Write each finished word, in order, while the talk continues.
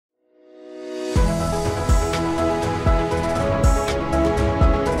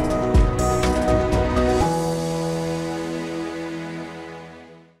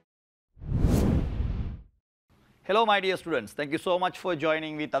Hello, my dear students. Thank you so much for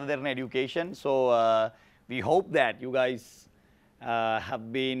joining with Derana Education. So, we hope that you guys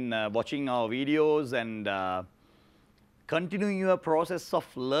have been watching our videos and continuing your process of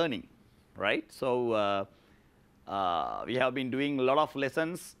learning, right? So, we have been doing a lot of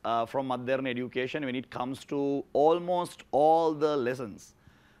lessons from Derana Education when it comes to almost all the lessons.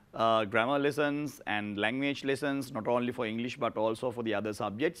 Grammar lessons and language lessons, not only for English but also for the other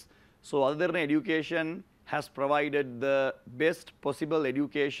subjects. So, Derana Education has provided the best possible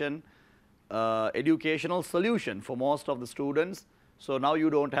educational solution for most of the students. So, now you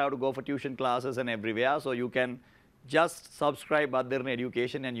don't have to go for tuition classes and everywhere. So, you can just subscribe Derana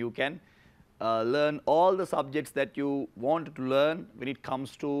Education and you can learn all the subjects that you want to learn when it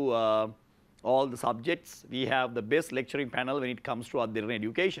comes to all the subjects. We have the best lecturing panel when it comes to Derana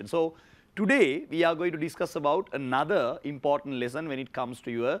Education. So, today we are going to discuss about another important lesson when it comes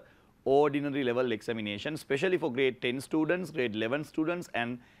to your ordinary level examination, especially for grade 10 students, grade 11 students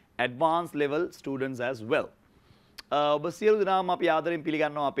and advanced level students as well. ඔබ සියලු දෙනාම අපි ආදරෙන්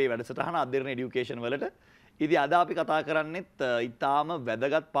පිළිගන්නවා අපේ වැඩසටහන Derana Education වලට. ඉතින් අද අපි කතා කරන්නේත් ඊටාම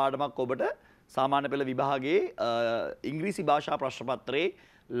වැදගත් පාඩමක් ඔබට සාමාන්‍ය පෙළ විභාගයේ ඉංග්‍රීසි භාෂා ප්‍රශ්න පත්‍රයේ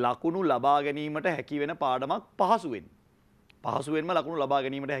ලකුණු ලබා ගැනීමට හැකි වෙන පාඩමක් පහසුවෙන්ම ලකුණු ලබා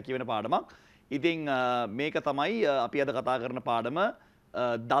ගැනීමට හැකි වෙන පාඩමක්. ඉතින් මේක තමයි අපි අද කතා කරන පාඩම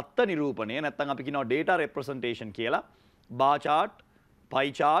දත්ත නිරූපණය නැත්නම් අපි කියනවා data representation කියලා. bar chart,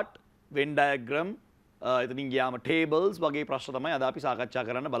 pie chart, Venn diagram, එතනින් ගියාම tables වගේ ප්‍රශ්න තමයි අද අපි සාකච්ඡා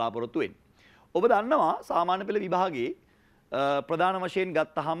කරන්න බලාපොරොත්තු වෙන්නේ. ඔබ දන්නවා සාමාන්‍ය පෙළ විභාගයේ ප්‍රධාන වශයෙන්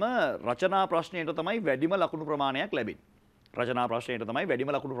ගත්තහම රචනා ප්‍රශ්නයට තමයි වැඩිම ලකුණු ප්‍රමාණයක් ලැබෙන්නේ. රචනා ප්‍රශ්නයට තමයි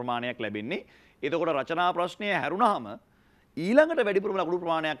වැඩිම ලකුණු ප්‍රමාණයක් ලැබෙන්නේ. එතකොට රචනා ප්‍රශ්නය හැරුණාම ඊළඟට වැඩිපුරම ලකුණු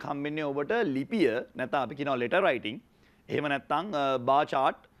ප්‍රමාණයක් හම්බෙන්නේ ඔබට ලිපිය නැත්නම් අපි කියනවා letter writing. එහෙම නැත්නම් bar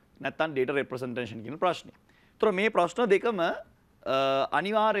chart නැත්නම් data representation කියන ප්‍රශ්නේ. ඒතර මේ ප්‍රශ්න දෙකම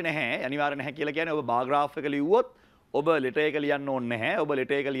අනිවාර්ය නැහැ කියලා කියන්නේ ඔබ bar graph එක ලියුවොත් ඔබ letter එක ලියන්න ඕනේ නැහැ. ඔබ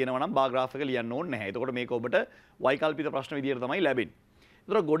letter එක ලියනවා නම් bar graph එක ලියන්න ඕනේ නැහැ. එතකොට මේක ඔබට වෛකල්පික ප්‍රශ්න විදියට තමයි ලැබෙන්නේ.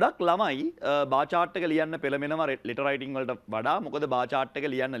 ඒතර ගොඩක් ළමයි bar chart එක ලියන්න පෙළඹෙනවා letter writing වලට වඩා. මොකද bar chart එක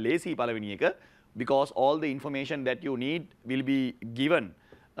ලියන්න ලේසි පළවෙනි එක. Because all the information that you need will be given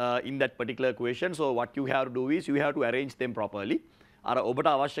in that particular question. So what you have to do is you have to arrange them properly. අර ඔබට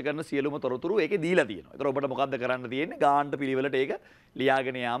අවශ්‍ය කරන සියලුම තොරතුරු ඒකේ දීලා තියෙනවා. ඒතර ඔබට මොකද්ද කරන්න තියෙන්නේ? ගාන්ට පිළිවෙලට ඒක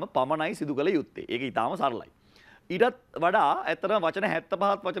ලියාගෙන යාම පමණයි සිදු කළ යුත්තේ. ඒක ඊටාම සරලයි. ඊටත් වඩා ඇත්තටම වචන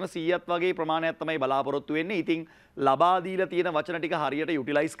 75ත් වචන 100ත් වගේ ප්‍රමාණයක් තමයි බලාපොරොත්තු වෙන්නේ. ඉතින් ලබා දීලා තියෙන වචන ටික හරියට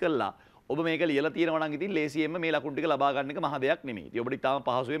යුටිලයිස් කරලා ඔබ මේක ලියලා තියෙනවා නම් ඉතින් ලේසියෙන්ම මේ ලකුණු ටික ලබා ගන්න එක මහ දෙයක් නෙමෙයි. ඉතින් ඔබට ඊටාම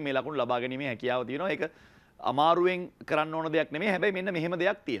පහසුවෙන් මේ ලකුණු ලබා ගැනීමේ හැකියාව තියෙනවා. ඒක අමාරුවෙන් කරන්න ඕන දෙයක් නෙමෙයි. හැබැයි මෙන්න මෙහෙම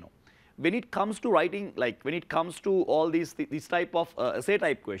දෙයක් තියෙනවා. When it comes to writing, like when it comes to all this type of essay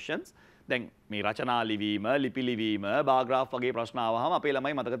type questions, then මේ රචනා ලිවීම, ලිපි ලිවීම, bar graph වගේ ප්‍රශ්න ආවහම අපේ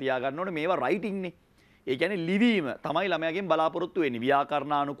ළමයි මතක තියාගන්න ඕනේ මේවා writing නේ. ඒ කියන්නේ ලිවීම තමයි ළමයාගෙන් බලාපොරොත්තු වෙන්නේ.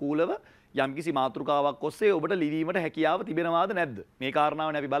 ව්‍යාකරණානුකූලව යම්කිසි මාතෘකාවක් ඔස්සේ ඔබට ලිවීමට හැකියාව තිබෙනවාද නැද්ද? මේ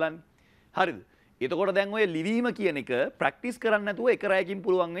කාරණාවනේ අපි බලන්නේ. හරිද? එතකොට දැන් ඔය ලිවීම කියන එක ප්‍රැක්ටිස් කරන්න නැතුව එක රැයකින්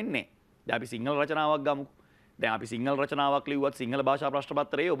පුළුවන් වෙන්නේ නැහැ. දැන් අපි සිංහල රචනාවක් ගමුකෝ. දැන් අපි සිංහල රචනාවක් ලිව්වත් සිංහල භාෂා ප්‍රශ්න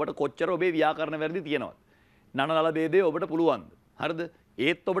පත්‍රයේ ඔබට කොච්චර ඔබේ ව්‍යාකරණ වැරදි තියෙනවද? නනනල ભેදේ ඔබට පුළුවන්ද? හරිද?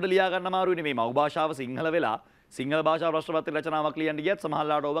 ඒත් ඔබට ලියා ගන්න අමාරුයි නේ මේ මව් භාෂාව සිංහල වෙලා සිංහල භාෂා ප්‍රශ්න පත්‍රයේ රචනාවක් ලියන්න ගියත්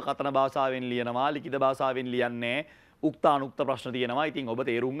සමහරවිට ඔබ කතන භාෂාවෙන් ලියනවා, ලිඛිත භාෂාවෙන් ලියන්නේ, උක්ත අනුක්ත ප්‍රශ්න තියෙනවා. ඉතින් ඔබ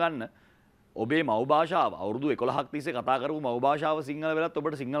තේරුම් ගන්න ඔබේ මව් භාෂාව අවුරුදු 11ක් තිස්සේ කතා කරපු මව් භාෂාව සිංහල වෙලත්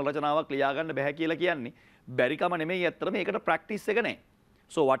ඔබට සිංහල රචනාවක් ලියා ගන්න බැහැ කියලා කියන්නේ බැරිකම නෙමෙයි ඇත්තටම ඒකට ප්‍රැක්ටිස් එක නැහැ.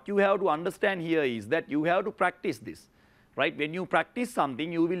 So what you have to understand here is that you have to practice this, right? When you practice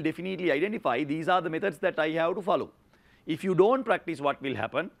something, you will definitely identify these are the methods that I have to follow. If you don't practice, what will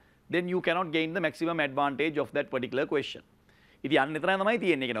happen? Then you cannot gain the maximum advantage of that particular question. ඉතින් අන්න එතන තමයි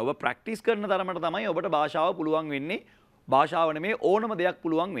තියෙන්නේ. කියන්නේ ඔබ practice කරන තරමට තමයි ඔබට භාෂාව පුළුවන් වෙන්නේ. භාෂාව නෙමේ ඕනම දෙයක්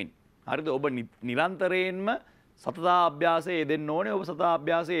පුළුවන් වෙන්නේ. හරිද? ඔබ නිරන්තරයෙන්ම සතතා අභ්‍යාසයේ යෙදෙන්න ඕනේ. ඔබ සතතා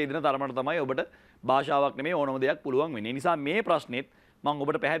අභ්‍යාසයේ යෙදෙන තරමට තමයි ඔබට භාෂාවක් නෙමේ ඕනම දෙයක් පුළුවන් වෙන්නේ. ඒ නිසා මේ ප්‍රශ්නෙත් මම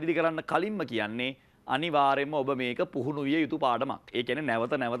ඔබට පැහැදිලි කරන්න කලින්ම කියන්නේ අනිවාර්යයෙන්ම ඔබ මේක පුහුණු විය යුතු පාඩමක්. ඒ කියන්නේ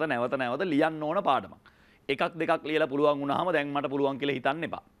නැවත ලියන්න ඕන පාඩමක්. එකක් දෙකක් ලියලා පුළුවන් වුණාම දැන් මට පුළුවන් කියලා හිතන්න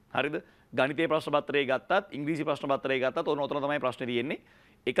එපා. හරිද? ගණිතයේ ප්‍රශ්න පත්‍රයේ ගත්තත්, ඉංග්‍රීසි ප්‍රශ්න පත්‍රයේ ගත්තත් ඔතන තමයි ප්‍රශ්නේ තියෙන්නේ.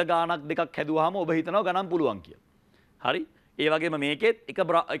 එක ගානක් දෙකක් හැදුවාම ඔබ හිතනවා ගණන් පුළුවන් කියලා. හරි? ඒ වගේම මේකෙත් එක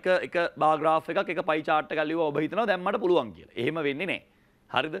bar graph එකක්, එක pie chart එකක් ලියුවා ඔබ හිතනවා දැන් මට පුළුවන් කියලා. එහෙම වෙන්නේ නැහැ.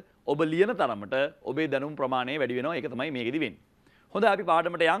 හරිද? ඔබ ලියන තරමට ඔබේ දැනුම් ප්‍රමාණය වැඩි වෙනවා. ඒක තමයි මේකෙදි වෙන්නේ. හොඳයි අපි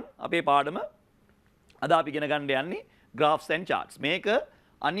පාඩමට යන්. අපේ පාඩම අද අපි ඉගෙන ගන්න යන්නේ graphs and charts. මේක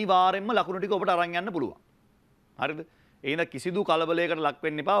අනිවාර්යයෙන්ම ලකුණු ටික ඔබට අරන් යන්න පුළුවන්. හරිද? එහෙනම් කිසිදු කලබලයකට ලක්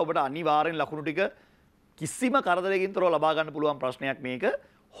වෙන්න එපා. ඔබට අනිවාර්යෙන් ලකුණු ටික කිසිම කරදරයකින් තොරව ලබා ගන්න පුළුවන් ප්‍රශ්නයක් මේක.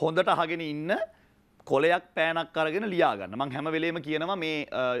 හොඳට අහගෙන ඉන්න කොලයක් පෑනක් අරගෙන ලියා ගන්න. මම හැම වෙලේම කියනවා මේ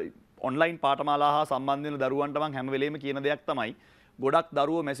ඔන්ලයින් පාඨමාලා හා සම්බන්ධ වෙන දරුවන්ට මම හැම වෙලේම කියන දෙයක් තමයි ගොඩක්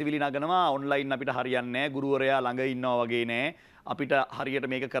දරුවෝ මැසිවිලි නගනවා ඔන්ලයින් අපිට හරියන්නේ නැහැ, ගුරුවරයා ළඟ ඉන්නවා වගේ නෑ, අපිට හරියට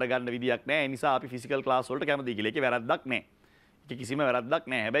මේක කරගන්න විදියක් නෑ, ඒ නිසා අපි ෆිසිකල් ක්ලාස් වලට කැමතියි කියලා. ඒකේ වැරද්දක් නෑ. ඒකේ කිසිම වැරද්දක්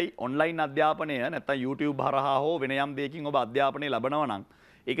නෑ. හැබැයි ඔන්ලයින් අධ්‍යාපනය නැත්නම් YouTube හරහා හෝ වෙන යම් දෙයකින් ඔබ අධ්‍යාපනය ලබනවා නම්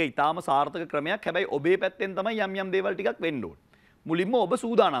ඒක ඊටාම සාර්ථක ක්‍රමයක්. හැබැයි ඔබේ පැත්තෙන් තමයි යම් දේවල් ටිකක් වෙන්න ඕනේ. මුලින්ම ඔබ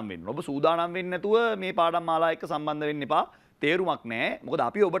සූදානම් වෙන්න. ඔබ සූදානම් වෙන්නේ නැතුව මේ පාඩම් මාලා එක්ක සම්බන්ධ වෙන්න එපා. තේරුමක් නැහැ. මොකද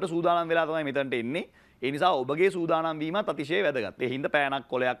අපි ඔබට සූදානම් වෙලා තමයි මෙතනට එන්නේ. ඒ නිසා ඔබගේ සූදානම් වීමත් අතිශය වැදගත්. ඒ හින්දා පෑනක්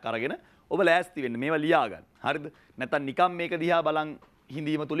කොලයක් අරගෙන ඔබ ලෑස්ති වෙන්න. මේවා ලියා ගන්න. හරිද? නැත්නම් නිකම් මේක දිහා බලන්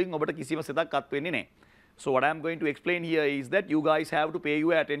හිඳීම තුලින් ඔබට කිසිම සෙතක් අත් වෙන්නේ නැහැ. So what I am going to explain here is that you guys have to pay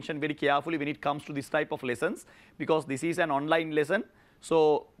your attention very carefully when it comes to this type of lessons, because this is an online lesson.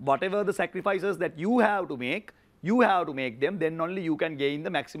 So whatever the sacrifices that you have to make them, then only you can gain the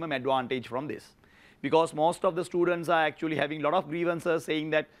maximum advantage from this. Because most of the students are actually having a lot of grievances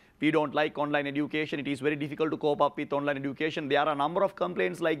saying that we don't like online education, it is very difficult to cope up with online education. There are a number of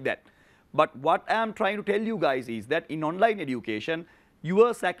complaints like that. But what I am trying to tell you guys is that in online education,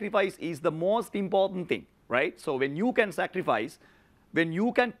 your sacrifice is the most important thing, right? So when you can sacrifice, when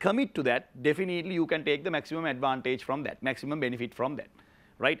you can commit to that, definitely you can take the maximum advantage from that, maximum benefit from that,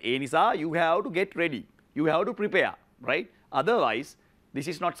 right? Enisa, you have to get ready, you have to prepare, right? Otherwise, this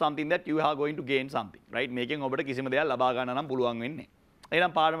is not something that you are going to gain something, right? Making ඔබට කිසිම දෙයක් ලබා ගන්න නම් පුළුවන් වෙන්නේ.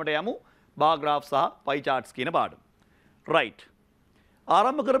 එහෙනම් පාඩමට යමු. bar graph සහ pie charts කියන පාඩම. right.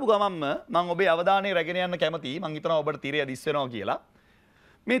 ආරම්භ කරපු ගමන්ම මම ඔබේ අවධානය රැගෙන යන්න කැමතියි. මම හිතනවා ඔබට තිරය දිස් වෙනවා කියලා.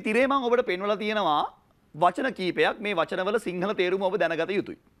 මේ තිරේ මම ඔබට පෙන්වලා තියෙනවා වචන කීපයක්. මේ වචනවල සිංහල තේරුම ඔබ දැනගත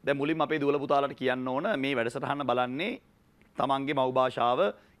යුතුයි. දැන් මුලින්ම අපේ දුවල පුතාලට කියන්න ඕන මේ වැඩසටහන බලන්නේ තමන්ගේ මව් භාෂාව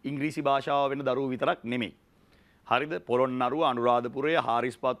ඉංග්‍රීසි භාෂාව වෙන දරුවෝ විතරක් නෙමෙයි. හරිද? පොළොන්නරුව, අනුරාධපුරය,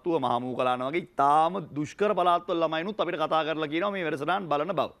 හාරිස්පත්තුව, මහමූකලාන වගේ ඉතාම දුෂ්කර පළාත්වල ළමයිනුත් අපිට කතා කරලා කියනවා මේ වැඩසටහන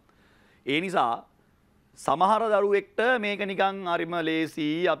බලන බව. ඒ නිසා සමහර දරුවෙක්ට මේක නිකන් හරිම ලේසි,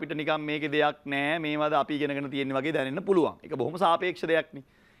 අපිට නිකන් මේකේ දෙයක් නැහැ, මේවද අපි ඉගෙනගෙන තියෙන්නේ වගේ දැනෙන්න පුළුවන්. ඒක බොහොම සාපේක්ෂ දෙයක් නේ.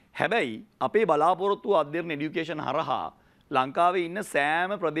 හැබැයි අපේ බලාපොරොත්තු අධ්‍යයන එඩියුකේෂන් හරහා ලංකාවේ ඉන්න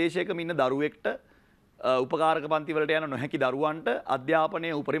සෑම ප්‍රදේශයකම ඉන්න දරුවෙක්ට උපකාරක පන්ති වලට යන නොහැකි දරුවන්ට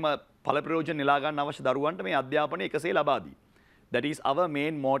අධ්‍යාපනයේ උපරිම ඵල ප්‍රයෝජන නෙලා ගන්න අවශ්‍ය දරුවන්ට මේ අධ්‍යාපනය එකසේ ලබා දී. That is our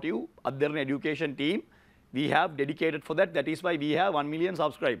main motive. අධ්‍යයන education team, we have dedicated for that. That is why we have 1 million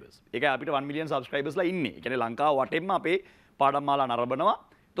subscribers. ඒකයි අපිට 1 million subscribers ලා ඉන්නේ. ඒ කියන්නේ ලංකාව වටෙන්ම අපේ පාඩම් මාලා නරඹනවා.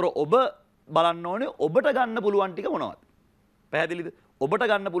 ඒතර ඔබ බලන්න ඕනේ ඔබට ගන්න පුළුවන් ටික මොනවද? පැහැදිලිද? ඔබට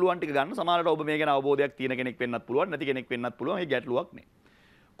ගන්න පුළුවන් ටික ගන්න. සමහරවිට ඔබ මේ ගැන අවබෝධයක් තියෙන කෙනෙක් වෙන්නත් පුළුවන්, නැති කෙනෙක් වෙන්නත් පුළුවන්. ඒක ගැටලුවක් නෑ.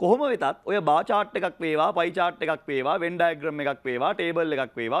 කොහොම වෙතත් ඔය බාර් chart එකක් වේවා, pie chart එකක් වේවා, Venn diagram එකක් වේවා, table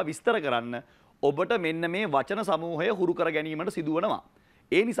එකක් වේවා විස්තර කරන්න ඔබට මෙන්න මේ වචන සමූහය හුරු කර ගැනීමට සිදුවනවා.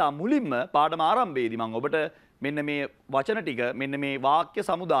 ඒ නිසා මුලින්ම පාඩම ආරම්භයේදී මම ඔබට මෙන්න මේ වචන ටික, මෙන්න මේ වාක්‍ය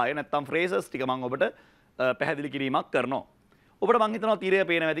සමුදාය නැත්නම් phrases ටික මම ඔබට පැහැදිලි කිරීමක් කරනවා. ඔබට මම හිතනවා තීරය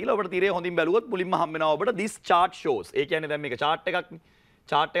පේනවා ඇති කියලා. ඔබට තීරය හොඳින් බැලුවොත් මුලින්ම හම්බ වෙනවා ඔබට this chart shows. ඒ කියන්නේ දැන් මේක chart එකක් නේ.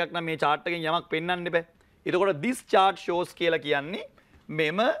 chart එකක් නම් මේ chart එකෙන් යමක් පෙන්වන්න බෑ. එතකොට this chart shows කියලා කියන්නේ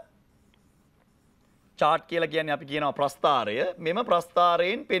මෙම chart කියලා කියන්නේ අපි කියනවා ප්‍රස්ථාරය. මෙම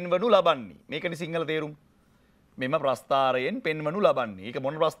ප්‍රස්ථාරයෙන් පෙන්වනු ලබන්නේ. මේකනේ සිංහල තේරුම. මෙම ප්‍රස්ථාරයෙන් පෙන්වනු ලබන්නේ. ඒක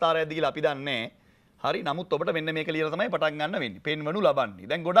මොන ප්‍රස්ථාරයක්ද කියලා අපි දන්නේ නැහැ. හරි. නමුත් ඔබට මෙන්න මේක ලියලා තමයි පටන් ගන්න වෙන්නේ. පෙන්වනු ලබන්නේ.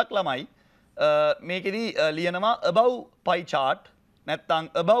 දැන් ගොඩක් ළමයි මේකෙදි ලියනවා above pie chart නැත්නම්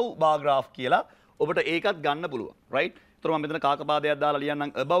above bar graph කියලා. ඔබට ඒකත් ගන්න පුළුවන්. right? ඒතර මම මෙතන කාකපාදයක් දාලා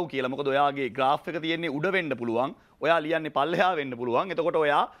ලියන්නම් above කියලා. මොකද ඔයාගේ graph එක තියෙන්නේ උඩ වෙන්න පුළුවන්. ඔයා ලියන්නේ පල්ලෙහා වෙන්න පුළුවන්. එතකොට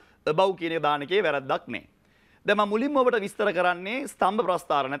ඔයා above කියන එක දාන එකේ වැරද්දක් නැහැ. දැන් මම මුලින්ම ඔබට විස්තර කරන්නේ ස්තම්භ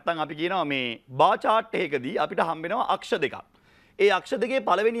ප්‍රස්ථාර නැත්නම් අපි කියනවා මේ bar chart එකකදී අපිට හම්බ වෙනවා අක්ෂ දෙකක්. ඒ අක්ෂ දෙකේ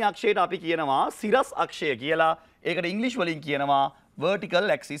පළවෙනි අක්ෂයට අපි කියනවා සිරස් අක්ෂය කියලා. ඒකට ඉංග්‍රීසි වලින් කියනවා vertical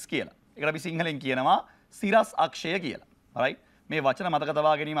axis කියලා. ඒකට අපි සිංහලෙන් කියනවා සිරස් අක්ෂය කියලා. right? මේ වචන මතක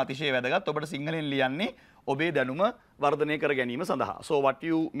තබා ගැනීම අතිශය වැදගත්. ඔබට සිංහලෙන් ලියන්නේ ඔබේ දැනුම වර්ධනය කර ගැනීම සඳහා. So what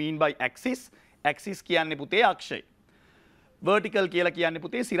you mean by axis? Axis කියන්නේ පුතේ අක්ෂය. vertical කියලා කියන්නේ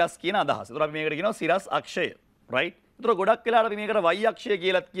පුතේ සිරස් කියන අදහස. ඒතර අපි මේකට කියනවා සිරස් අක්ෂය. right? ඒතර ගොඩක් වෙලාවට අපි මේකට y අක්ෂය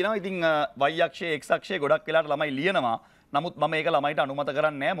කියලාත් කියනවා. ඉතින් y අක්ෂය x අක්ෂය ගොඩක් වෙලාවට ළමයි ලියනවා. නමුත් මම ඒක ළමයිට අනුමත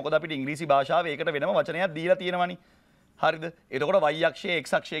කරන්නේ නැහැ. මොකද අපිට ඉංග්‍රීසි භාෂාවේ ඒකට වෙනම වචනයක් දීලා තියෙනවනේ. හරිද? එතකොට y අක්ෂය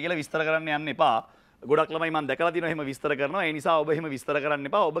x අක්ෂය කියලා විස්තර කරන්න යන්න එපා. ගොඩක් ළමයි මම දැකලා තියෙනවා එහෙම විස්තර කරනවා. ඒ නිසා ඔබ එහෙම විස්තර කරන්න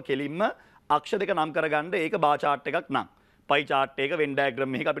එපා. ඔබ කෙලින්ම අක්ෂ දෙක නම් කරගන්න. ඒක bar chart එකක් නම්. pie chart එක Venn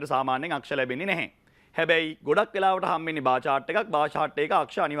diagram එකක අපිට සාමාන්‍යයෙන් අක්ෂ ලැබෙන්නේ නැහැ. හැබැයි ගොඩක් වෙලාවට හම්බෙන්නේ bar chart එකක්. bar chart එක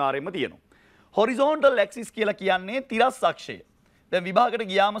අක්ෂ අනිවාර්යයෙන්ම තියෙනවා. horizontal axis කියලා කියන්නේ තිරස් අක්ෂය. දැන් විභාගයට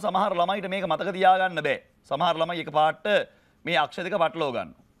ගියාම සමහර ළමයිට මේක මතක තියාගන්න බෑ. සමහර ළමයි එකපාරට මේ අක්ෂර දෙක පටලව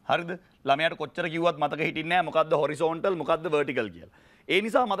ගන්නවා. හරිද? ළමයාට කොච්චර කිව්වත් මතක හිටින්නේ නැහැ මොකද්ද horizontal මොකද්ද vertical කියලා. ඒ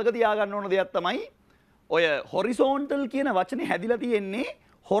නිසා මතක තියාගන්න ඕන දෙයක් තමයි ඔය horizontal කියන වචනේ හැදිලා තියෙන්නේ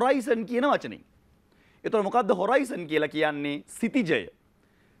horizon කියන වචනෙන්. එතකොට මොකද්ද horizon කියලා කියන්නේ? සිතිජය.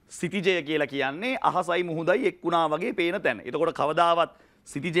 සිතිජය කියලා කියන්නේ අහසයි මුහුදයි එක්ුණා වගේ පේන තැන. එතකොට කවදාවත්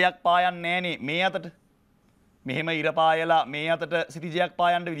සිතිජයක් පායන්නේ නැහනේ මේ අතට. මෙහෙම ඉර පායලා මේ අතට සිතිජයක්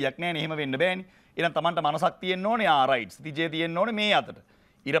පායන්න විදියක් නැහනේ. එහෙම වෙන්න බෑනේ. එහෙනම් Tamanට මනසක් තියෙන්න ඕනේ. right. සිතිජය තියෙන්න ඕනේ මේ අතට.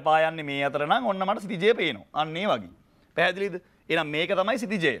 ඉර පායන්නේ මේ අතට නම් ඔන්න මට සිතිජය පේනවා. අන්න ඒ වගේ. පැහැදිලිද? එහෙනම් මේක තමයි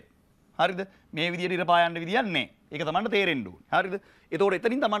සිතිජය. හරිද? මේ විදියට ඉර පායන්න විදියක් නැහැ. ඒක Tamanට තේරෙන්න ඕනේ. හරිද? එතකොට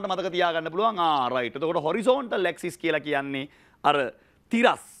එතනින් Tamanට මතක තියාගන්න පුළුවන් right. එතකොට horizontal axis කියලා කියන්නේ අර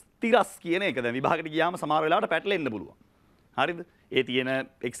තිරස් කියන එක. දැන් විභාගෙට ගියාම සමහර වෙලාවට පැටලෙන්න පුළුවන්. හරිද? ඒ තියෙන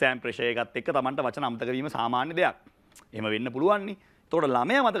exam pressure එකත් එක්ක Tamanට වචන අමතක වීම සාමාන්‍ය දෙයක්. එහෙම වෙන්න පුළුවන් නේ. එතකොට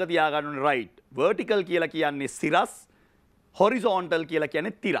ළමයා මතක තියාගන්න ඕනේ right. vertical කියලා කියන්නේ සිරස්, horizontal කියලා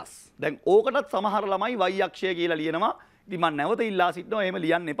කියන්නේ තිරස්. දැන් ඕකටත් සමහර ළමයි y අක්ෂය කියලා ලියනවා. ඉතින් මම නැවත ඉල්ලා සිටිනවා එහෙම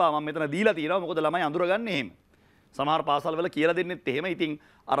ලියන්න එපා. මම මෙතන දීලා තියෙනවා. මොකද ළමයි අඳුරගන්නේ එහෙම. සමහර පාසල්වල කියලා දෙන්නෙත් එහෙම. ඉතින්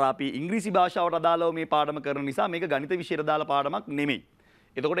අර අපි ඉංග්‍රීසි භාෂාවට අදාළව මේ පාඩම කරන නිසා මේක ගණිත විෂයට දාලා පාඩමක් නෙමෙයි.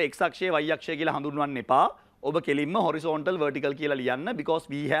 එතකොට x අක්ෂය y අක්ෂය කියලා හඳුන්වන්න එපා. ඔබ කෙලින්ම horizontal vertical කියලා ලියන්න because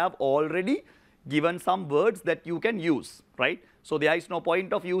we have already given some words that you can use, right? So there is no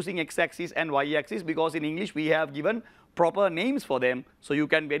point of using x axis and y axis because in English we have given proper names for them, so you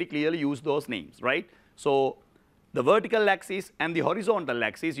can very clearly use those names, right? So the vertical axis and the horizontal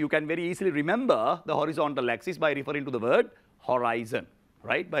axis, you can very easily remember the horizontal axis by referring to the word horizon,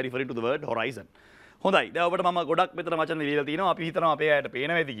 right? By referring to the word horizon. හොඳයි. දැන් ඔබට මම ගොඩක් මෙතන වචන ලියලා තිනවා. අපි හිතනවා අපේ අයට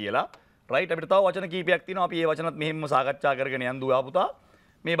පේනවා ඇති කියලා. right? අපිට තව වචන කීපයක් තියෙනවා. අපි මේ වචනත් මෙහෙම සාකච්ඡා කරගෙන යන් දුවා පුතා.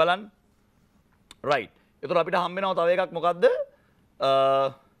 මේ බලන්න. right. ඒතර අපිට හම්බ වෙනවා තව එකක් මොකද්ද?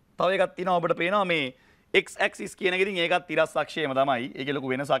 තව එකක් තියෙනවා ඔබට පේනවා මේ x axis කියන එක. ඉතින් ඒකත් තිරස් අක්ෂයම තමයි. ඒකේ ලොකු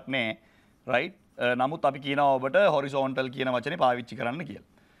වෙනසක් නැහැ. right? නමුත් අපි කියනවා ඔබට horizontal කියන වචනේ පාවිච්චි කරන්න කියලා.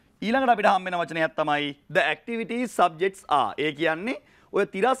 ඊළඟට අපිට හම්බ වෙන වචනයක් තමයි the activities subjects are. ඒ කියන්නේ ඔය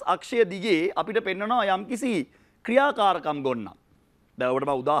තිරස් අක්ෂය දිගේ අපිට පෙන්වනවා යම්කිසි ක්‍රියාකාරකම් ගොන්නක්. දැන් ඔබට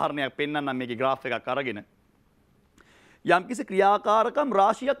මම උදාහරණයක් පෙන්නන්නම් මේකේ graph එකක් අරගෙන. යම්කිසි ක්‍රියාකාරකම්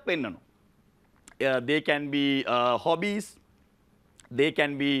රාශියක් පෙන්වනවා. They can be hobbies, they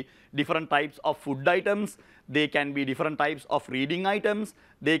can be different types of food items, they can be different types of reading items,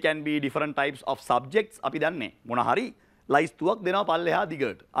 they can be different types of subjects. අපි දන්නේ මොන හරි ලයිස්තුවක් දෙනවා පල්ලෙහා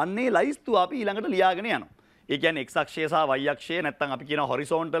දිගට. අන්නේ ලයිස්තුව අපි ඊළඟට ලියාගෙන යනවා. ඒ කියන්නේ x අක්ෂය සහ y අක්ෂය නැත්නම් අපි කියන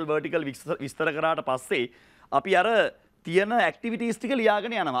horizontal vertical විස්තර කරාට පස්සේ අපි අර තියෙන activities ටික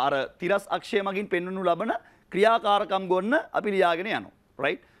ලියාගෙන යනවා. අර තිරස් අක්ෂය මගින් පෙන්වනු ලබන ක්‍රියාකාරකම් ගොන්න අපි ලියාගෙන යනවා.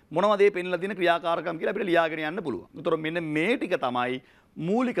 right? මොනවද මේ පෙන්වලා තියෙන ක්‍රියාකාරකම් කියලා අපිට ලියාගෙන යන්න පුළුවන්. උතර මෙන්න මේ ටික තමයි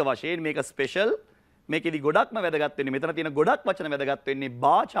මූලික වශයෙන් මේක ස්පෙෂල්. මේකෙදි ගොඩක්ම වැදගත් වෙන්නේ මෙතන තියෙන ගොඩක් වචන වැදගත් වෙන්නේ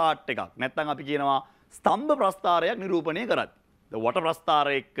බා chart එකක්. නැත්නම් අපි කියනවා ස්තම්භ ප්‍රස්ථාරයක් නිරූපණය කරද්දී. වට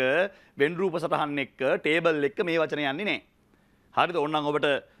ප්‍රස්ථාරය එක්ක වෙන් රූප සටහන් එක්ක ටේබල් එක්ක මේ වචන යන්නේ නැහැ. හරිද? ඕනනම් ඔබට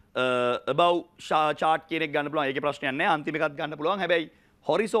above chart කියන එක ගන්න පුළුවන්. ඒකේ ප්‍රශ්නයක් නැහැ. අන්තිම එකත් ගන්න පුළුවන්. හැබැයි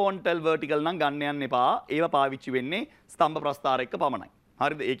horizontal vertical නම් ගන්න යන්න එපා. ඒව පාවිච්චි වෙන්නේ ස්තම්භ ප්‍රස්ථාර එක්ක පමණයි.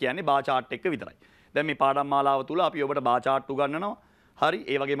 හරිද? ඒ කියන්නේ බා chart එක්ක විතරයි. දැන් මේ පාඩම් මාලාව තුල අපි ඔබට බා chart උගන්වනවා. හරි?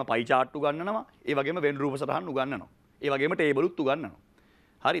 ඒ වගේම pie chart උගන්වනවා. ඒ වගේම වෙන් රූප සටහන් උගන්වනවා. ඒ වගේම ටේබල් උත් උගන්වනවා.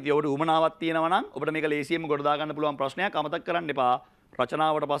 හරි? ඉතින් ඔබට උමනාවක් තියෙනවා නම් ඔබට මේක ලේසියෙන්ම ගොඩ දා ගන්න පුළුවන් ප්‍රශ්නයක්. අමතක කරන්න එපා.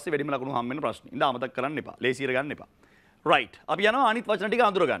 රචනාවට පස්සේ වැඩිම ලකුණු හම් වෙන ප්‍රශ්න. ඉතින් අමතක කරන්න එපා. ලේසියට ගන්න එපා. right. අපි යනවා අනිත් වචන ටික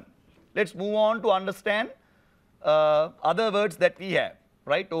අඳුර ගන්න. Let's move on to understand other words that we have.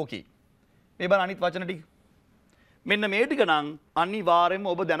 right? okay. මේ බලන්න අනිත් වචන ටික. මෙන්න මේ ටික නම් අනිවාර්යයෙන්ම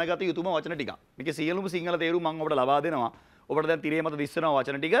ඔබ දැනගත යුතුම වචන ටිකක්. මේකේ සියලුම සිංහල තේරුම් මම ඔබට ලබා දෙනවා. ඔබට දැන් තිරේ මත දිස් වෙනවා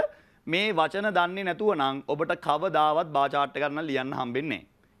වචන ටික. මේ වචන දන්නේ නැතුව නම් ඔබට කවදාවත් බා chart එකක් නම් ලියන්න හම්බෙන්නේ නැහැ.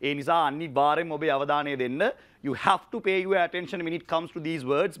 ඒ නිසා අනිවාර්යයෙන්ම ඔබේ අවධානය දෙන්න. You have to pay your attention when it comes to these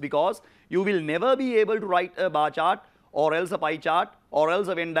words because you will never be able to write a bar chart or else a pie chart or else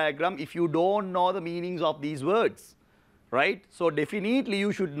a Venn diagram if you don't know the meanings of these words. Right? So definitely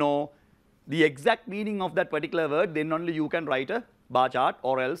you should know the exact meaning of that particular word, then only you can write a bar chart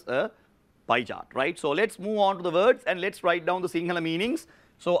or else a pie chart. Right? So let's move on to the words and let's write down the Sinhala meanings.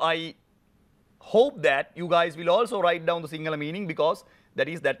 So I hope that you guys will also write down the Sinhala meaning because that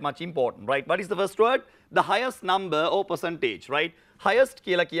is that much important. Right? What is the first word? The highest number or percentage. Right? Highest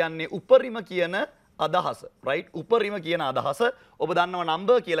කියලා කියන්නේ උපරිම කියන අදහස. Right? උපරිම කියන අදහස. ඔබ දන්නවා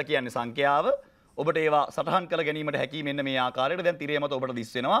number කියලා කියන්නේ සංඛ්‍යාව. ඔබට ඒවා සටහන් කර ගැනීමට හැකි මෙන්න මේ ආකාරයට දැන් තිරේ මත ඔබට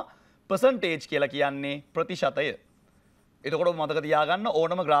දිස් වෙනවා. percentage කියලා කියන්නේ ප්‍රතිශතය. එතකොට ඔබ මතක තියාගන්න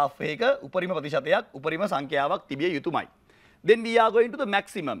ඕනම graph එකක උපරිම ප්‍රතිශතයක් උපරිම සංඛ්‍යාවක් තිබිය යුතුමයි. Then we are going to the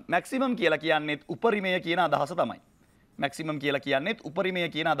maximum. Maximum කියලා කියන්නේ උපරිමය කියන අදහස තමයි. Maximum කියලා කියන්නේ උපරිමය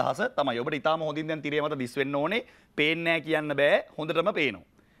කියන අදහස තමයි. ඔබට ඊටාම හොඳින් දැන් තිරේ මත දිස් වෙන්න ඕනේ. පේන්නේ නැහැ කියන්න බෑ. හොඳටම පේනවා.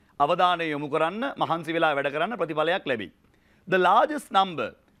 අවධානය යොමු කරන්න, මහන්සි වෙලා වැඩ කරන්න ප්‍රතිඵලයක් ලැබෙයි. The largest number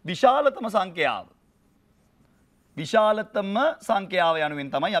විශාලතම සංඛ්‍යාව. විශාලතම සංඛ්‍යාව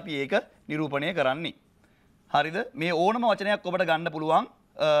යනුවෙන් තමයි අපි ඒක නිරූපණය කරන්නේ. හරිද? මේ ඕනම වචනයක් ඔබට ගන්න පුළුවන්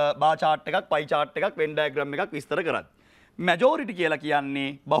බා chart එකක්, pie chart එකක්, Venn diagram එකක් විස්තර කරද්දී. Majority කියලා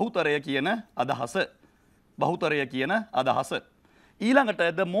කියන්නේ බහුතරය කියන අදහස. බහුතරය කියන අදහස. ඊළඟට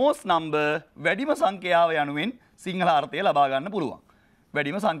the most number වැඩිම සංඛ්‍යාව යනුවෙන් සිංහල අර්ථය ලබා ගන්න පුළුවන්.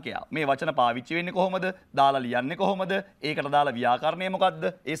 වැඩිම සංඛ්‍යාව. මේ වචන පාවිච්චි වෙන්නේ කොහොමද? දාලා ලියන්නේ කොහොමද? ඒකට දාලා ව්‍යාකරණය මොකද්ද?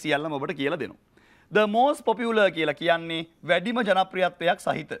 ඒ සියල්ලම ඔබට කියලා දෙනවා. The most popular කියලා කියන්නේ වැඩිම ජනප්‍රියත්වයක්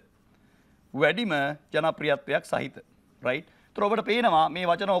සහිත. වැඩිම ජනප්‍රියත්වයක් සහිත. right? ඒතර ඔබට පේනවා මේ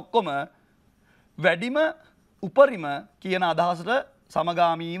වචන ඔක්කොම වැඩිම උපරිම කියන අදහසට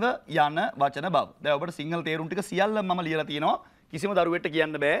සමගාමීව යන වචන බව. දැන් ඔබට සිංහල තේරුම් ටික සියල්ලම මම ලියලා තියෙනවා. කිසිම දරුවෙක්ට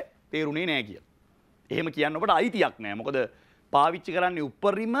කියන්න බෑ තේරුණේ නෑ කියලා. එහෙම කියන්න ඔබට අයිතියක් නෑ. මොකද පාවිච්චි කරන්නේ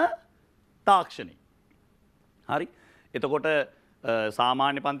උපරිම තාක්ෂණي. හරි? එතකොට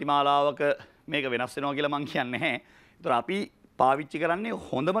සාමාන්‍ය පන්ති මාලාවක මේක වෙනස් වෙනවා කියලා මම කියන්නේ නැහැ. ඒතර අපි පාවිච්චි කරන්නේ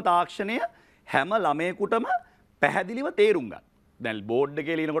හොඳම තාක්ෂණය හැම ළමයෙකුටම පැහැදිලිව තේරුම් ගන්න. දැන් බෝඩ්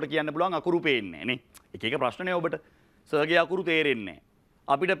එකේ ලියනකොට කියන්න පුළුවන් අකුරු පේන්නේ නැහැ නේ. එක එක ප්‍රශ්නනේ ඔබට. සර්ගේ අකුරු තේරෙන්නේ නැහැ.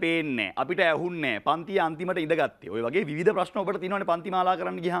 අපිට පේන්නේ නැහැ. අපිට ඇහුන්නේ නැහැ. පන්තියේ අන්තිමට ඉඳගත්තේ. ඔය වගේ විවිධ ප්‍රශ්න ඔබට තියෙනවානේ පන්ති මාලා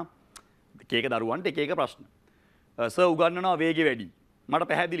කරන්න ගියාම. එක එක දරුවන්ට එක එක ප්‍රශ්න. සර් උගන්වනවා වේගය වැඩි. මට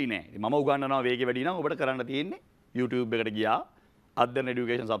පැහැදිලි නෑ. මම උගන්වනවා වේගය වැඩි නම් ඔබට කරන්න තියෙන්නේ YouTube එකට ගියා අධ්‍යයන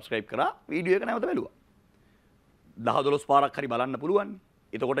এডুকেෂන් subscribe කරා වීඩියෝ එක නැවත බැලුවා. 10 12 පාරක් හරි බලන්න පුළුවන්.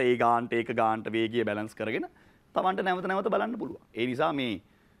 එතකොට ඒ ගානට ඒක ගානට වේගය බැලන්ස් කරගෙන Tamanට නැවත නැවත බලන්න පුළුවන්. ඒ නිසා මේ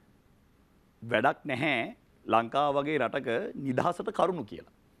වැඩක් නැහැ ලංකාව වගේ රටක නිදහසට කරුණු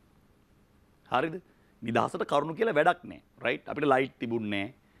කියලා. හරිද? නිදහසට කරුණු කියලා වැඩක් නැහැ. right? අපිට ලයිට් තිබුණේ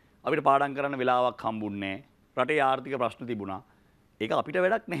නැහැ. අපිට පාඩම් කරන්න වෙලාවක් හම්බුන්නේ නැහැ. රටේ ආර්ථික ප්‍රශ්න තිබුණා. ඒක අපිට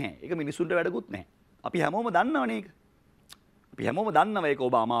වැඩක් නැහැ. ඒක මිනිස්සුන්ට වැඩකුත් නැහැ. අපි හැමෝම දන්නවනේ ඒක. අපි හැමෝම දන්නවා ඒක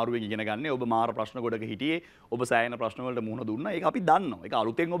ඔබ අමාරුවෙන් ඉගෙන ගන්න. ඔබ මාර ප්‍රශ්න ගොඩක හිටියේ. ඔබ සෑහෙන ප්‍රශ්න වලට මුහුණ දුන්නා. ඒක අපි දන්නවා. ඒක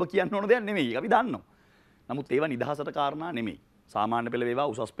අලුතෙන් ඔබ කියන්න ඕන දෙයක් නෙමෙයි. අපි දන්නවා. නමුත් ඒවා නිදහසට කාරණා නෙමෙයි. සාමාන්‍ය පෙළ වේවා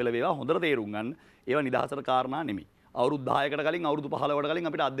උසස් පෙළ වේවා හොඳට තේරුම් ගන්න. ඒවා නිදහසට කාරණා නෙමෙයි. අවුරුදු 10කට කලින් අවුරුදු 15කට කලින්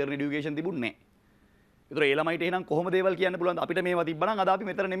අපිට අධ්‍යයන এডুকেෂන් තිබුණේ නැහැ. ඒතර ඒ ළමයිට එහෙනම් කොහොම දේවල් කියන්න පුළුවන්ද? අපිට මේවා තිබ්බනම් අද අපි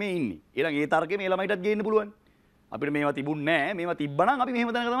මෙතන නෙමෙයි ඉන්නේ. ඊළඟ ඒ තර්කේ මේ ළමයිටත් ගේන්න පුළුවන්. අපිට මේවා තිබුණේ නැහැ. මේවා තිබ්බනම් අපි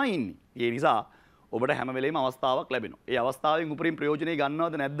මෙහෙම තැනක තමයි ඉන්නේ. ඒ නිසා ඔබට හැම වෙලේම අවස්ථාවක් ලැබෙනවා. ඒ අවස්ථාවෙන් උපරිම ප්‍රයෝජනෙ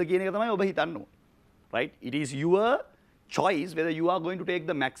ගන්නවද නැද්ද කියන එක තමයි ඔබ හිතන්න ඕනේ. right? It is your choice whether you are going to take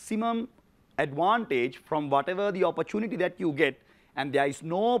the maximum advantage from whatever the opportunity that you get, and there is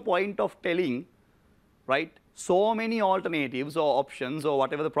no point of telling, right, so many alternatives or options or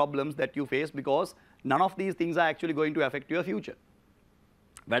whatever the problems that you face, because none of these things are actually going to affect your future.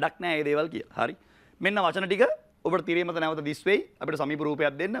 වැඩක් නෑ මේ දේවල් කියලා. හරි. මෙන්න වචන ටික ඔබට තිරේ මත නැවත දිස් වෙයි. අපිට සමීප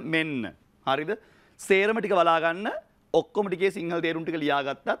රූපයක් දෙන්න. මෙන්න. හරිද? සේරම ටික බලා ගන්න. ඔක්කොම ටිකේ සිංහල තේරුම් ටික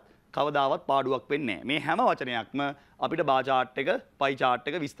ලියාගත්තත් කවදාවත් පාඩුවක් වෙන්නේ නෑ. මේ හැම වචනයක්ම අපිට බා chart එක, pie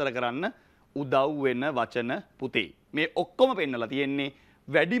chart එක විස්තර කරන්න උදව් වෙන වචන පුතේ. මේ ඔක්කොම පෙන්නලා තියෙන්නේ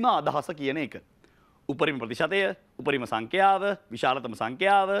වැඩිම අදහස කියන එක. උපරිම ප්‍රතිශතය, උපරිම සංඛ්‍යාව, විශාලතම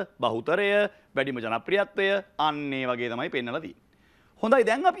සංඛ්‍යාව, බහුතරය, වැඩිම ජනප්‍රියත්වය, අන්න ඒ වගේ තමයි පෙන්නලා තියෙන්නේ. හොඳයි,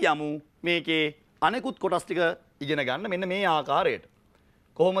 දැන් අපි යමු මේකේ අනෙකුත් කොටස් ටික ඉගෙන ගන්න මෙන්න මේ ආකාරයට.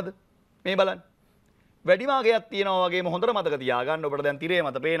 කොහොමද? මේ බලන්න. වැඩිම අගයක් තියෙනවා වගේම හොඳට මතක තියාගන්න. ඔබට දැන් තිරේ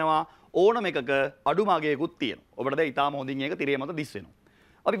මත පේනවා ඕනම එකක අඩුම අගයකුත් තියෙනවා. ඔබට දැන් ඊටාම හොඳින් ඒක තිරේ මත දිස් වෙනවා.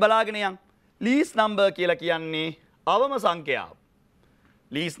 අපි බලාගෙන යමු. least number කියලා කියන්නේ අවම සංඛ්‍යාව.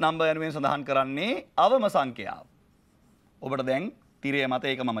 least number යනුවෙන් සඳහන් කරන්නේ අවම සංඛ්‍යාව. ඔබට දැන් තිරේ මත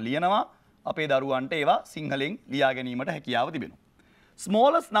ඒක මම ලියනවා. අපේ දරුවන්ට ඒවා සිංහලෙන් ලියා ගැනීමට හැකියාව තිබෙනවා.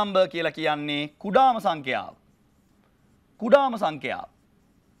 smallest number කියලා කියන්නේ කුඩාම සංඛ්‍යාව. කුඩාම සංඛ්‍යාව.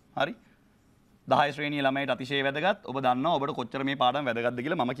 හරි? 10 ශ්‍රේණියේ ළමයිට අතිශය වැදගත්. ඔබ දන්නවා ඔබට කොච්චර මේ පාඩම වැදගත්ද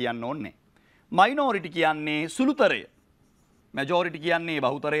කියලා මම කියන්න ඕනේ නැහැ. minority කියන්නේ සුළුතරය. majority කියන්නේ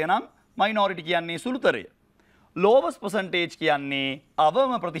බහුතරය නම් minority කියන්නේ සුළුතරය. lowest percentage කියන්නේ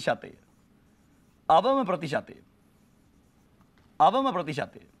අවම ප්‍රතිශතය. අවම ප්‍රතිශතය. අවම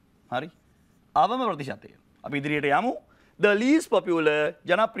ප්‍රතිශතය. හරි? අවම ප්‍රතිශතය. අපි ඉදිරියට යමු. the least popular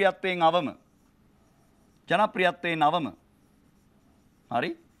ජනප්‍රියත්වයෙන් අවම. ජනප්‍රියත්වයෙන් අවම.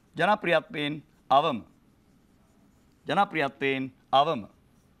 හරි? ජනප්‍රියත්වයෙන් අවම. ජනප්‍රියත්වයෙන් අවම.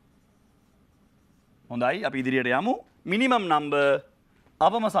 හොඳයි, අපි ඉදිරියට යමු. minimum number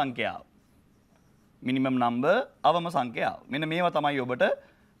අවම සංඛ්‍යාව. minimum number අවම සංඛ්‍යාව. මෙන්න මේවා තමයි ඔබට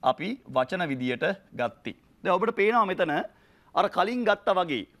අපි වචන විදියට ගත්තේ. දැන් ඔබට පේනවා මෙතන අර කලින් ගත්තා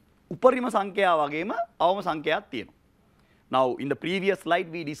වගේ උපරිම සංඛ්‍යාව වගේම අවම සංඛ්‍යාවක් තියෙනවා. Now in the previous slide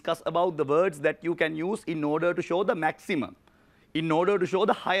we discussed about the words that you can use in order to show the maximum, in order to show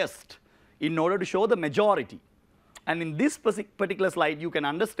the highest, in order to show the majority. And in this particular slide you can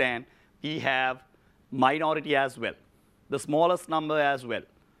understand we have minority as well, the smallest number as well,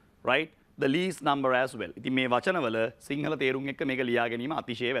 right? The least number as well. ඉතින් මේ වචනවල සිංහල තේරුම් එක්ක මේක ලියා ගැනීම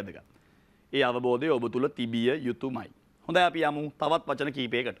අතිශය වැදගත්. ඒ අවබෝධය ඔබ තුල තිබිය යුතුමයි. හොඳයි අපි යමු තවත් වචන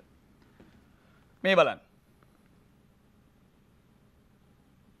කීපයකට. මේ බලන්න.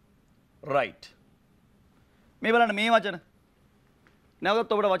 right. මේ බලන්න මේ වචන.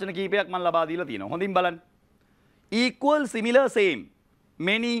 නැවතත් ඔබට වචන කීපයක් මම ලබා දීලා තියෙනවා. හොඳින් බලන්න. equal, similar, same,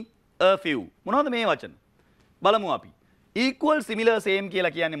 many, a few. මොනවද මේ වචන? බලමු අපි. equal, similar, same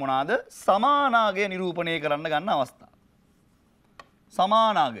කියලා කියන්නේ මොනවාද? සමානාගය නිරූපණය කරන්න ගන්න අවස්ථාව.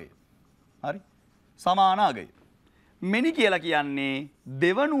 සමානාගය. හරි? සමානාගය. many කියලා කියන්නේ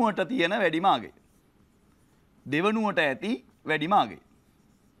දෙවනුවට තියෙන වැඩිම අගය. දෙවනුවට ඇති වැඩිම අගය.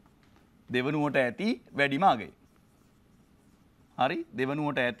 දෙවනුවට ඇති වැඩිම අගය. හරි?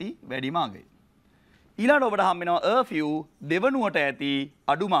 දෙවනුවට ඇති වැඩිම අගය. ඊළඟට ඔබට හම්බ වෙනවා a few, දෙවනුවට ඇති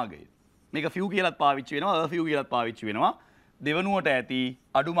අඩුම අගය. මේක few කියලාත් පාවිච්චි වෙනවා, a few කියලාත් පාවිච්චි වෙනවා. දෙවනුවට ඇති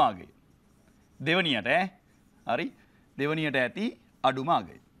අඩුම අගය. දෙවනියට හරි? දෙවනියට ඇති අඩුම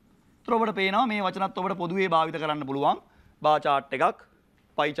අගය. ඒතර ඔබට පේනවා මේ වචනත් ඔබට පොදුවේ භාවිත කරන්න පුළුවන්. බා chart එකක්,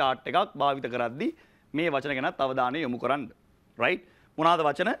 pie chart එකක් භාවිත කරද්දී මේ වචන ගැනත් අවධානය යොමු කරන්න. right? මොනවාද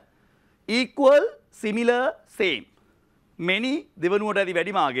වචන? equal, similar, same. many දෙවනුවට ඇති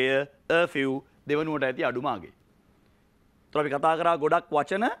වැඩිම අගය, a few දෙවනුවට ඇති අඩුම අගය. ඒතර අපි කතා කරා ගොඩක්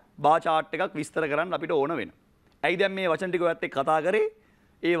වචන බා chart එකක් විස්තර කරන්න අපිට ඕන වෙනවා. ඇයි දැන් මේ වචන ටික ඔයත් එක්ක කතා කරේ?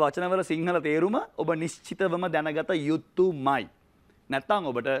 ඒ වචනවල සිංහල තේරුම ඔබ නිශ්චිතවම දැනගත යුතුමයි.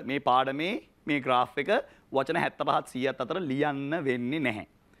 නැත්නම් ඔබට මේ පාඩමේ මේ graph එක වචන 75ත් 100ත් අතර ලියන්න වෙන්නේ නැහැ.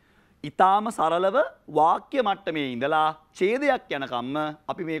 ඊටාම සරලව වාක්‍ය මට්ටමේ ඉඳලා ඡේදයක් යනකම්ම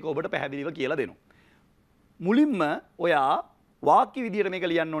අපි මේක ඔබට පැහැදිලිව කියලා දෙනවා. මුලින්ම ඔයා වාක්‍ය විදියට මේක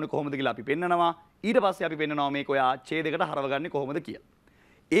ලියන්න ඕනේ කොහොමද කියලා අපි පෙන්නනවා. ඊට පස්සේ අපි පෙන්නනවා මේක ඔයා ඡේදයකට හරවගන්නේ කොහොමද කියලා.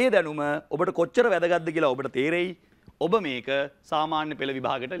 ඒ දැනුම ඔබට කොච්චර වැදගත්ද කියලා ඔබට තේරෙයි ඔබ මේක සාමාන්‍ය පෙළ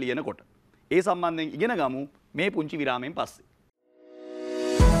විභාගයට ලියනකොට. ඒ සම්බන්ධයෙන් ඉගෙන ගමු මේ පුංචි විරාමයෙන් පස්සේ.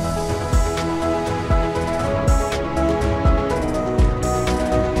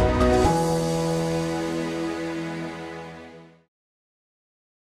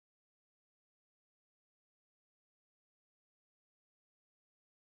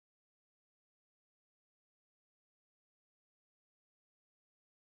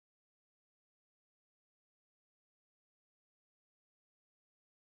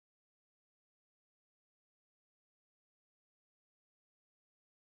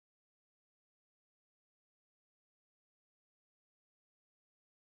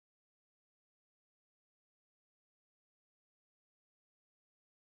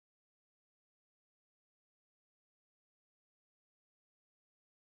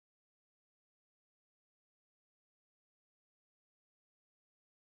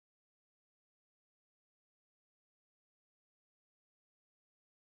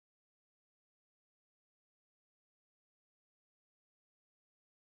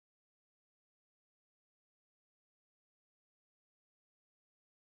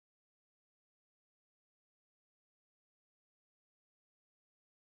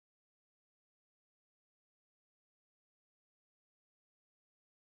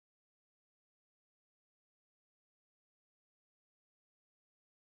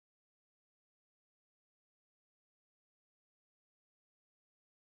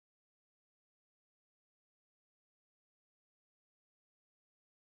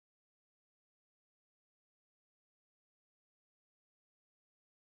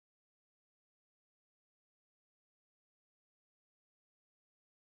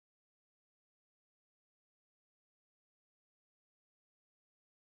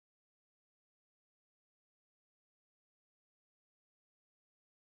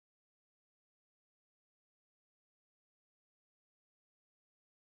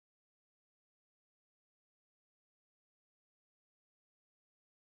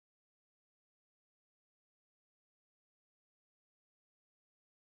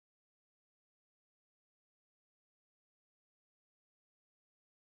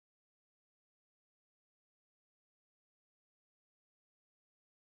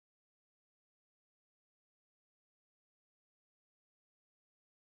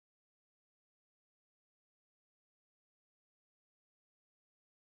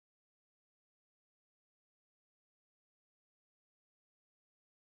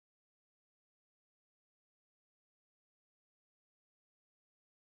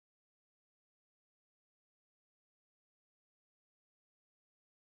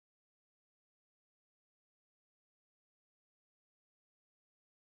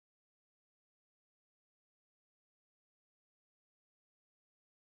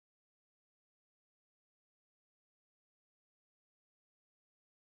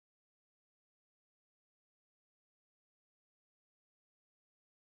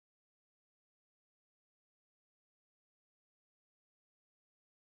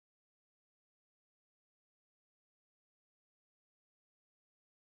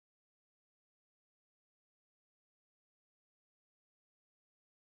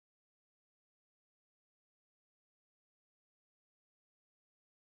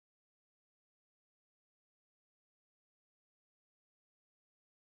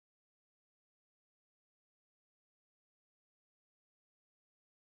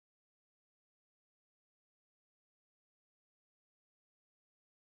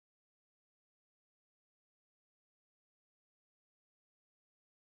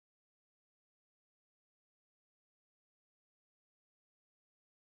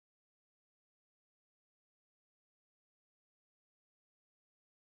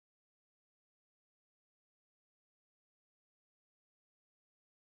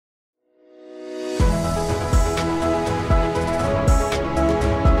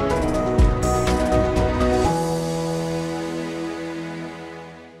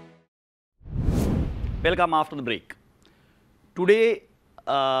 Welcome after the break. Today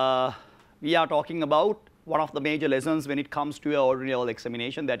we are talking about one of the major lessons when it comes to your ordinary level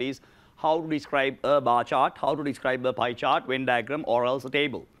examination, that is how to describe a bar chart, how to describe a pie chart, Venn diagram, or else a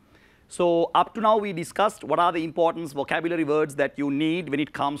table. So up to now we discussed what are the important vocabulary words that you need when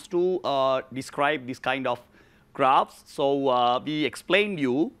it comes to describe this kind of graphs. So we explained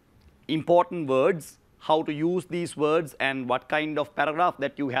you important words, how to use these words, and what kind of paragraph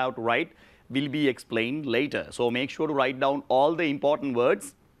that you have to write will be explained later. So make sure to write down all the important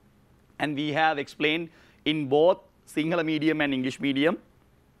words, and we have explained in both Sinhala medium and English medium,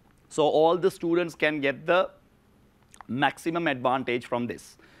 so all the students can get the maximum advantage from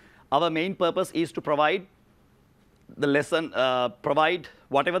this. Our main purpose is to provide the lesson, provide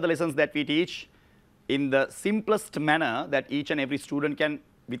whatever the lessons that we teach in the simplest manner that each and every student can,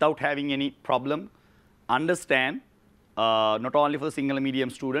 without having any problem, understand, not only for the Sinhala medium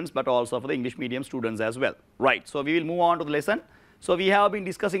students but also for the English medium students as well. Right, so we will move on to the lesson. So we have been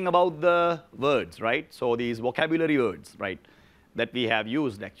discussing about the words, right? So these vocabulary words, right, that we have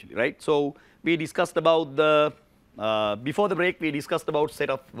used actually, right? So we discussed about the, before the break we discussed about set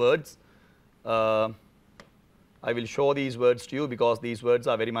of words. I will show these words to you because these words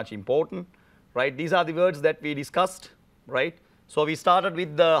are very much important, right? These are the words that we discussed, right? So we started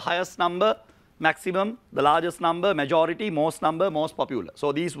with the highest number, maximum, the largest number, majority, most number, most popular.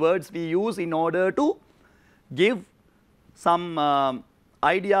 So these words we use in order to give some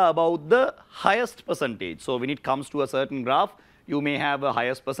idea about the highest percentage. So when it comes to a certain graph, you may have a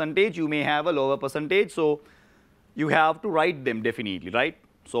highest percentage, you may have a lower percentage. So you have to write them definitely, right?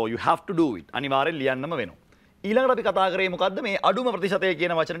 So you have to do it. අනිවාර්යෙන් ලියන්නම වෙනවා. ඊළඟට අපි කතා කරේ මොකද්ද මේ අඩුම ප්‍රතිශතය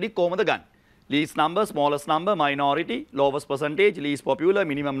කියන වචන ටික කොහොමද ගන්න? Least number, smallest number, minority, lowest percentage, least popular,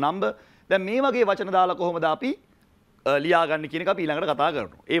 minimum number. දැන් මේ වගේ වචන දාලා කොහොමද අපි ලියාගන්නේ කියන එක අපි ඊළඟට කතා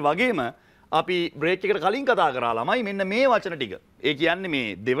කරනවා. ඒ වගේම අපි බ්‍රේක් එකට කලින් කතා කරා ළමයි මෙන්න මේ වචන ටික. ඒ කියන්නේ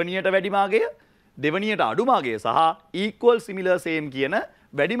මේ දෙවනියට වැඩි මාගය, දෙවනියට අඩු මාගය සහ equal, similar, same කියන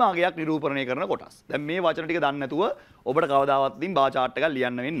වැඩි මාගයක් නිරූපණය කරන කොටස්. දැන් මේ වචන ටික දන්නේ නැතුව ඔබට කවදාවත් ඉතින් බාර් chart එකක්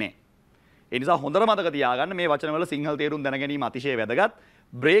ලියන්න වෙන්නේ නැහැ. ඒ නිසා හොඳට මතක තියාගන්න මේ වචනවල සිංහල තේරුම් දැන ගැනීම අතිශය වැදගත්.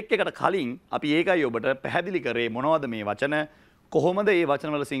 බ්‍රේක් එකට කලින් අපි ඒකයි ඔබට පැහැදිලි කරේ මොනවද මේ වචන, කොහොමද මේ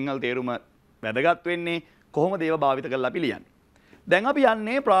වචනවල සිංහල තේරුම වැදගත් වෙන්නේ, කොහොමද ඒවා භාවිත කරලා අපි ලියන්නේ. දැන් අපි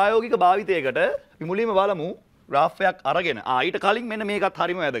යන්නේ ප්‍රායෝගික භාවිතයකට. අපි මුලින්ම බලමු graph එකක් අරගෙන. ඊට කලින් මෙන්න මේකත්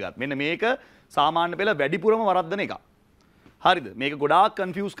හරිම වැදගත්. මෙන්න මේක සාමාන්‍ය පෙළ වැඩිපුරම වරද්දන එකක්. හරිද? මේක ගොඩාක්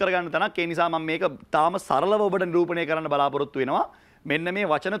කන්ෆියුස් කරගන්න තැනක්. ඒ නිසා මම මේක තාම සරලව ඔබට නිරූපණය කරන්න බලාපොරොත්තු වෙනවා. මෙන්න මේ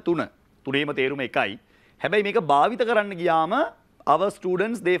වචන තුනේම තේරුම එකයි. හැබැයි මේක භාවිත කරන්න ගියාම our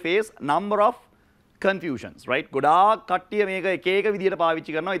students they face number of confusions, right? ගොඩාක් කට්ටිය මේක එක එක විදියට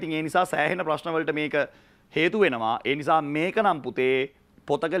පාවිච්චි කරනවා. ඉතින් ඒ නිසා සෑහෙන ප්‍රශ්න වලට මේක හේතු වෙනවා. ඒ නිසා මේක නම් පුතේ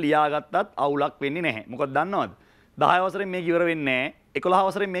පොතක ලියාගත්තත් අවුලක් වෙන්නේ නැහැ. මොකද දන්නවද? 10 වසරෙන් මේක ඉවර වෙන්නේ නැහැ. 11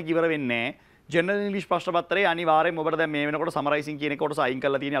 වසරෙන් මේක ඉවර වෙන්නේ නැහැ. ජෙනරල් ඉංග්‍රීසි ප්‍රශ්න පත්‍රයේ අනිවාර්යයෙන්ම ඔබට දැන් මේ වෙනකොට සමරයිසින් කියන කොටස අයින්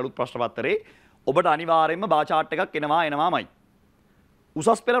කරලා තියෙන අලුත් ප්‍රශ්න පත්‍රයේ ඔබට අනිවාර්යයෙන්ම බාර් chart එකක් එනවාමයි.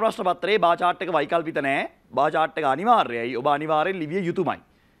 උසස් පෙළ ප්‍රශ්න පත්‍රයේ බාර් chart එක වෛකල්පිත නැහැ. බාර් chart එක අනිවාර්යයි. ඔබ අනිවාර්යෙන් ලිවිය යුතුමයි.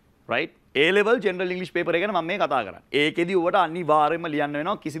 right? A level general English paper එක ගැන මම මේ කතා කරන්නේ. ඒකෙදි ඔබට අනිවාර්යයෙන්ම ලියන්න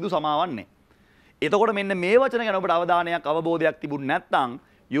වෙනවා, කිසිදු සමාවක් නැහැ. එතකොට මෙන්න මේ වචන ගැන ඔබට අවධානයක්, අවබෝධයක් තිබුණ නැත්නම්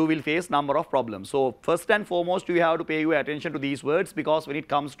you will face number of problems. So first and foremost you have to pay your attention to these words, because when it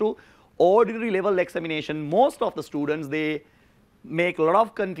comes to ordinary level examination, most of the students they make a lot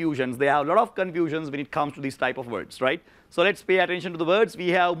of confusions. They have a lot of confusions when it comes to this type of words, right? So let's pay attention to the words. We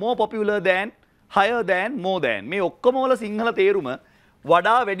have more popular than, higher than, more than. මේ ඔක්කොම වල සිංහල තේරුම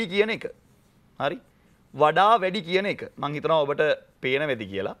වඩා වැඩි කියන එක. හරි? වඩා වැඩි කියන එක. මම හිතනවා ඔබට පේන වෙති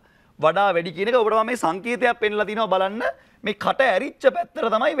කියලා. වඩා වැඩි කියන එක ඔබට මම මේ සංකේතයක් පෙන්නලා තිනවා බලන්න. මේ කට ඇරිච්ච පැත්තට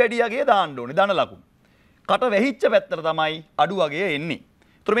තමයි වැඩි අගය දාන්න ඕනේ, ධන ලකුණු. කට වැහිච්ච පැත්තට තමයි අඩු අගය එන්නේ.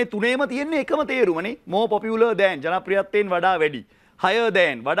 ඒතර මේ තුනේම තියෙන්නේ එකම තේරුමනේ. more popular than, ජනප්‍රියත්වයෙන් වඩා වැඩි. higher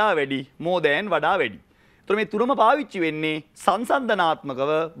than, වඩා වැඩි. more than, වඩා වැඩි. ඒතර මේ තුනම පාවිච්චි වෙන්නේ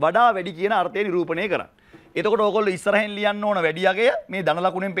සංසන්දනාත්මකව වඩා වැඩි කියන අර්ථය නිරූපණය කරන්න. එතකොට ඕගොල්ලෝ ඉස්සරහින් ලියන්න ඕන වැඩි අගය මේ ධන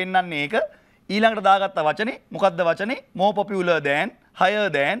ලකුණෙන් පෙන්වන්නේ ඒක. ඊළඟට දාගත්ත වචනේ මොකක්ද වචනේ? more popular than, higher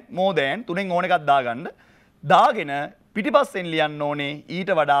than, more than තුනෙන් ඕන එකක් දාගන්න. දාගෙන පිටිපස්සෙන් ලියන්න ඕනේ ඊට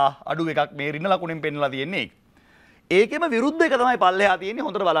වඩා අඩු එකක් මේ ඍණ ලකුණෙන් පෙන්වලා තියෙන්නේ ඒක. ඒකෙම විරුද්ධ එක තමයි පල්ලෙහා තියෙන්නේ.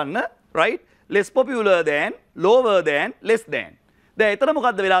 හොඳට බලන්න. right? less popular than, lower than, less than. දැන් එතන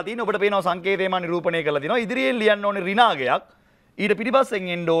මොකද්ද වෙලා තියෙන්නේ? ඔබට පේනවා සංකේතය මම නිරූපණය කරලා තිනවා. ඉදිරියෙන් ලියන්න ඕනේ ඍණාගයක්. ඊට පිටිපස්සෙන්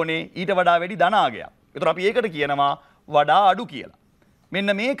එන්න ඕනේ ඊට වඩා වැඩි ධනාගයක්. ඒතර අපි ඒකට කියනවා වඩා අඩු කියලා.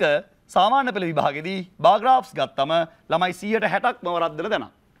 මෙන්න මේක සාමාන්‍ය පෙළ විභාගෙදී බාර් ග්‍රාෆ්ස් ගත්තම ළමයි 160ක්ම වරද්දලා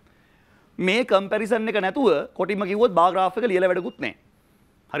දානවා. මේ කම්පැරිසන් එක නැතුව කොටින්ම කිව්වොත් බාර් ග්‍රාෆ් එක ලියලා වැඩකුත් නැහැ.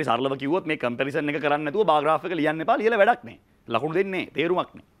 හරි සරලව කිව්වොත් මේ කම්පැරිසන් එක කරන්න නැතුව බාර් ග්‍රාෆ් එක ලියන්න එපා. ලියලා වැඩක් නැහැ. ලකුණු දෙන්නේ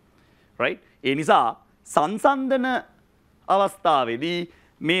තේරුමක් නැහැ. right? ඒ නිසා සංසන්දන අවස්ථාවේදී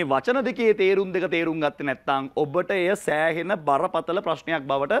මේ වචන දෙකේ තේරුම් දෙක තේරුම් ගත්තේ නැත්නම් ඔබට එය සෑහෙන බරපතල ප්‍රශ්නයක්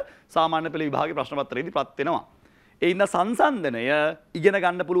බවට සාමාන්‍ය පෙළ විභාගයේ ප්‍රශ්න පත්‍රයේදී පත් වෙනවා. ඒ ඉන්න සංසන්දනය ඉගෙන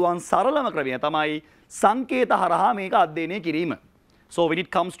ගන්න පුළුවන් සරලම ක්‍රමය තමයි සංකේත හරහා මේක අධ්‍යයනය කිරීම. So when it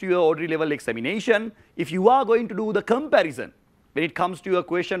comes to your ordinary level examination, if you are going to do the comparison, when it comes to a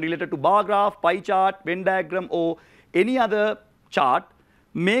question related to bar graph, pie chart, Venn diagram or any other chart,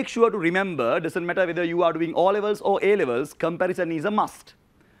 make sure to remember, doesn't matter whether you are doing O levels or A levels, comparison is a must.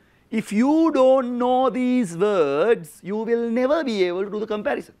 If you don't know these words, you will never be able to do the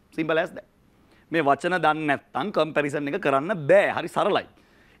comparison. Simple as that. මේ වචන දන්නේ නැත්නම් comparison එක කරන්න බෑ. හරි සරලයි.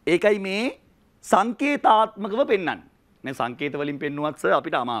 ඒකයි මේ සංකේතාත්මකව පෙන්වන්නේ. මේ සංකේත වලින් පෙන්නුවත් සර්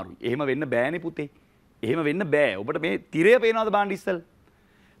අපිට අමාරුයි. එහෙම වෙන්න බෑනේ පුතේ. එහෙම වෙන්න බෑ. ඔබට මේ තිරය පේනවද බලන්න ඉස්සෙල්ලා?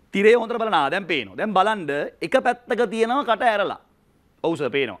 තිරය හොඳට බලන්න. දැන් පේනවා. දැන් බලන්න එක පැත්තක තියෙනවා කට ඇරලා. ඔව්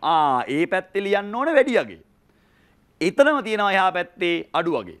සර් පේනවා. ඒ පැත්තේ ලියන්න ඕනේ වැඩි අගේ. එතනම තියෙනවා එහා පැත්තේ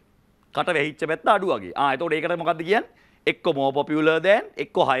අඩු අගේ. කට වැහිච්ච පැත්ත අඩු අගේ. එතකොට ඒකට මොකද්ද කියන්නේ? එක්ක more popular than,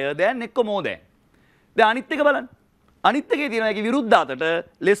 එක්ක higher than, එක්ක more than. දැන් අනිත් එක බලන්න. අනිත් එකේ තියෙනවා ඒකේ විරුද්ධ අතට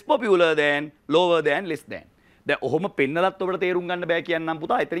less popular than, lower than, less than. දැන් ඔහොම පෙන්නලත් ඔබට තේරුම් ගන්න බෑ කියන්නම්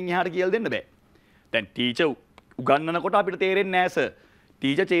පුතා. එතනින් එහාට කියලා දෙන්න බෑ. දැන් ටීචර් උගන්වනකොට අපිට තේරෙන්නේ නෑ සර්.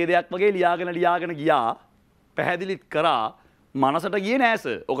 ටීචර් ඡේදයක් වගේ ලියාගෙන ගියා. පැහැදිලිත් කරා. මනසට ගියේ නෑ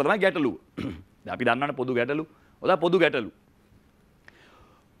සර්. ඕක තමයි ගැටලුව. දැන් අපි දන්නවනේ පොදු ගැටලු. ඔතන පොදු ගැටලු.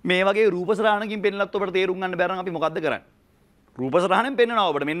 මේ වගේ රූපසරහනකින් පෙන්නලත් ඔබට තේරුම් ගන්න බැරනම් අපි මොකද්ද කරන්නේ? රූපසරහනෙන් පෙන්නනවා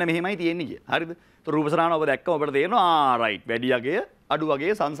ඔබට මෙන්න මෙහෙමයි තියෙන්නේ කියලා. හරිද? તો රූපසරහන ඔබ දැක්කම ඔබට තේරෙනවා රයිට් වැඩි අගය අඩු අගය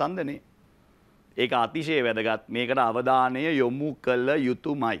සංසන්දනය. ඒක අතිශය වැදගත්. මේකට අවධානය යොමු කළ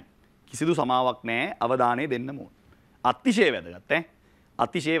යුතුමයි. කිසිදු සමාවක් නැහැ. අවධානය දෙන්න ඕන. අතිශය වැදගත් ඈ.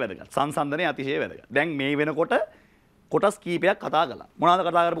 අතිශය වැදගත්. සංසන්දනය අතිශය වැදගත්. දැන් මේ වෙනකොට කොටස් කීපයක් කතා කළා. මොනවද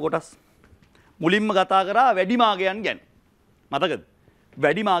කතා කරපු කොටස්? මුලින්ම කතා කරා වැඩිමාගයන් ගැන. මතකද?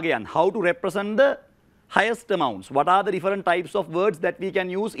 වැඩිමාගයන්, how to represent the highest amounts. What are the different types of words that we can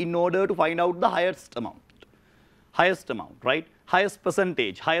use in order to find out the highest amount? Highest amount, right? Highest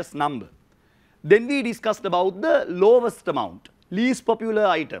percentage, highest number. Then we discussed about the lowest amount, least popular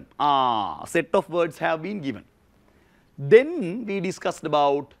item. Set of words have been given. Then we discussed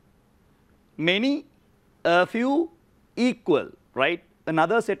about many, a few, equal, right?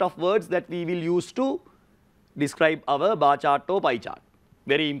 Another set of words that we will use to describe our bar chart or pie chart.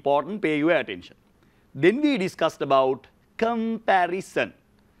 Very important, pay your attention. Then we discussed about comparison.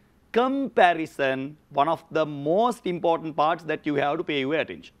 Comparison, one of the most important parts that you have to pay your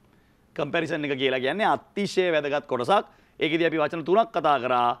attention. Comparison එක කියලා කියන්නේ අතිශය වැදගත් කොටසක්. ඒකෙදී අපි වචන තුනක් කතා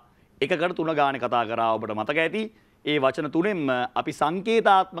කරා. එකකට තුන ගානේ කතා කරා. ඔබට මතක ඇති. ඒ වචන තුනෙන්ම අපි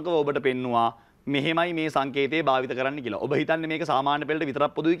සංකේතාත්මකව ඔබට පෙන්නවා මෙහෙමයි මේ සංකේතය භාවිත කරන්න කියලා. ඔබ හිතන්නේ මේක සාමාන්‍ය පෙළට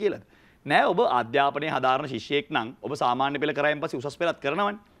විතරක් පොදුයි කියලාද? නෑ, ඔබ අධ්‍යාපනයේ හදාරන ශිෂ්‍යයෙක් නම් ඔබ සාමාන්‍ය පෙළ කරායින් පස්සේ උසස් පෙළත්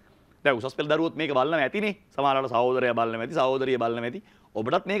කරනවනේ. දැන් උසස් පෙළ දරුවොත් මේක බලන්න ඇතිනේ. සමහරවල් සහෝදරයා බලන්න ඇති, සහෝදරිය බලන්න ඇති.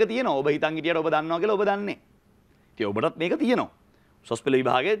 ඔබටත් මේක තියෙනවා. ඔබ හිතන් හිටියට ඔබ දන්නවා කියලා ඔබ දන්නේ. ඉතින් ඔබටත් මේක තියෙනවා. උසස් පෙළ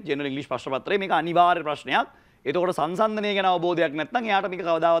විභාගයේ ජෙනරල් ඉංග්‍රීසි ප්‍රශ්න පත්‍රයේ මේක අනිවාර්ය ප්‍රශ්නයක්. එතකොට සංසන්දනය ගැන අවබෝධයක් නැත්නම් එයාට මේක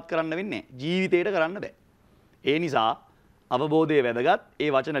කවදාවත් කරන්න වෙන්නේ නැහැ. ජීවිතේට කරන්න බෑ. ඒ නිසා අවබෝධය වැදගත්. ඒ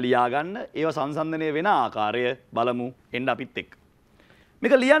වචන ලියා ගන්න, ඒව සංසන්දනය වෙන ආකාරය බලමු එන්න අපිත් එක්ක.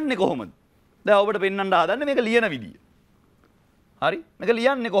 මේක ලියන්නේ කොහොමද? දැන් ඔබට පෙන්වන්න හදන්නේ මේක ලියන විදිය. හරි? මේක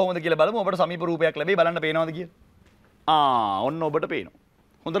ලියන්නේ කොහොමද කියලා බලමු. ඔබට සමීප රූපයක් ලැබෙයි. බලන්න පේනවද කියලා? ඔන්න ඔබට පේනවා.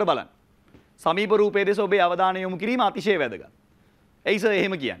 හොඳට බලන්න. සමීප රූපයේ දෙස ඔබේ අවධානය යොමු කිරීම අතිශය වැදගත්. ඇයි සර්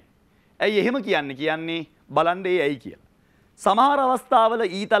එහෙම කියන්නේ? ඇයි එහෙම කියන්නේ බලන්න ඇයි කියලා. සමහර අවස්ථාවල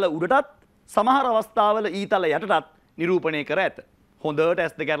ඊතල උඩටත්, සමහර අවස්ථාවල ඊතල යටටත් නිරූපණය කර ඇත. හොඳට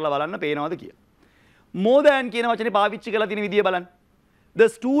ඇස් දෙක අරලා බලන්න පේනවද කියලා. more than කියන වචනේ පාවිච්චි කරලා තියෙන විදිය බලන්න. The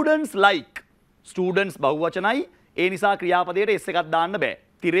students like. Students බහුවචනයි. ඒ නිසා ක්‍රියාපදයට s එකක් දාන්න බෑ.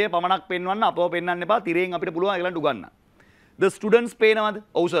 තිරය පමණක් පෙන්වන්න අපව පෙන්වන්න එපා. තිරයෙන් අපිට පුළුවන් ඒගලන්ට උගන්නන්න. The students පේනවද?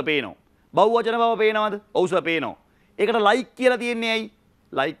 ඔව් සර් පේනවා. බහුවචන බව පේනවද? ඔව් සර් පේනවා. ඒකට like කියලා තියෙන්නේ ඇයි?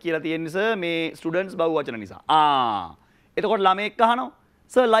 like කියලා තියෙන්නේ සර් මේ students බහුවචන නිසා. එතකොට ළමෙක් අහනවා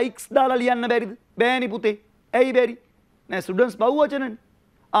සර් likes දාලා ලියන්න බැරිද? බෑනි පුතේ. ඇයි බැරි? නෑ students බහුවචනනේ.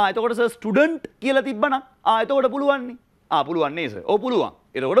 එතකොට සර් student කියලා තිබ්බනම් එතකොට පුළුවන් නේ. පුළුවන් නේ සර්. ඔව් පුළුවන්.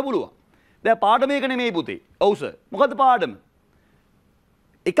 එතකොට පුළුවන්. දැන් පාඩම මේක නෙමෙයි පුතේ. ඔව් සර්. මොකද්ද පාඩම?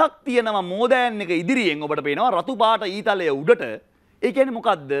 එකක් තියෙනවා more than එක ඉදිරියෙන් ඔබට පේනවා රතු පාට ඊතලය උඩට. ඒ කියන්නේ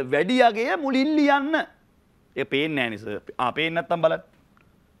මොකද්ද? වැඩි අගය මුලින් ලියන්න. ඒක පේන්නේ නැහැ නේ සර්. පේන්නේ නැත්තම් බලන්න.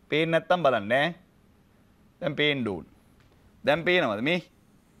 පේන්නේ නැත්තම් බලන්න ඈ. දැන් පේන්න ඕන. දැන් පේනවද මේ?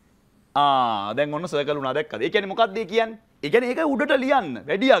 දැන් ඔන්න සර්කල් උනා දැක්කද? ඒ කියන්නේ මොකද්ද කියන්නේ? ඒ කියන්නේ ඒක උඩට ලියන්න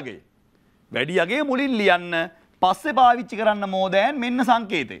වැඩි අගේ. වැඩි අගේ මුලින් ලියන්න පස්සේ පාවිච්චි කරන්න more than මෙන්න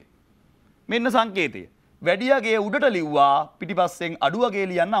සංකේතය. මෙන්න සංකේතය. වැඩි අගේ උඩට ලිව්වා පිටිපස්සෙන් අඩු අගේ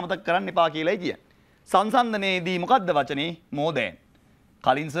ලියන්න අමතක කරන්න එපා කියලායි කියන්නේ. සංසන්දනයේදී මොකද්ද වචනේ more than.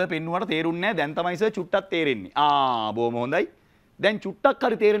 කලින් සර් පෙන්නුවට තේරුන්නේ නැහැ. දැන් තමයි සර් චුට්ටක් තේරෙන්නේ. බොහොම හොඳයි. දැන් චුට්ටක්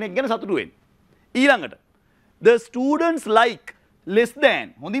හරි තේරෙන එක ගැන සතුටු වෙන්න. ඊළඟට the students like less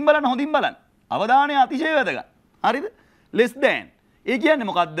than. හොඳින් බලන්න. අවධානය අතිශය වැදගත්. හරිද? less than. ඒ කියන්නේ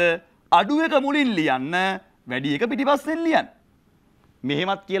මොකද්ද? අඩු එක මුලින් ලියන්න, වැඩි එක පිටිපස්සෙන් ලියන්න.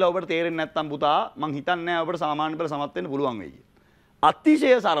 මෙහෙමත් කියලා ඔබට තේරෙන්නේ නැත්නම් පුතා මං හිතන්නේ නැහැ ඔබට සාමාන්‍ය පෙළ සමත් වෙන්න පුළුවන් වෙයි කියලා.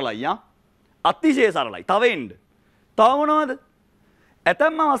 අතිශය සරලයි අතිශය සරලයි. තව එන්න. තව මොනවද?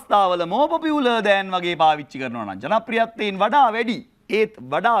 ඇතැම් අවස්ථාවල more popular than වගේ පාවිච්චි කරනවා නම් ජනප්‍රියත්වයෙන් වඩා වැඩි. ඒත්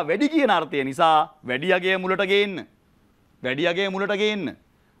වඩා වැඩි කියන අර්ථය නිසා වැඩි අගය මුලට ගේන්න. වැඩි අගය මුලට ගේන්න.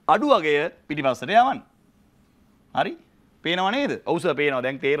 අඩු අගය පිටිපස්සට යවන්න. හරි? පේනව නේද? ඔව් සර් පේනවා.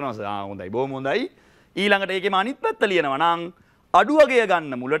 දැන් තේරෙනවා සර්. හොඳයි. බොහොම හොඳයි. ඊළඟට ඒකෙම අනිත් පැත්ත ලියනවා නම් අඩු අගය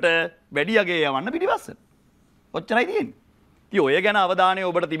ගන්න මුලට වැඩි අගය යවන්න පිටිපස්සට. ඔච්චරයි තියෙන්නේ. ඉතින් ඔය ගැන අවධානය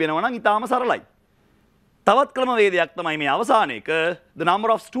ඔබට තිබෙනවා නම් ඊටාම සරලයි. තවත් ක්‍රමවේදයක් තමයි මේ අවසාන එක the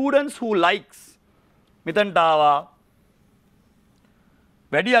number of students who likes මෙතනට ආවා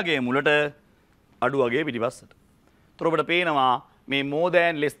වැඩි අගය මුලට අඩු අගය පිටිපස්සට. ඒතර ඔබට පේනවා මේ more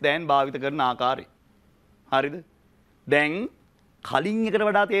than less than භාවිත කරන ආකාරය. හරිද? දැන් කලින් එකට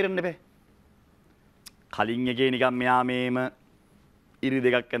වඩා තේරෙන්න බෑ. කලින් එකේ නිකන් මෙයා මේම ඉරි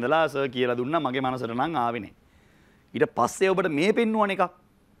දෙකක් ඇඳලා සර් කියලා දුන්නා මගේ මනසට නම් ආවේ නෑ. ඊට පස්සේ ඔබට මේ පෙන්වන එකක්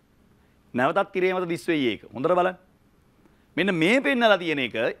නැවතත් ඉරේ මත දිස් වෙයි ඒක. හොඳට බලන්න. මෙන්න මේ පෙන්නලා තියෙන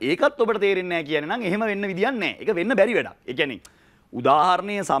එක ඒකත් ඔබට තේරෙන්නේ නැහැ කියන්නේ නම් එහෙම වෙන්න විදියක් නැහැ. ඒක වෙන්න බැරි වැඩක්. ඒ කියන්නේ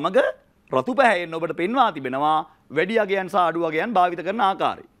උදාහරණය සමග රතු පැහැයෙන් ඔබට පෙන්වා තිබෙනවා වැඩි අගයන් සහ අඩු අගයන් භාවිත කරන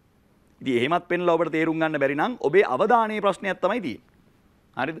ආකාරය. ඉතින් එහෙමත් පෙන්ලා ඔබට තේරුම් ගන්න බැරි නම් ඔබේ අවධානයේ ප්‍රශ්නයක් තමයි තියෙන්නේ.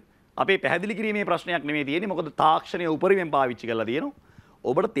 හරිද? අපේ පැහැදිලි කිරීමේ ප්‍රශ්නයක් නෙමෙයි තියෙන්නේ. මොකද තාක්ෂණය උපරිමයෙන් පාවිච්චි කරලා තියෙනවා.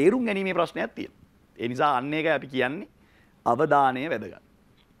 ඔබට තේරුම් ගැනීමේ ප්‍රශ්නයක් තියෙනවා. ඒ නිසා අන්න ඒකයි අපි කියන්නේ අවධානය වැදගත්.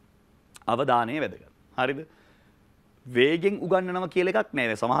 අවධානය වැදගත්. හරිද? වේගෙන් උගන්වනවා කියලා එකක්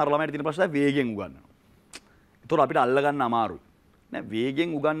නෑ. සමහර ළමයිට තියෙන ප්‍රශ්නය වේගෙන් උගන්වනවා. ඒතොර අපිට අල්ල ගන්න අමාරුයි. නෑ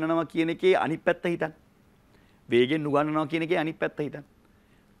වේගෙන් උගන්වනවා කියන එකේ අනිත් පැත්ත හිතන්න. වේගෙන් උගන්වනවා කියන එකේ අනිත් පැත්ත හිතන්න.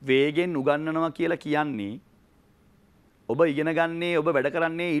 වේගෙන් උගන්වනවා කියලා කියන්නේ ඔබ ඉගෙන ගන්නේ ඔබ වැඩ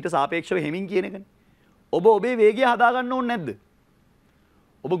කරන්නේ ඊට සාපේක්ෂව හෙමින් කියන එකනේ. ඔබ ඔබේ වේගය හදා ගන්න ඕනේ නැද්ද?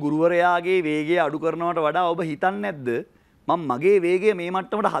 ඔබ ගුරුවරයාගේ වේගය අඩු කරනවට වඩා ඔබ හිතන්නේ නැද්ද මම මගේ වේගය මේ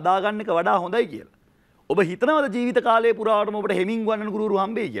මට්ටමට හදාගන්න එක වඩා හොඳයි කියලා. ඔබ හිතනවද ජීවිත කාලය පුරාවටම ඔබට හෙමින් ගන්නන ගුරුවරු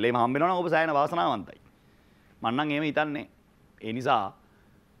හම්බෙයි කියලා? එහෙම හම්බ වෙනවා නම් ඔබ සෑහෙන වාසනාවන්තයි. මම නම් එහෙම හිතන්නේ. ඒ නිසා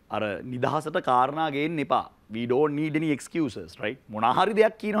අර නිදහසට කාරණා ගේන්න එපා. We don't need any excuses, right? මොනවා හරි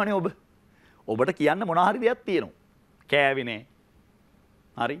දෙයක් කියනවනේ ඔබ. ඔබට කියන්න මොනවා හරි දෙයක් තියෙනවා. කෑවේ නෑ.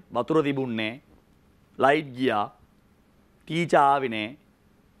 හරි? වතුර තිබුණේ නෑ. ලයිට් ගියා. ටීචර් ආවේ නෑ.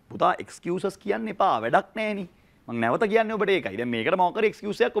 පුතා excuses කියන්න එපා. වැඩක් නෑනේ. මම නැවත කියන්නේ ඔබට ඒකයි. දැන් මේකට මොකක් හරි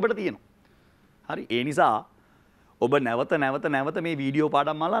excuse එකක් ඔබට තියෙනවා. හරි? ඒ නිසා ඔබ නැවත මේ වීඩියෝ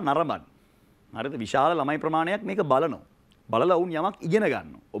පාඩම් මාලා නරඹන්න. හරිද? විශාල ළමයි ප්‍රමාණයක් මේක බලනවා. බලලා වුන් යමක් ඉගෙන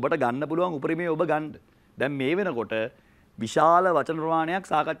ගන්නවා. ඔබට ගන්න පුළුවන් උපරිමයේ ඔබ ගන්න. දැන් මේ වෙනකොට විශාල වචන ප්‍රමාණයක්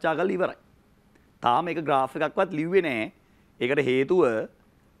සාකච්ඡා කරලා ඉවරයි. තාම ඒක graph එකක්වත් ලිව්වේ නැහැ. ඒකට හේතුව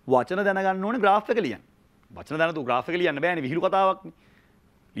වචන දැනගන්න ඕනේ graph එක ලියන්න. වචන දැනතු graph එක ලියන්න බෑනේ විහිළු කතාවක්නේ.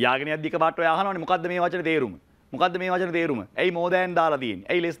 ලියාගෙන යද්දි එකපාරට ඔය අහනවනේ මොකද්ද මේ වචනේ තේරුම? මොකද්ද මේ වචනේ තේරුම? ඇයි more than දාලා තියෙන්නේ?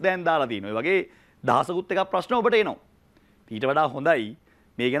 ඇයි less than දාලා තියෙන්නේ? ඔය වගේ දහසකුත් එකක් ප්‍රශ්න ඔබට එනවා. ඊට වඩා හොඳයි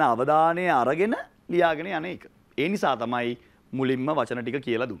මේ ගැන අවධානය අරගෙන ලියාගෙන යන එක. ඒ නිසා තමයි මුලින්ම වචන ටික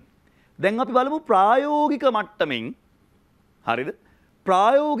කියලා දුන්නේ. දැන් අපි බලමු ප්‍රායෝගික මට්ටමින් හරිද?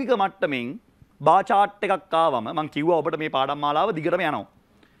 ප්‍රායෝගික මට්ටමින් බා chart එකක් ආවම මම කිව්වා ඔබට මේ පාඩම් මාලාව දිගටම යනවා.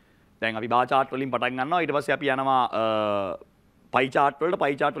 දැන් අපි බා chart වලින් පටන් ගන්නවා. ඊට පස්සේ අපි යනවා pie chart වලට.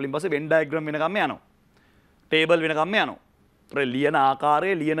 pie chart වලින් පස්සේ Venn diagram වෙනකම්ම යනවා. table වෙනකම්ම යනවා. ඒතර ලියන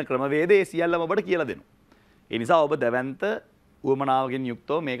ආකාරය, ලියන ක්‍රමවේදය සියල්ලම ඔබට කියලා දෙනවා. ඒ නිසා ඔබ දැවැන්ත උවමනාවකින්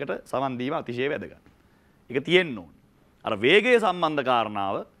යුක්තව මේකට සමන් දීම අතිශය වැදගත්. ඒක තියෙන්න ඕනේ. අර වේගය සම්බන්ධ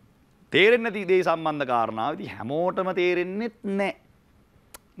කාරණාව, තේරෙන්නේ නැති දේ සම්බන්ධ කාරණාව ඉතින් හැමෝටම තේරෙන්නෙත් නැහැ.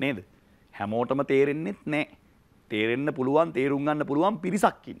 නේද? හැමෝටම තේරෙන්නෙත් නැහැ. තේරෙන්න පුළුවන්, තේරුම් ගන්න පුළුවන්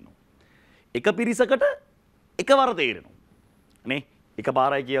පිරිසක් ඉන්නවා. එක පිරිසකට එකවර තේරෙනවා. නේ?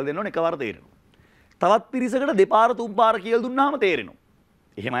 එකපාරයි කියලා දෙන්න ඕනේ එකවර තේරෙනවා. තවත් පිරිසකට දෙපාර තුන් පාර කියලා දුන්නාම තේරෙනවා.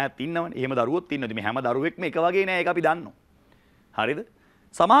 එහෙම අයත් ඉන්නවනේ. එහෙම දරුවොත් ඉන්නවා. මේ හැම දරුවෙක්ම එක වගේ නෑ. ඒක අපි දන්නවා. හරිද?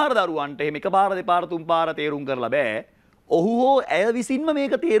 සමහර දරුවන්ට එහෙම එකපාර දෙපාර තුන් පාර තේරුම් කරලා බෑ. ඔහු හෝ ඇය විසින්ම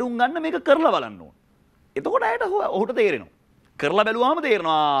මේක තේරුම් ගන්න මේක කරලා බලන්න ඕන. එතකොට ඇයට ඔහුට තේරෙනවා. කරලා බැලුවාම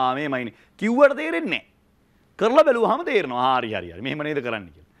තේරෙනවා මේමයිනේ. කිව්වට තේරෙන්නේ නැහැ. කරලා බැලුවාම තේරෙනවා හරි හරි හරි මෙහෙම නේද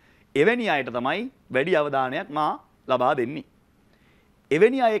කරන්නේ කියලා. එවැනි අයට තමයි වැඩි අවධානයක් මා ලබා දෙන්නේ.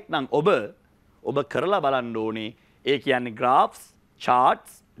 එවැනි අයෙක් නම් ඔබ කරලා බලන්න ඕනේ. ඒ කියන්නේ graphs,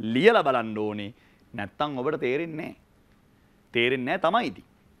 charts ලියලා බලන්න ඕනේ. නැත්තම් ඔබට තේරෙන්නේ නැහැ. තේරෙන්නේ නැහැ තමයි ඉතින්.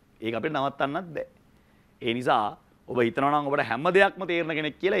 ඒක අපිට නවත්තන්නත් බෑ. ඒ නිසා ඔබ හිතනවා නම් ඔබට හැම දෙයක්ම තේරෙන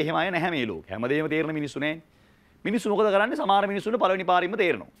කෙනෙක් කියලා එහෙම අය නැහැ මේ ලෝකේ. හැමදේම තේරෙන මිනිස්සු නැහැ. මිනිස්සු මොකද කරන්නේ? සමහර මිනිස්සුන්ට පළවෙනි පාරින්ම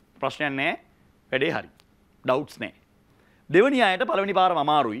තේරෙනවා. ප්‍රශ්නයක් නැහැ. වැඩේ හරි. ඩවුට්ස් නැහැ. දෙවෙනි අයට පළවෙනි පාරම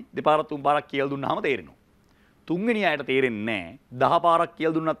අමාරුයි. දෙපාරක් තුන් පාරක් කියලා දුන්නාම තේරෙනවා. තුන්වෙනි අයට තේරෙන්නේ නැහැ. 10 පාරක්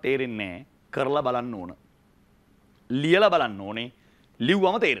කියලා දුන්නත් තේරෙන්නේ නැහැ. කරලා බලන්න ඕන. ලියලා බලන්න ඕනේ.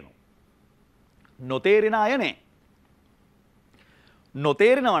 ලිව්වම තේරෙනවා. නොතේරෙන අය නැහැ.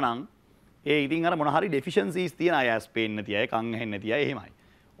 නොතේරෙනවා නම් ඒ ඉතින් අර මොන හරි ඩෙෆිෂන්සීස් තියෙන අය ඇස් පේන්නේ නැති අය, කන් ඇහෙන්නේ නැති අය එහෙමයි.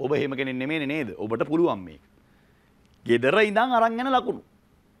 ඔබ එහෙම කෙනෙක් නෙමෙයි නේද? ඔබට පුළුවන් මේක. gedara ඉඳන් අරන් යන ලකුණු.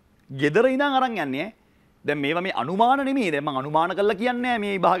 gedara ඉඳන් අරන් යන්නේ දැන් මේවා මේ අනුමාන නෙමෙයි. දැන් මම අනුමාන කරලා කියන්නේ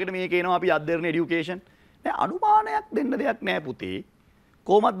මේ විභාගෙට මේක එනවා අපි අධ්‍යයන এডুকেෂන්. දැන් අනුමානයක් දෙන්න දෙයක් නැහැ පුතේ.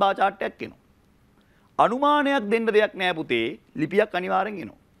 කොහොමත් බා chart එකක් එනවා. අනුමානයක් දෙන්න දෙයක් නැහැ පුතේ. ලිපියක් අනිවාර්යෙන්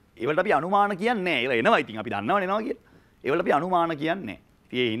එනවා. ඒවලට අපි අනුමාන කියන්නේ නැහැ. ඒවා එනවා ඉතින් අපි දන්නවනේ එනවා කියලා. ඒවලට අපි අනුමාන කියන්නේ නැහැ.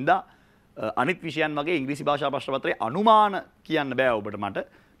 ඉතින් ඒ හින්දා අනිත් විෂයන් වගේ ඉංග්‍රීසි භාෂා ප්‍රශ්න පත්‍රයේ අනුමාන කියන්න බෑ ඔබට මට.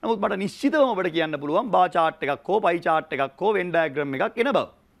 නමුත් මට නිශ්චිතවම ඔබට කියන්න පුළුවන් බා chart එකක් හෝ පයි chart එකක් හෝ වෙන් ඩයග්‍රෑම් එකක් එන බව.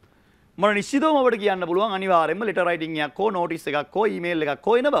 මට නිශ්චිතවම ඔබට කියන්න පුළුවන් අනිවාර්යයෙන්ම ලෙටර් රයිටින් එකක් හෝ නෝටිස් එකක් හෝ ඊමේල් එකක්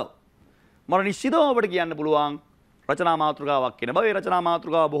හෝ එන බව. මට නිශ්චිතවම ඔබට කියන්න පුළුවන් රචනා මාතෘකාවක් එන බව. ඒ රචනා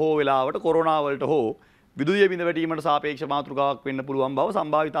මාතෘකාව බොහෝ වෙලාවට කොරෝනා වලට හෝ විදුලිය බිඳ වැටීමට සාපේක්ෂ මාතෘකාවක් වෙන්න පුළුවන් බව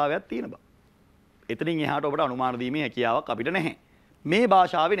සම්භාවිතාවයක් තියෙන බව. එතනින් එහාට ඔබට අනුමාන දීමේ හැකියාවක් අපිට නැහැ. මේ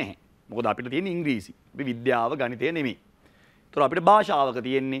භාෂාවේ නැහැ. මොකද අපිට තියෙන ඉංග්‍රීසි. අපි විද්‍යාව ගණිතය නෙමෙයි. ඒතර අපිට භාෂාවක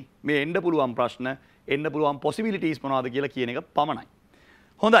තියෙන්නේ මේ එන්න පුළුවන් ප්‍රශ්න, එන්න පුළුවන් possibilities මොනවද කියලා කියන එක පමණයි.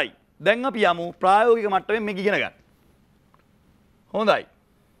 හොඳයි. දැන් අපි යමු ප්‍රායෝගික මට්ටමින් මේක ඉගෙන ගන්න. හොඳයි.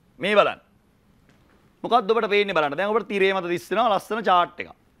 මේ බලන්න. මොකක්ද ඔබට පේන්නේ බලන්න. දැන් ඔබට තිරේ මත දිස්සෙනවා ලස්සන chart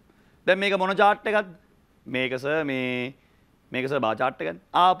එකක්. දැන් මේක මොන chart එකක්ද? මේක සර් මේක සර් බාර් chart එකනේ.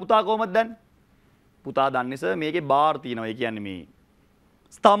 පුතා කොහමද දන්නේ? පුතා දන්නේ සර් මේකේ බාර් තියෙනවා. ඒ කියන්නේ මේ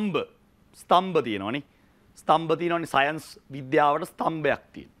ස්තම්භ තියෙනවනේ. ස්තම්භ තියෙනවනේ සයන්ස් විද්‍යාවට ස්තම්භයක්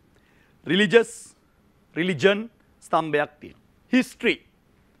තියෙනවා. රිලිජන් ස්තම්භයක් තියෙනවා. හිස්ටරි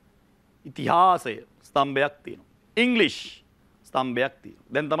ඉතිහාසය ස්තම්භයක් තියෙනවා. ඉංග්ලිෂ් ස්තම්භයක් තියෙනවා.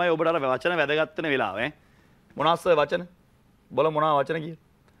 දැන් තමයි ඔබට අර වචන වැදගත් වෙන වෙලාව ඈ. මොනවාද සර් වචන? බල මොනවා වචන කියන්නේ?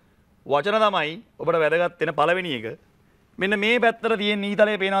 වචන තමයි ඔබට වැදගත් වෙන පළවෙනි එක. මෙන්න මේ පැත්තට තියෙන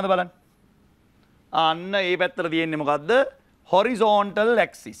ඊතලයේ පේනවද බලන්න. අන්න ඒ පැත්තට තියෙන්නේ මොකද්ද? horizontal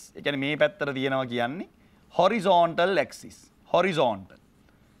axis. ඒ කියන්නේ මේ පැත්තට තියෙනවා කියන්නේ horizontal axis. horizontal.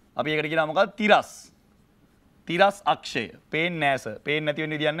 අපි ඒකට කියනවා මොකද්ද? තිරස්. තිරස් අක්ෂය. පේන්නේ නැහැ සර්. පේන්නේ නැති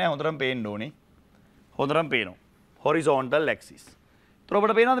වෙන්න විදියක් නැහැ. හොඳටම පේන්න ඕනේ. හොඳටම පේනවා. horizontal axis. ඒතර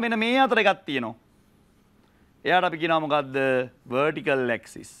ඔබට පේනවද මෙන්න මේ අතර එකක් තියෙනවා. එයාට අපි කියනවා මොකද්ද? vertical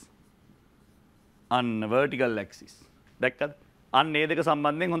axis. අන්න vertical axis. දැක්කද? අන්න ඒ දෙක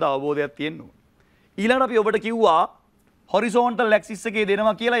සම්බන්ධයෙන් හොඳ අවබෝධයක් තියෙන්න ඕනේ. ඊළඟට අපි ඔබට කිව්වා horizontal axis එකේ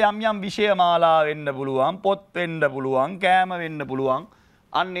දෙනවා කියලා යම් විෂය මාලා වෙන්න පුළුවන්, පොත් වෙන්න පුළුවන්, කෑම වෙන්න පුළුවන්.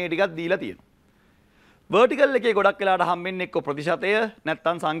 අන්න ඒ ටිකක් දීලා තියෙනවා. vertical එකේ ගොඩක් වෙලාවට හම්බෙන්නේ එක්ක ප්‍රතිශතය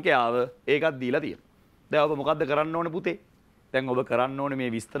නැත්නම් සංඛ්‍යාව. ඒකත් දීලා තියෙනවා. දැන් ඔබ මොකද්ද කරන්න ඕනේ පුතේ? දැන් ඔබ කරන්න ඕනේ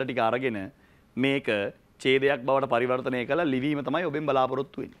මේ විස්තර ටික අරගෙන මේක ඡේදයක් බවට පරිවර්තනය කළා ලිවීම තමයි ඔබෙන්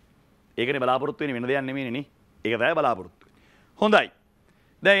බලාපොරොත්තු වෙන්නේ. ඒකනේ බලාපොරොත්තු වෙන්නේ වෙන දෙයක් නෙමෙයිනේ නේ. ඒක තමයි බලාපොරොත්තු වෙන්නේ. හොඳයි.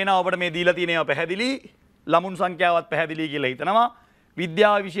 දැන් එනවා ඔබට මේ දීලා තියෙන ඒවා පැහැදිලි. ළමුන් සංඛ්‍යාවත් පැහැදිලි කියලා හිතනවා.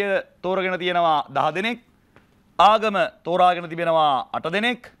 විද්‍යාව විෂය තෝරගෙන තියෙනවා 10 දෙනෙක්. ආගම තෝරාගෙන තිබෙනවා 8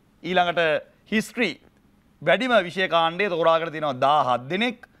 දෙනෙක්. ඊළඟට හිස්ටරි වැඩිම විෂය කාණ්ඩය තෝරාගෙන තියෙනවා 17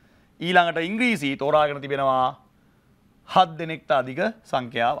 දෙනෙක්. ඊළඟට ඉංග්‍රීසි තෝරාගෙන තිබෙනවා 7 දෙනෙක්ට අධික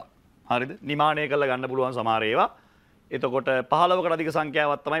සංඛ්‍යාවක්. හරිද? නිමාණය කරලා ගන්න පුළුවන් සමහර ඒවා. එතකොට 15කට අධික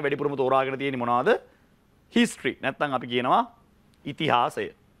සංඛ්‍යාවක් තමයි වැඩිපුරම තෝරාගෙන තියෙන්නේ මොනවද? හිස්ටරි. නැත්නම් අපි කියනවා ඉතිහාසය.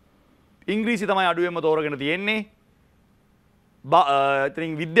 ඉංග්‍රීසි තමයි අඩුවෙන්ම තෝරගෙන තියෙන්නේ.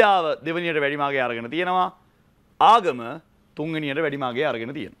 ඉතින් විද්‍යාව දෙවෙනියට වැඩිමාගේ අරගෙන තියෙනවා. ආගම තුන්වෙනියට වැඩිමාගේ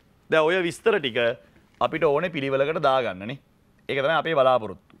අරගෙන තියෙනවා. දැන් ඔය විස්තර ටික අපිට ඕනේ පිළිවෙලකට දාගන්නනේ. ඒක තමයි අපේ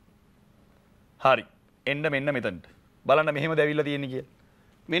බලාපොරොත්තු. හරි. එන්න මෙන්න මෙතනට. බලන්න මෙහෙම දැවිලා තියෙන්නේ කියලා.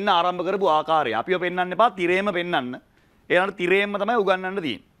 මෙන්න ආරම්භ කරපු ආකාරය. අපිව පෙන්වන්න එපා තිරේම පෙන්වන්න. ඒනට තිරේම තමයි උගන්වන්න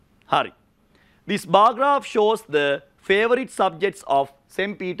තියෙන්නේ. හරි. This bar graph shows the favorite subjects of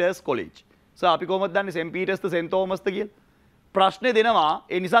St. Peter's College. So අපි කොහොමද දන්නේ St. Peter's ද St. Thomas ද කියලා? ප්‍රශ්නේ දෙනවා.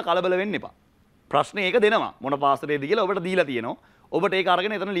 ඒ නිසා කලබල වෙන්න එපා. ප්‍රශ්නේ ඒක දෙනවා. මොන පාසලේද කියලා ඔබට දීලා තියෙනවා. ඔබට ඒක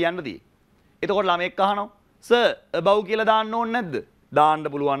අරගෙන එතන ලියන්න තියෙයි. එතකොට ළමෙක් අහනවා "සර් above" කියලා දාන්න ඕනේ නැද්ද? දාන්න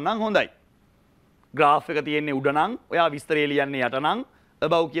පුළුවන් නම් හොඳයි. graph එක තියෙන්නේ උඩ නම් ඔයා විස්තරය ලියන්නේ යට නම්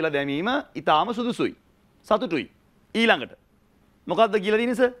above කියලා දැමීම ඊටාම සුදුසුයි. සතුටුයි. ඊළඟට මොකක්ද කියලා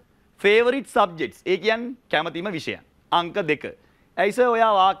තියෙන්නේ සර්? favorite subjects. ඒ කියන්නේ කැමතිම විෂයන්. අංක 2. ඇයි සර්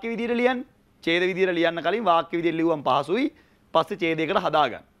ඔයා වාක්‍ය විදියට ලියන්නේ? ඡේද විදියට ලියන්න කලින් වාක්‍ය විදියට ලියුවම පහසුයි. පස්සේ ඡේදයකට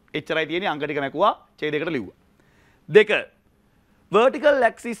හදාගන්න. එච්චරයි තියෙන්නේ අංක ටික මැකුවා ඡේදයකට ලිව්වා. 2. vertical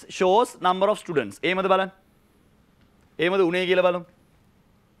axis shows number of students. එහෙමද බලන්න. එහෙමද උනේ කියලා බලමු.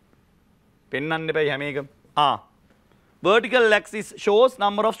 පෙන්වන්න එපා හැම එකම. vertical axis shows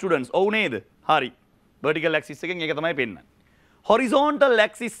number of students. ඔව් නේද? හරි. vertical axis එකෙන් ඒක තමයි පෙන්වන්නේ. horizontal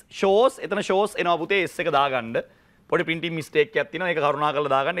axis shows එතන shows එනවා පුතේ s එක දාගන්න. පොඩි printing mistake එකක් තියෙනවා. ඒක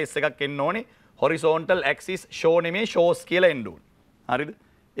කරුණාකරලා දාගන්න s එකක් එන්න ඕනේ. horizontal axis show නෙමෙයි shows කියලා එන්න ඕනේ. හරිද?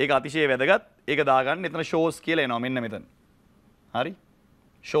 ඒක අතිශය වැදගත්. ඒක දාගන්න. එතන shows කියලා එනවා මෙන්න මෙතන. හරි?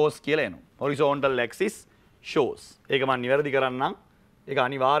 shows කියලා එනවා. horizontal axis shows. ඒක මම නිවැරදි කරන්නම්. ඒක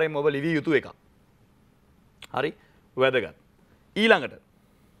අනිවාර්යයෙන්ම ඔබ ලිවිය යුතු එකක්. හරි? වැදගත්. ඊළඟට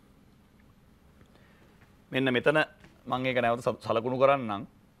මෙන්න මෙතන මම ඒක නැවත සලකුණු කරන්නම්.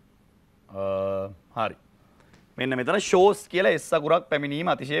 හරි. මෙන්න මෙතන shows කියලා S අකුරක් පැමිණීම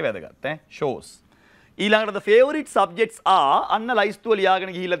අතිශය වැදගත් ඈ shows. ඊළඟට the favorite subjects are අන්න ලයිස්තුව ලියාගෙන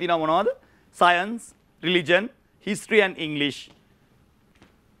ගිහිල්ලා තියෙනවා මොනවද? science, religion, history and English.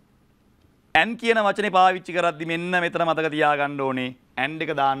 and කියන වචනේ පාවිච්චි කරද්දි මෙන්න මෙතන මතක තියාගන්න ඕනේ and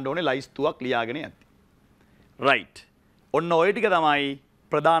එක දාන්න ඕනේ ලයිස්තුවක් ලියාගෙන යද්දි. right. ඔන්න ඔය ටික තමයි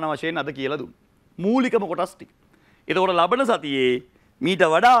ප්‍රධාන වශයෙන් අද කියලා දුන්නේ. මූලිකම කොටස් ටික. එතකොට ලබන සතියේ මීට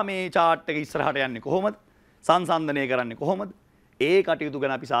වඩා මේ chart එක ඉස්සරහට යන්නේ කොහොමද? සංසන්දනය කරන්නේ කොහොමද? ඒ කටයුතු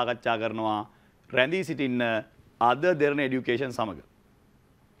ගැන අපි සාකච්ඡා කරනවා රැඳී සිටින්න අද Derana education සමග.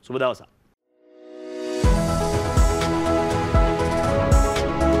 සුබ දවසක්.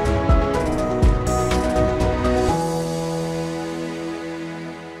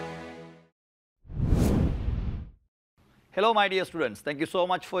 Hello my dear students, thank you so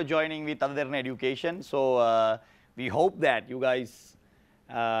much for joining with Derana education. So we hope that you guys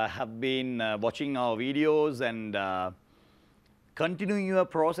have been watching our videos and continuing your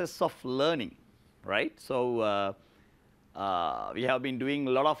process of learning, right? So we have been doing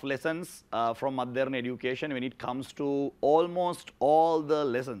a lot of lessons from Derana education when it comes to almost all the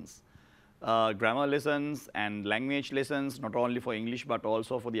lessons, grammar lessons and language lessons, not only for English but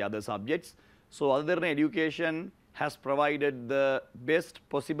also for the other subjects. So Derana education has provided the best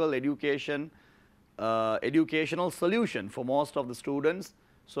possible educational solution for most of the students.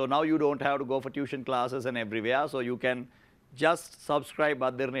 So now you don't have to go for tuition classes and everywhere. So you can just subscribe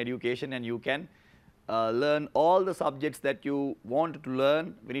Derana education and you can learn all the subjects that you want to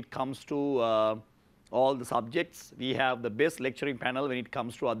learn when it comes to all the subjects. We have the best lecturing panel when it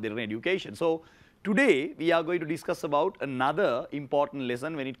comes to Derana education. So today we are going to discuss about another important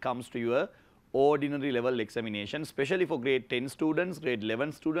lesson when it comes to your ordinary level examination, especially for grade 10 students, grade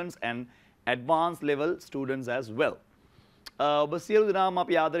 11 students and advanced level students as well. ඔබ සියලු දෙනාම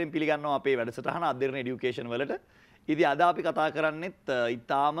අපි ආදරෙන් පිළිගන්නවා අපේ වැඩසටහන Derana education වලට. ඉතින් අද අපි කතා කරන්නේත්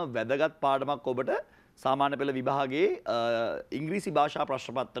ඊටාම වැදගත් පාඩමක් ඔබට සාමාන්‍ය පෙළ විභාගයේ ඉංග්‍රීසි භාෂා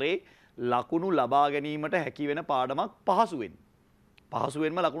ප්‍රශ්න පත්‍රයේ ලකුණු ලබා ගැනීමට හැකි වෙන පාඩමක්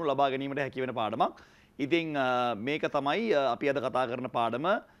පහසුවෙන්ම ලකුණු ලබා ගැනීමට හැකි වෙන පාඩමක්. ඉතින් මේක තමයි අපි අද කතා කරන පාඩම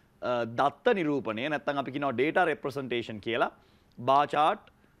දත්ත නිරූපණය නැත්නම් අපි කියනවා data representation කියලා. bar chart,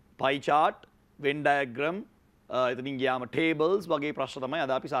 pie chart, Venn diagram, එතනින් ගියාම tables වගේ ප්‍රශ්න තමයි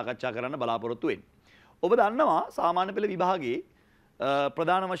අද අපි සාකච්ඡා කරන්න බලාපොරොත්තු වෙන්නේ. ඔබ දන්නවා සාමාන්‍ය පෙළ විභාගයේ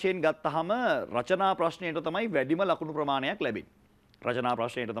ප්‍රධාන වශයෙන් ගත්තහම රචනා ප්‍රශ්නයට තමයි වැඩිම ලකුණු ප්‍රමාණයක් ලැබෙන්නේ. රචනා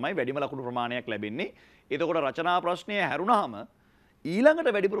ප්‍රශ්නයට තමයි වැඩිම ලකුණු ප්‍රමාණයක් ලැබෙන්නේ. එතකොට රචනා ප්‍රශ්නය හැරුණාම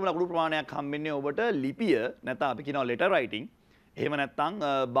ඊළඟට වැඩිපුරම ලකුණු ප්‍රමාණයක් හම්බෙන්නේ ඔබට ලිපිය නැත්නම් අපි කියනවා letter writing. එහෙම නැත්නම්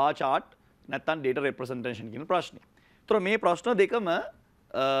bar chart නැත්නම් data representation කියන ප්‍රශ්නේ. ඒතර මේ ප්‍රශ්න දෙකම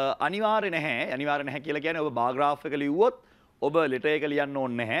අනිවාර්ය නැහැ කියලා කියන්නේ ඔබ bar graph එක ලිව්වොත් ඔබ letter එක ලියන්න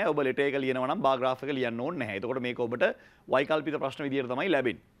ඕනේ නැහැ. ඔබ letter එක ලියනවා නම් bar graph එක ලියන්න ඕනේ නැහැ. එතකොට මේක ඔබට වෛකල්පික ප්‍රශ්න විදියට තමයි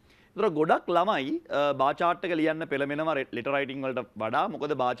ලැබෙන්නේ. ඒතර ගොඩක් ළමයි bar chart එක ලියන්න පෙළඹෙනවා letter writing වලට වඩා.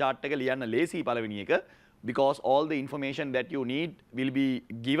 මොකද bar chart එක ලියන්න ලේසි පළවෙනි එක. Because all the information that you need will be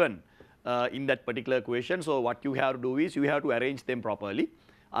given in that particular question. So what you have to do is you have to arrange them properly.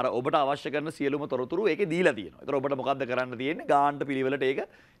 අර ඔබට අවශ්‍ය කරන සියලුම තොරතුරු ඒකේ දීලා තියෙනවා. ඒතර ඔබට මොකද්ද කරන්න තියෙන්නේ? ගාන්ට පිළිවෙලට ඒක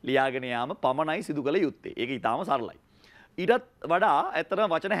ලියාගෙන යාම පමණයි සිදු කළ යුත්තේ. ඒක ඊටාම සරලයි. ඊටත් වඩා ඇත්තටම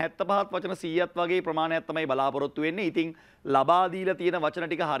වචන 75ක් වචන 100ක් වගේ ප්‍රමාණයක් තමයි බලාපොරොත්තු වෙන්නේ. ඉතින් ලබා දීලා තියෙන වචන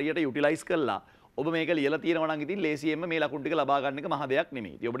ටික හරියට යුටිලයිස් කළා ඔබ මේක ලියලා තියෙනවා නම් ඉතින් ලේසියෙන්ම මේ ලකුණු ටික ලබා ගන්න එක මහ දෙයක්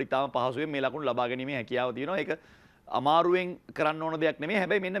නෙමෙයි. ඉතින් ඔබට ඊටාම පහසුවෙන් මේ ලකුණු ලබා ගැනීමේ හැකියාව තියෙනවා. ඒක අමාරුවෙන් කරන්න ඕන දෙයක් නෙමෙයි.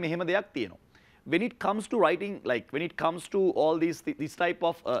 හැබැයි මෙන්න මෙහෙම දෙයක් තියෙනවා. When it comes to writing, like when it comes to all these type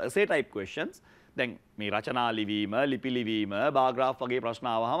of essay type questions, දැන් මේ රචනා ලිවීම, ලිපි ලිවීම, බාග්‍රාෆ් වගේ ප්‍රශ්න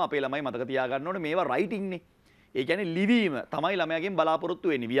ආවහම අපේ ළමයි මතක තියාගන්න ඕනේ මේවා රයිටින් නේ. ඒ කියන්නේ ලිවීම තමයි ළමයාගෙන් බලාපොරොත්තු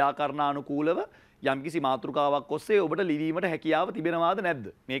වෙන්නේ. ව්‍යාකරණානුකූලව යම්කිසි මාතෘකාවක් ඔස්සේ ඔබට ලිවීමට හැකියාව තිබෙනවාද නැද්ද?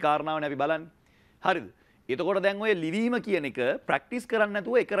 මේ කාරණාවනේ අපි බලන්නේ. හරිද? එතකොට දැන් ඔය ලිවීම කියන එක ප්‍රැක්ටිස් කරන්න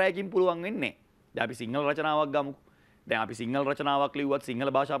නැතුව එක රැයකින් පුළුවන් වෙන්නේ නැහැ. දැන් අපි සිංහල රචනාවක් ගමුකෝ. දැන් අපි සිංහල රචනාවක් ලිව්වත් සිංහල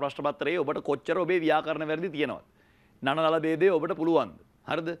භාෂා ප්‍රශ්න පත්‍රයේ ඔබට කොච්චර ඔබේ ව්‍යාකරණ වැරදි තියෙනවද? නනනල ભેදේ ඔබට පුළුවන්ද?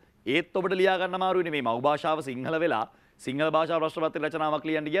 හරිද? ඒත් ඔබට ලියා ගන්න අමාරුයි නේ මේ මව් භාෂාව සිංහල වෙලා සිංහල භාෂා ප්‍රශ්න පත්‍රයේ රචනාවක්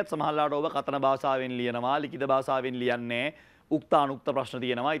ලියන්න ගියත් සමහරවිට ඔබ කතන භාෂාවෙන් ලියනවා, ලිඛිත භාෂාවෙන් ලියන්නේ, උක්ත අනුක්ත ප්‍රශ්න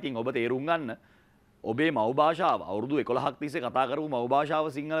තියෙනවා. ඉතින් ඔබ තේරුම් ගන්න ඔබේ මව් භාෂාව අවුරුදු 11ක් තිස්සේ කතා කරපු මව් භාෂාව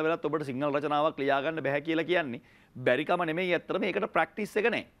සිංහල වෙලත් ඔබට සිංහල රචනාවක් ලියා ගන්න බැහැ කියලා කියන්නේ බැරිකම නෙමෙයි ඇත්තටම ඒකට ප්‍රැක්ටිස් එක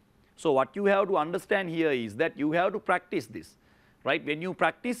නැහැ. So what you have to understand here is that you have to practice this. Right? When you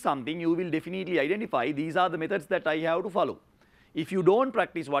practice something, you will definitely identify these are the methods that I have to follow. If you don't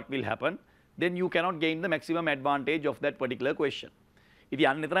practice, what will happen? Then you cannot gain the maximum advantage of that particular question. ඉතින්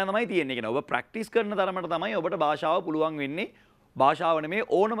අන්න එතන තමයි තියෙන්නේ. කියන්නේ ඔබ practice කරන තරමට තමයි ඔබට භාෂාව පුළුවන් වෙන්නේ. භාෂාව නෙමේ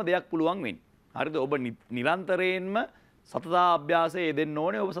ඕනම දෙයක් පුළුවන් වෙන්නේ. හරිද? ඔබ නිරන්තරයෙන්ම සතතා අභ්‍යාසයේ යෙදෙන්න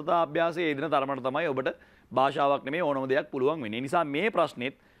ඕනේ. ඔබ සතතා අභ්‍යාසයේ යෙදෙන තරමට තමයි ඔබට භාෂාවක් නෙමේ ඕනම දෙයක් පුළුවන් වෙන්නේ. ඒ නිසා මේ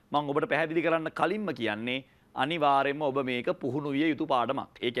ප්‍රශ්නෙත් මම ඔබට පැහැදිලි කරන්න කලින්ම කියන්නේ අනිවාර්යයෙන්ම ඔබ මේක පුහුණු විය යුතු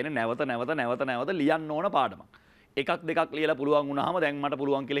පාඩමක්. ඒ කියන්නේ නැවත ලියන්න ඕන පාඩමක්. එකක් දෙකක් ලියලා පුළුවන් වුණාම දැන් මට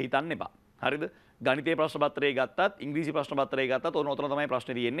පුළුවන් කියලා හිතන්න එපා. හරිද? ගණිතයේ ප්‍රශ්න පත්‍රයේ ගත්තත්, ඉංග්‍රීසි ප්‍රශ්න පත්‍රයේ ගත්තත් ඔතන තමයි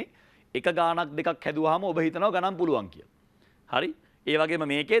ප්‍රශ්නේ තියෙන්නේ. එක ගානක් දෙකක් හැදුවාම ඔබ හිතනවා ගණන් පුළුවන් කියලා. හරි? ඒ වගේම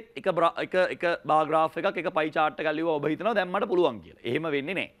මේකෙත් එක බාර් ග්‍රාෆ් එකක්, එක පයි chart එකක් ලියුවා ඔබ හිතනවා දැන් මට පුළුවන් කියලා. එහෙම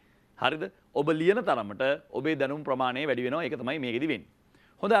වෙන්නේ නැහැ. හරිද? ඔබ ලියන තරමට ඔබේ දැනුම් ප්‍රමාණය වැඩි වෙනවා. ඒක තමයි මේකෙදි වෙන්නේ.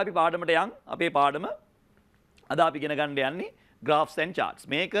 හොඳයි අපි පාඩමට යන්. අපේ පාඩම අද අපි ඉගෙන ගන්න යන්නේ graphs and charts.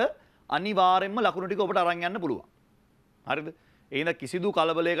 මේක අනිවාර්යයෙන්ම ලකුණු ටික ඔබට අරන් යන්න පුළුවන්. හරිද? එහෙනම් කිසිදු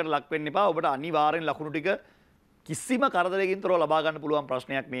කලබලයකට ලක් වෙන්න එපා. ඔබට අනිවාර්යෙන් ලකුණු ටික කිසිම කරදරයකින් තොරව ලබා ගන්න පුළුවන්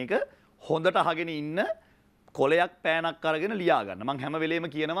ප්‍රශ්නයක් මේක. හොඳට අහගෙන ඉන්න කොලයක් පෑනක් අරගෙන ලියා ගන්න. මම හැම වෙලේම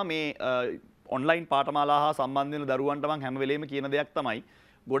කියනවා මේ ඔන්ලයින් පාඨමාලා හා සම්බන්ධ වෙන දරුවන්ට මම හැම වෙලේම කියන දෙයක් තමයි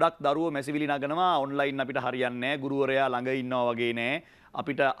ගොඩක් දරුවෝ මැසිවිලි නගනවා ඔන්ලයින් අපිට හරියන්නේ නැහැ. ගුරුවරයා ළඟ ඉන්නවා වගේ නෑ.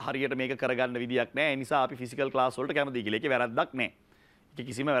 අපිට හරියට මේක කරගන්න විදියක් නැහැ. ඒ නිසා අපි ෆිසිකල් ක්ලාස් වලට කැමතියි කියලා. ඒකේ වැරද්දක් නැහැ. ඒක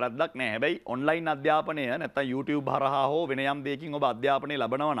කිසිම වැරද්දක් නැහැ. හැබැයි ඔන්ලයින් අධ්‍යාපනය නැත්නම් YouTube හරහා හෝ වෙන යම් දෙයකින් ඔබ අධ්‍යාපනය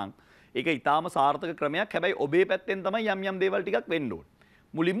ලබනවා නම් ඒක ඊටාම සාර්ථක ක්‍රමයක්. හැබැයි ඔබේ පැත්තෙන් තමයි යම් දේවල් ටිකක් වෙන්න ඕනේ.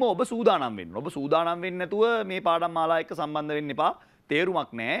 මුලින්ම ඔබ සූදානම් වෙන්න. ඔබ සූදානම් වෙන්නේ නැතුව මේ පාඩම් මාලා එක්ක සම්බන්ධ වෙන්න එපා.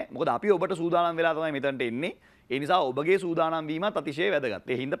 තේරුමක් නැහැ. මොකද අපි ඔබට සූදානම් වෙලා තමයි මෙතනට එන්නේ. ඒ නිසා ඔබගේ සූදානම් වීමත් අතිශය වැදගත්.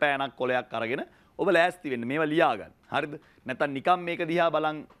 ඒ හින්දා පෑනක් කොලයක් අරගෙන ඔබ ලෑස්ති වෙන්න. මේවා ලියා ගන්න. හරිද? නැත්නම් නිකම් මේක දිහා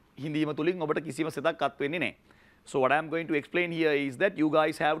බලන් හිඳීම තුලින් ඔබට කිසිම සෙතක් අත් වෙන්නේ නැහැ. So what I am going to explain here is that you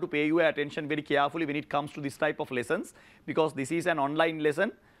guys have to pay your attention very carefully when it comes to this type of lessons because this is an online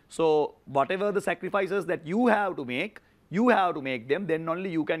lesson. So whatever the sacrifices that you have to make them, then only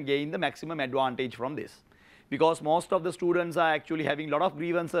you can gain the maximum advantage from this. Because most of the students are actually having a lot of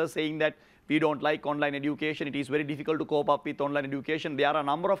grievances saying that we don't like online education, it is very difficult to cope up with online education. There are a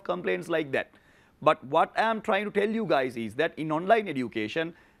number of complaints like that. But what I am trying to tell you guys is that in online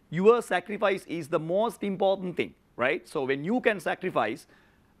education, your sacrifice is the most important thing, right? So when you can sacrifice,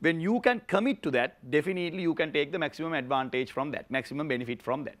 when you can commit to that, definitely you can take the maximum advantage from that, maximum benefit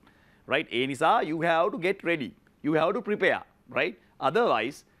from that, right? Enisa, you have to get ready, you have to prepare, right?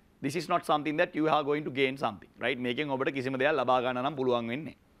 Otherwise, this is not something that you are going to gain something, right? Making obata kisima deyak laba ganna නම් පුළුවන්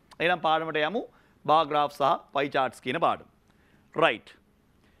වෙන්නේ. එහෙනම් පාඩමට යමු. bar graphs සහ pie charts කියන පාඩම. right.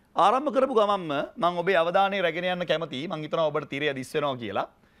 ආරම්භ කරපු ගමන්ම මම ඔබේ අවධානය රැගෙන යන්න කැමතියි. මම හිතනවා ඔබට තිරය දිස් වෙනවා කියලා.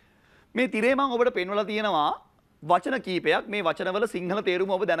 මේ තිරේ මම ඔබට පෙන්වලා තියෙනවා වචන කීපයක්. මේ වචනවල සිංහල තේරුම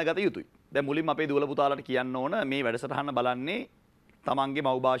ඔබ දැනගත යුතුයි. දැන් මුලින්ම අපේ දුවල පුතාලට කියන්න ඕන මේ වැඩසටහන බලන්නේ තමන්ගේ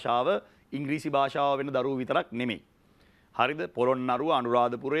මව් භාෂාව ඉංග්‍රීසි භාෂාව වෙන දරුවෝ විතරක් නෙමෙයි. හරිද? පොළොන්නරුව,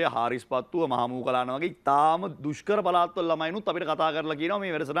 අනුරාධපුරය, හාරිස්පත්තුව, මහමූකලාන වගේ ඉතාම දුෂ්කර පළාත්වල ළමයිනුත් අපිට කතා කරලා කියනවා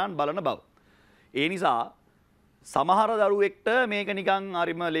මේ වැඩසටහන බලන බව. ඒ නිසා සමහර දරුවෙක්ට මේක නිකන්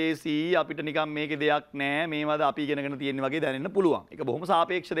හරිම ලේසි, අපිට නිකන් මේකේ දෙයක් නැහැ, මේවද අපි ඉගෙනගෙන තියෙන්නේ වගේ දැනෙන්න පුළුවන්. ඒක බොහොම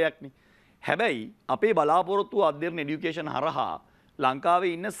සාපේක්ෂ දෙයක් නේ. හැබැයි අපේ බලාපොරොත්තු අධ්‍යයන এডুকেෂන් හරහා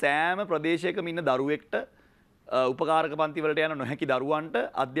ලංකාවේ ඉන්න සෑම ප්‍රදේශයකම ඉන්න දරුවෙක්ට උපකාරක පන්ති වලට යන නොහැකි දරුවන්ට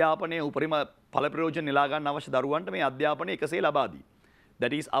අධ්‍යාපනයේ උපරිම ඵල ප්‍රයෝජන නෙලා ගන්න අවශ්‍ය දරුවන්ට මේ අධ්‍යාපනය එකසේ ලබා දී.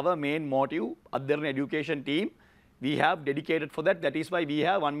 That is our main motive. අධ්‍යයන education team, we have dedicated for that. That is why we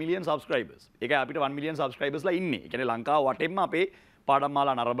have 1 million subscribers. ඒකයි අපිට 1 million subscribers ලා ඉන්නේ. ඒ කියන්නේ ලංකාව වටෙන්ම අපේ පාඩම්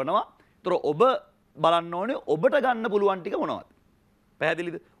මාලා නරඹනවා. ඒතර ඔබ බලන්න ඕනේ ඔබට ගන්න පුළුවන් ටික මොනවද?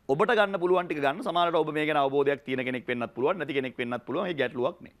 පැහැදිලිද? ඔබට ගන්න පුළුවන් ටික ගන්න. සමහරවිට ඔබ මේ ගැන අවබෝධයක් තියෙන කෙනෙක් වෙන්නත් පුළුවන්, නැති කෙනෙක් වෙන්නත් පුළුවන්. ඒක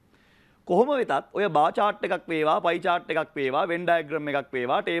ගැටලුවක් නේ. කොහොම වෙතත් ඔය බා chart එකක් වේවා, pie chart එකක් වේවා, Venn diagram එකක්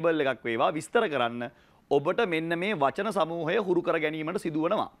වේවා, table එකක් වේවා විස්තර කරන්න ඔබට මෙන්න මේ වචන සමූහය හුරු කර ගැනීමට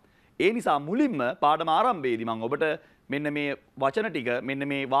සිදුවනවා. ඒ නිසා මුලින්ම පාඩම ආරම්භයේදී මම ඔබට මෙන්න මේ වචන ටික, මෙන්න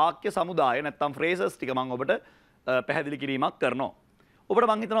මේ වාක්‍ය සමුදාය නැත්නම් phrases ටික මම ඔබට පැහැදිලි කිරීමක් කරනවා. ඔබට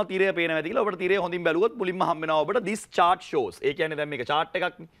මම හිතනවා තීරය පේනවා ඇති කියලා. ඔබට තීරය හොඳින් බැලුවොත් මුලින්ම හම්බ වෙනවා ඔබට this chart shows. ඒ කියන්නේ දැන් මේක chart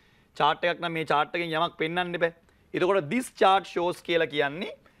එකක් නේ. chart එකක් නම් මේ chart එකෙන් යමක් පෙන්වන්න බෑ. එතකොට this chart shows කියලා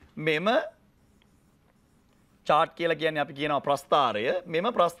කියන්නේ මෙම chart කියලා කියන්නේ අපි කියනවා ප්‍රස්ථාරය. මෙම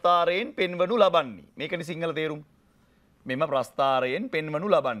ප්‍රස්ථාරයෙන් පෙන්වනු ලබන්නේ. මේකනේ සිංහල තේරුම. මෙම ප්‍රස්ථාරයෙන් පෙන්වනු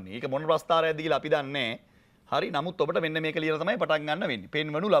ලබන්නේ. ඒක මොන ප්‍රස්ථාරයක්ද කියලා අපි දන්නේ නැහැ. හරි. නමුත් ඔබට මෙන්න මේක ලියලා තමයි පටන් ගන්න වෙන්නේ.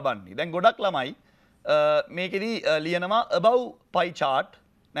 පෙන්වනු ලබන්නේ. දැන් ගොඩක් ළමයි මේකෙදි ලියනවා above pie chart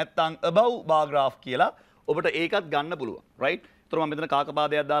නැත්නම් above bar graph කියලා. ඔබට ඒකත් ගන්න පුළුවන්. right? ඒතර මම මෙතන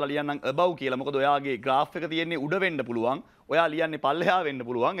කාකපාදයක් දාලා ලියන්නම් above කියලා. මොකද ඔයාගේ graph එක තියෙන්නේ උඩ වෙන්න පුළුවන්. ඔයා ලියන්නේ පල්ලෙහා වෙන්න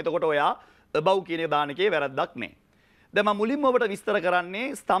පුළුවන්. එතකොට ඔයා above කියන එක දාන එකේ වැරද්දක් නැහැ. දැන් මම මුලින්ම ඔබට විස්තර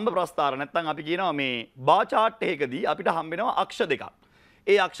කරන්නේ ස්තම්භ ප්‍රස්ථාර නැත්නම් අපි කියනවා මේ bar chart එකකදී අපිට හම්බ වෙනවා අක්ෂ දෙකක්.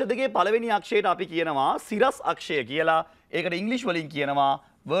 ඒ අක්ෂ දෙකේ පළවෙනි අක්ෂයට අපි කියනවා සිරස් අක්ෂය කියලා. ඒකට ඉංග්‍රීසි වලින් කියනවා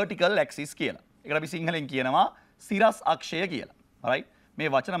vertical axis කියලා. ඒකට අපි සිංහලෙන් කියනවා සිරස් අක්ෂය කියලා. right? මේ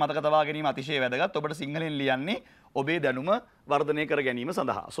වචන මතක තබා ගැනීම අතිශය වැදගත්. ඔබට සිංහලෙන් ලියන්නේ ඔබේ දැනුම වර්ධනය කර ගැනීම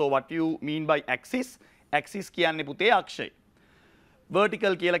සඳහා. So what you mean by axis? axis කියන්නේ පුතේ අක්ෂය.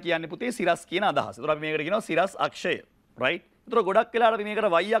 vertical කියලා කියන්නේ පුතේ සිරස් කියන අදහස. ඒතර අපි මේකට කියනවා සිරස් අක්ෂය. right? ඒතර ගොඩක් වෙලාවට අපි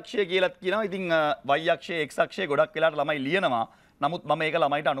මේකට y අක්ෂය කියලාත් කියනවා. ඉතින් y අක්ෂය x අක්ෂය ගොඩක් වෙලාවට ළමයි ලියනවා. නමුත් මම ඒක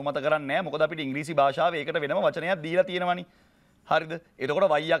ළමයිට අනුමත කරන්නේ නැහැ. මොකද අපිට ඉංග්‍රීසි භාෂාවේ ඒකට වෙනම වචනයක් දීලා තියෙනවනේ. හරිද?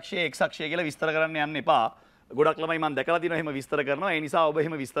 එතකොට y අක්ෂය x අක්ෂය කියලා විස්තර කරන්න යන්න එපා. ගොඩක් ළමයි මම දැකලා තියෙනවා එහෙම විස්තර කරනවා. ඒ නිසා ඔබ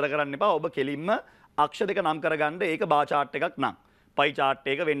එහෙම විස්තර කරන්න එපා. ඔබ කෙලින්ම අක්ෂ දෙක නම් කරගන්න. ඒක bar chart එකක් නම්. pie chart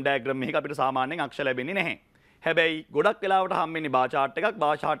එක Venn diagram එකක අපිට සාමාන්‍යයෙන් අක්ෂ ලැබෙන්නේ නැහැ. හැබැයි ගොඩක් වෙලාවට හම්බෙන්නේ bar chart එකක්.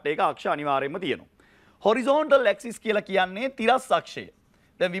 bar chart එකක අක්ෂ අනිවාර්යයෙන්ම තියෙනවා. horizontal axis කියලා කියන්නේ තිරස් අක්ෂය.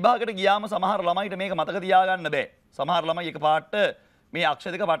 දැන් විභාගයට ගියාම සමහර ළමයිට මේක මතක තියාගන්න බෑ. සමහර ළමයි එකපාරට මේ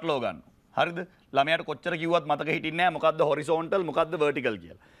අක්ෂ දෙක පටලව ගන්නවා. හරිද? ළමයාට කොච්චර කිව්වත් මතක හිටින්නේ නැහැ මොකද්ද horizontal මොකද්ද vertical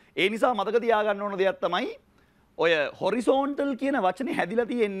කියලා. ඒ නිසා මතක තියාගන්න ඕන දෙයක් තමයි ඔය horizontal කියන වචනේ හැදිලා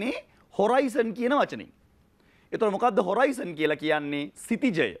තියෙන්නේ horizon කියන වචනේ. ඒතකොට මොකද්ද horizon කියලා කියන්නේ?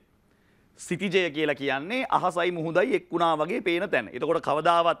 සිතිජය. සිතිජය කියලා කියන්නේ අහසයි මුහුදයි එක්ුණා වගේ පේන තැන. එතකොට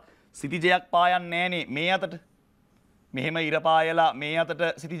කවදාවත් සිතිජයක් පායන්නේ නැහනේ මේ අතට. මෙහෙම ඉර පායලා මේ අතට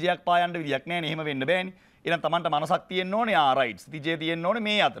සිතිජයක් පායන්න විදියක් නැහනේ. එහෙම වෙන්න බෑනේ. එහෙනම් Tamanට මනසක් තියෙන්න ඕනේ. right. සිතිජය තියෙන්න ඕනේ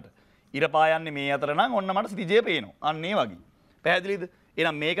මේ අතට. ඉර පායන්නේ මේ අතට නම් ඔන්න මට සිතිජය පේනවා. අන්න ඒ වගේ. පැහැදිලිද?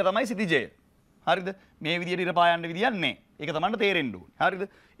 එහෙනම් මේක තමයි සිතිජය. හරිද? මේ විදියට ඉර පායන්න විදියක් නැහැ. ඒක Tamanට තේරෙන්න ඕනේ. හරිද?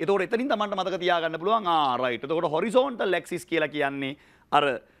 එතකොට එතනින් Tamanට මතක තියාගන්න පුළුවන් right. එතකොට horizontal axis කියලා කියන්නේ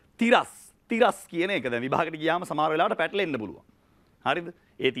අර තිරස් කියන එක. දැන් විභාගයට ගියාම සමහර වෙලාවට පැටලෙන්න පුළුවන්. හරිද?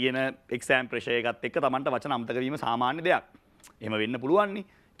 ඒ තියෙන exam pressure එකත් එක්ක Tamanට වචන අමතක වීම සාමාන්‍ය දෙයක්. එහෙම වෙන්න පුළුවන් නේ.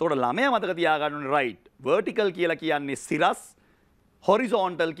 එතකොට ළමයා මතක තියාගන්න ඕනේ right. vertical කියලා කියන්නේ සිරස්,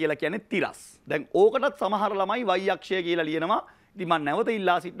 horizontal කියලා කියන්නේ තිරස්. දැන් ඕකටත් සමහර ළමයි y අක්ෂය කියලා ලියනවා. ඉතින් මම නැවත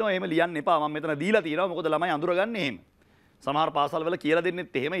ඉල්ලා සිටිනවා එහෙම ලියන්න එපා. මම මෙතන දීලා තියෙනවා. මොකද ළමයි අඳුරගන්නේ එහෙම. සමහර පාසල්වල කියලා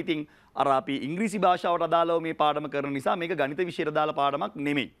දෙන්නෙත් එහෙම. ඉතින් අර අපි ඉංග්‍රීසි භාෂාවට අදාළව මේ පාඩම කරන නිසා මේක ගණිත විෂයට දාලා පාඩමක්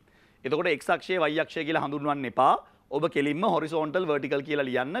නෙමෙයි. එතකොට x අක්ෂය y අක්ෂය කියලා හඳුන්වන්න එපා. ඔබ කෙලින්ම horizontal vertical කියලා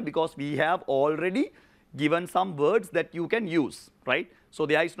ලියන්න because we have already given some words that you can use, right? So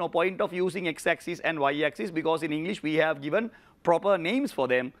there is no point of using x axis and y axis because in English we have given proper names for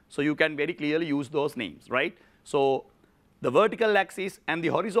them, so you can very clearly use those names, right? So the vertical axis and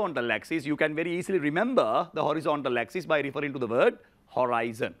the horizontal axis, you can very easily remember the horizontal axis by referring to the word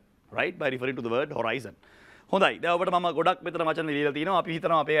horizon, right? By referring to the word horizon. හොඳයි. දැන් ඔබට මම ගොඩක් මෙතන වචන ලියලා තිනවා. අපි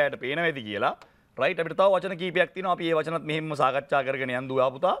හිතනවා අපේ අයට පේනවා ඇති කියලා. right? අපිට තව වචන කීපයක් තියෙනවා. අපි මේ වචනත් මෙහෙම සාකච්ඡා කරගෙන යන්න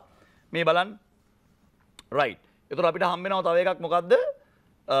දුවා පුතා. මේ බලන්න. right. ඒතර අපිට හම්බ වෙනවා තව එකක් මොකද්ද?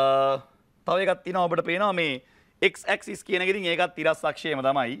 තව එකක් තියෙනවා ඔබට පේනවා මේ x axis කියන එක. ඉතින් ඒකත් තිරස් අක්ෂයම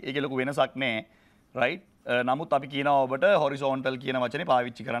තමයි. ඒකේ ලොකු වෙනසක් නැහැ. right? නමුත් අපි කියනවා ඔබට horizontal කියන වචනේ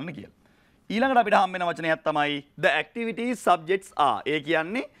පාවිච්චි කරන්න කියලා. ඊළඟට අපිට හම්බ වෙන වචනයක් තමයි the activities subjects are. ඒ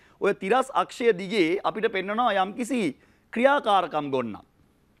කියන්නේ ඔය තිරස් අක්ෂය දිගේ අපිට පෙන්වනවා යම්කිසි ක්‍රියාකාරකම් ගොන්නක්.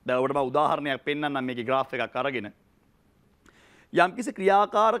 දැන් ඔබට මම උදාහරණයක් පෙන්නන්නම් මේකේ graph එකක් අරගෙන. යම්කිසි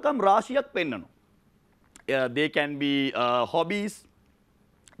ක්‍රියාකාරකම් රාශියක් පෙන්වනවා. They can be hobbies,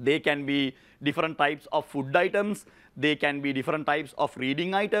 they can be different types of food items, they can be different types of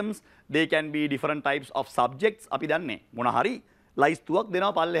reading items, they can be different types of subjects. අපි දන්නේ මොන හරි ලයිස්තුවක්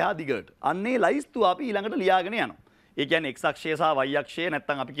දෙනවා පල්ලෙහා දිගට. අන්නේ ලයිස්තුව අපි ඊළඟට ලියාගෙන යනවා. ඒ කියන්නේ x අක්ෂය සහ y අක්ෂය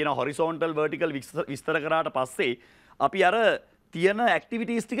නැත්නම් අපි කියන horizontal vertical විස්තර කරාට පස්සේ අපි අර තියෙන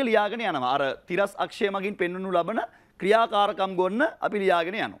activities ටික ලියාගෙන යනවා. අර තිරස් අක්ෂය මගින් පෙන්වනු ලබන ක්‍රියාකාරකම් ගොන්න අපි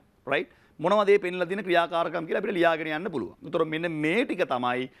ලියාගෙන යනවා. right? මොනවද මේ පෙන්ලා තියෙන ක්‍රියාකාරකම් කියලා අපිට ලියාගෙන යන්න පුළුවන්. ඒතර මෙන්න මේ ටික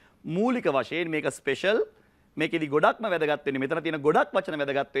තමයි මූලික වශයෙන් මේක ස්පෙෂල් මේකෙදි ගොඩක්ම වැදගත් වෙන්නේ මෙතන තියෙන ගොඩක් වචන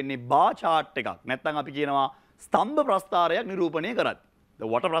වැදගත් වෙන්නේ බා chart එකක්. නැත්නම් අපි කියනවා ස්තම්භ ප්‍රස්ථාරයක් නිරූපණය කරද්දී.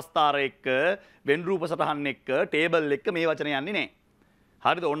 වට ප්‍රස්ථාරය එක්ක වෙන් රූප සටහන් එක්ක ටේබල් එක්ක මේ වචන යන්නේ නැහැ.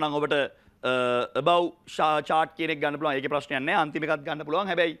 හරිද? ඕනනම් ඔබට above chart කියන එක ගන්න පුළුවන්. ඒකේ ප්‍රශ්නයක් නැහැ. අන්තිම එකත් ගන්න පුළුවන්.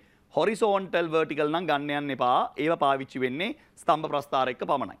 හැබැයි horizontal vertical නම් ගන්න යන්න එපා. ඒව පාවිච්චි වෙන්නේ ස්තම්භ ප්‍රස්ථාර එක්ක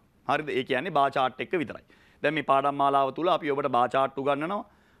පමණයි. හරිද? ඒ කියන්නේ බා chart එක්ක විතරයි. දැන් මේ පාඩම් මාලාව තුල අපි ඔබට බා chart උගන්වනවා.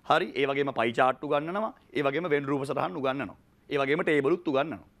 හරි? ඒ වගේම pie chart උගන්වනවා. ඒ වගේම වෙන් රූප සටහන් උගන්වනවා. ඒ වගේම table උත්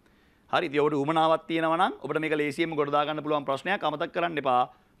උගන්වනවා. හරි? ඉතින් ඔබට උමනාවක් තියෙනවා නම් ඔබට මේක ලේසියෙන්ම ගොඩ දා ගන්න පුළුවන් ප්‍රශ්නයක්. අමතක කරන්න එපා.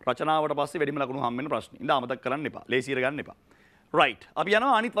 රචනාවට පස්සේ වැඩිම ලකුණු හම් වෙන ප්‍රශ්නේ. ඉතින් අමතක කරන්න එපා. ලේසියට ගන්න එපා. Right. අපි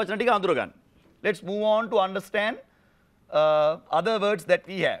යනවා අනිත් වචන ටික අඳුර ගන්න. Let's move on to understand other words that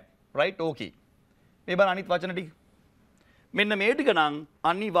we have. Right? Okay. මේ බලන්න අනිත් වචන ටික. මෙන්න මේ ටික නම්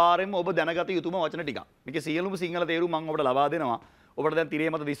අනිවාර්යයෙන්ම ඔබ දැනගත යුතුම වචන ටික. මේකේ සියලුම සිංහල තේරුම් මම ඔබට ලබා දෙනවා. ඔබට දැන් තිරේ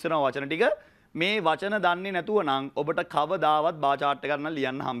මත දිස් වෙනවා වචන ටික. මේ වචන දන්නේ නැතුව නම් ඔබට කවදාවත් බා chart එකක් නම්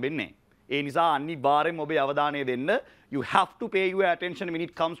ලියන්න හම්බෙන්නේ නැහැ. ඒ නිසා අනිවාර්යයෙන්ම ඔබේ අවධානය දෙන්න. You have to pay your attention when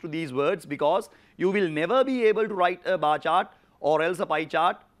it comes to these words because you will never be able to write a bar chart or else a pie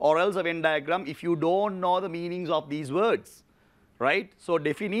chart or else a Venn diagram if you don't know the meanings of these words. Right? So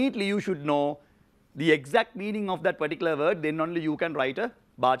definitely you should know the exact meaning of that particular word, then only you can write a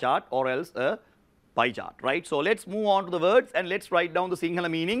bar chart or else a pie chart. Right? So let's move on to the words and let's write down the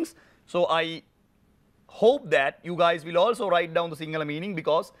Sinhala meanings. So I hope that you guys will also write down the Sinhala meaning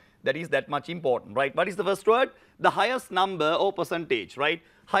because that is that much important. Right? What is the first word? The highest number or percentage. Right?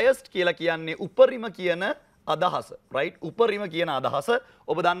 Highest කියලා කියන්නේ උපරිම කියන අදහස. Right? උපරිම කියන අදහස.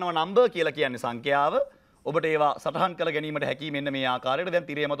 ඔබ දන්නවා number කියලා කියන්නේ සංඛ්‍යාව. ඔබට ඒවා සටහන් කර ගැනීමට හැකි මෙන්න මේ ආකාරයට දැන්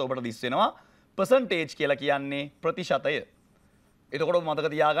තිරේ මත ඔබට දිස් වෙනවා. percentage කියලා කියන්නේ ප්‍රතිශතය. එතකොට ඔබ මතක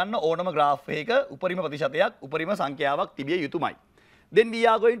තියාගන්න ඕනම graph එකක උපරිම ප්‍රතිශතයක් උපරිම සංඛ්‍යාවක් තිබිය යුතුමයි. Then we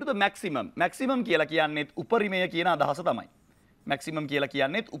are going to the maximum. Maximum කියලා කියන්නේත් උපරිමය කියන අදහස තමයි. maximum කියලා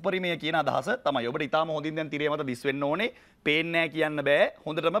කියන්නේත් උපරිමය කියන අදහස තමයි. ඔබට ඊටාම හොඳින් දැන් තිරේ මත දිස් වෙන්න ඕනේ. පේන්නේ නැහැ කියන්න බෑ.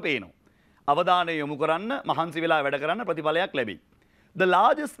 හොඳටම පේනවා. අවධානය යොමු කරන්න මහන්සි වෙලා වැඩ කරන්න ප්‍රතිඵලයක් ලැබෙයි. The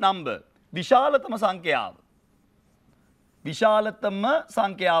largest number විශාලතම සංඛ්‍යාව. විශාලතම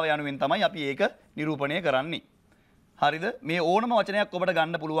සංඛ්‍යාව යනුවෙන් තමයි අපි ඒක නිරූපණය කරන්නේ. හරිද? මේ ඕනම වචනයක් ඔබට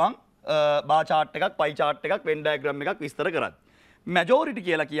ගන්න පුළුවන් බා chart එකක්, pie chart එකක්, Venn diagram එකක් විස්තර කරද්දී. Majority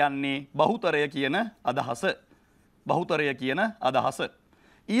කියලා කියන්නේ බහුතරය කියන අදහස. බහුතරය කියන අදහස.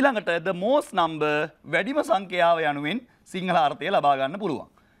 ඊළඟට the most number වැඩිම සංඛ්‍යාව යනුවෙන් සිංහල අර්ථය ලබා ගන්න පුළුවන්.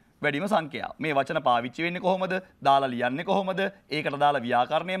 වැඩිම සංඛ්‍යාව. මේ වචන පාවිච්චි වෙන්නේ කොහොමද? දාලා ලියන්නේ කොහොමද? ඒකට දාලා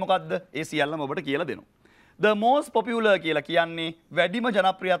ව්‍යාකරණය මොකද්ද? ඒ සියල්ලම ඔබට කියලා දෙනවා. The most popular කියලා කියන්නේ වැඩිම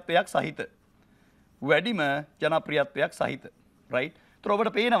ජනප්‍රියත්වයක් සහිත. වැඩිම ජනප්‍රියත්වයක් සහිත. right? ඒතර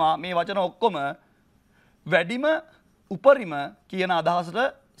ඔබට පේනවා මේ වචන ඔක්කොම වැඩිම උපරිම කියන අදහසට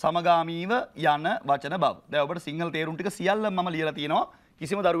සමගාමීව යන වචන බව. දැන් ඔබට සිංහල තේරුම් ටික සියල්ලම මම ලියලා තියෙනවා.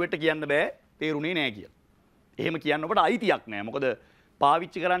 කිසිම දරුවෙක්ට කියන්න බෑ තේරුණේ නෑ කියලා. එහෙම කියන්න ඔබට අයිතියක් නෑ. මොකද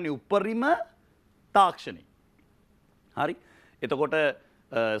පාවිච්චි කරන්නේ උපරිම තාක්ෂණය. හරි? එතකොට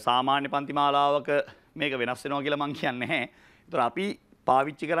සාමාන්‍ය පන්ති මාලාවක මේක වෙනස් වෙනවා කියලා මම කියන්නේ නැහැ. ඒතර අපි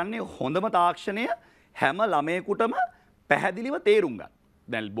පාවිච්චි කරන්නේ හොඳම තාක්ෂණය හැම ළමයෙකුටම පැහැදිලිව තේරුම් ගන්න.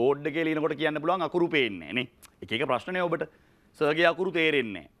 දැන් බෝඩ් එකේ ලියනකොට කියන්න පුළුවන් අකුරු පේන්නේ නැහැ නේ. එක එක ප්‍රශ්නනේ ඔබට. සර්ගේ අකුරු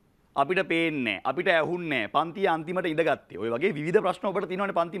තේරෙන්නේ නැහැ. අපිට පේන්නේ නැහැ. අපිට ඇහුන්නේ නැහැ. පන්තිය අන්තිමට ඉඳගත්තේ. ඔය වගේ විවිධ ප්‍රශ්න ඔබට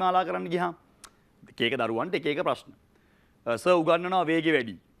තියෙනවානේ පන්ති මාලා කරන්න ගියාම. එක එක දරුවන්ට එක එක ප්‍රශ්න. සර් උගන්වනවා වේගෙ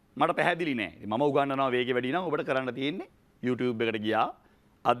වැඩි. මට පැහැදිලි නෑ. මම උගන්වනවා වේගෙ වැඩි නම් ඔබට කරන්න තියෙන්නේ YouTube එකට ගියා.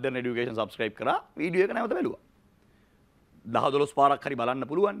 අධ්‍යයන এডুকেෂන් subscribe කරා. වීඩියෝ එක නැවත බැලුවා. 10 12 පාරක් හරි බලන්න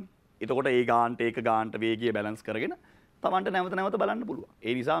පුළුවන්. එතකොට ඒ ගානට ඒක ගානට වේගය බැලන්ස් කරගෙන Tamanට නැවත නැවත බලන්න පුළුවන්.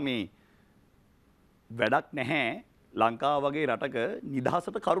 ඒ නිසා මේ වැඩක් නැහැ ලංකාව වගේ රටක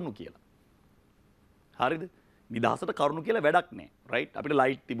නිදහසට කරුණු කියලා. හරිද? නිදහසට කරුණු කියලා වැඩක් නැහැ. right? අපිට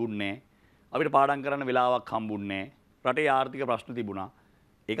ලයිට් තිබුණේ නැහැ. අපිට පාඩම් කරන්න වෙලාවක් හම්බුන්නේ නැහැ. රටේ ආර්ථික ප්‍රශ්න තිබුණා.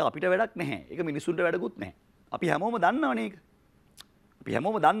 ඒක අපිට වැඩක් නැහැ. ඒක මිනිස්සුන්ට වැඩකුත් නැහැ. අපි හැමෝම දන්නවනේ ඒක. අපි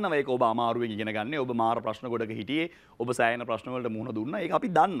හැමෝම දන්නවා ඒක ඔබ අමාරුවෙන් ඉගෙන ගන්න. ඔබ මාර ප්‍රශ්න ගොඩක හිටියේ. ඔබ සෑහෙන ප්‍රශ්න වලට මුහුණ දුන්නා. ඒක අපි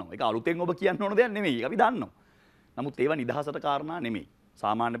දන්නවා. ඒක අලුතෙන් ඔබ කියන්න ඕන දෙයක් නෙමෙයි. ඒක අපි දන්නවා. නමුත් ඒවා නිදහසට කාරණා නෙමෙයි.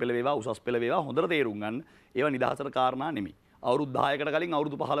 සාමාන්‍ය පෙළ වේවා උසස් පෙළ වේවා හොඳට තේරුම් ගන්න. ඒවා නිදහසට කාරණා නෙමෙයි. අවුරුදු 10කට කලින්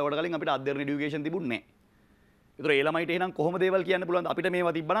අවුරුදු 15කට කලින් අපිට අධ්‍යයන এডুকেෂන් තිබුණේ නැහැ. ඒතර ඒ ළමයිට එහෙනම් කොහොම දේවල් කියන්න පුළුවන්ද? අපිට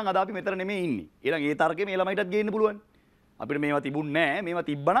මේවා තිබ්බනම් අද අපි මෙතන නෙමෙයි ඉන්නේ. ඊළඟ ඒ තර්කෙ මේ ළමයිටත් ගේන්න පුළුවන්. අපිට මේවා තිබුණේ නැහැ. මේවා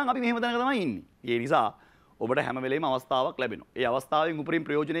තිබ්බනම් අපි මෙහෙම තැනක තමයි ඉන්නේ. ඒ නිසා ඔබට හැම වෙලේම අවස්ථාවක් ලැබෙනවා. ඒ අවස්ථාවෙන් උපරිම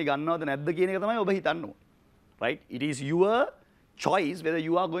ප්‍රයෝජනෙ ගන්නවද නැද්ද කියන එක තමයි ඔබ හිතන්න ඕනේ. Right? It is your choice whether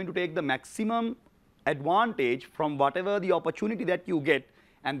you are going to take the maximum advantage from whatever the opportunity that you get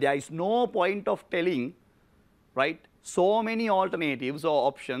And there is no point of telling, right, so many alternatives or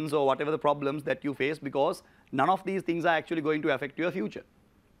options or whatever the problems that you face, because none of these things are actually going to affect your future.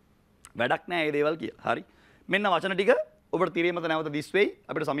 වැඩක් නෑ මේ දේවල් කියලා. හරි. මෙන්න වචන ටික ඔබට තිරේ මත නැවත දිස් වෙයි.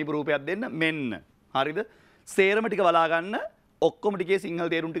 අපිට සමීප රූපයක් දෙන්න. මෙන්න. හරිද? සේරම ටික බලා ගන්න. ඔක්කොම ටිකේ සිංහල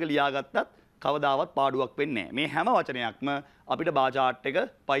තේරුම් ටික ලියාගත්තත් කවදාවත් පාඩුවක් වෙන්නේ නෑ. මේ හැම වචනයක්ම අපිට බා chart එක,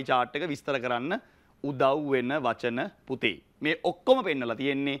 pie chart එක විස්තර කරන්න උදව් වෙන වචන පුතේ. මේ ඔක්කොම පෙන්නලා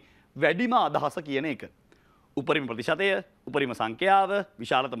තියෙන්නේ වැඩිම අදහස කියන එක. උපරිම ප්‍රතිශතය, උපරිම සංඛ්‍යාව,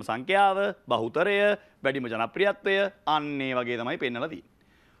 විශාලතම සංඛ්‍යාව, බහුතරය, වැඩිම ජනප්‍රියත්වය, අන්න ඒ වගේ තමයි පෙන්නලා තියෙන්නේ.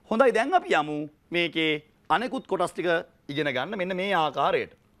 හොඳයි, දැන් අපි යමු මේකේ අනෙකුත් කොටස් ටික ඉගෙන ගන්න මෙන්න මේ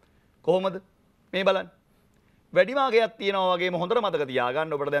ආකාරයට. කොහොමද? මේ බලන්න. වැඩි මාගයක් තියෙනවා වගේම හොඳට මතක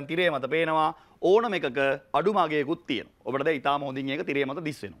තියාගන්න. ඔබට දැන් තිරේ මත පේනවා ඕනම එකක අඩු මාගයකුත් තියෙනවා. ඔබට දැන් ඊටාම හොඳින් ඒක තිරේ මත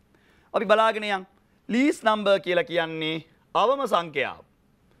දිස් වෙනවා. අපි බලාගෙන යමු. ලීස් නම්බර් කියලා කියන්නේ අවම සංඛ්‍යාව.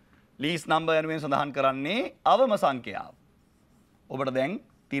 ලීස් නම්බර් යනුවෙන් සඳහන් කරන්නේ අවම සංඛ්‍යාව. ඔබට දැන්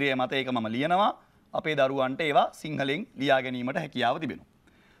තිරේ මත ඒක මම ලියනවා. අපේ දරුවන්ට ඒවා සිංහලෙන් ලියා ගැනීමට හැකියාව තිබෙනවා.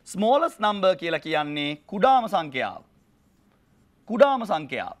 smallest number කියලා කියන්නේ කුඩාම සංඛ්‍යාව. කුඩාම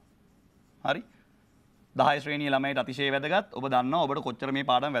සංඛ්‍යාව. හරි? 10 ශ්‍රේණිය ළමයිට අතිශය වැදගත්. ඔබ දන්නවා ඔබට කොච්චර මේ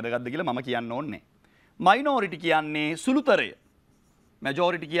පාඩම වැදගත්ද කියලා මම කියන්න ඕනේ නැහැ. minority කියන්නේ සුළුතරය.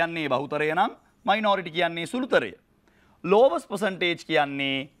 majority කියන්නේ බහුතරය නම් minority කියන්නේ සුළුතරය. lowest percentage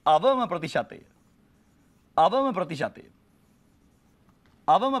කියන්නේ අවම ප්‍රතිශතය. අවම ප්‍රතිශතය.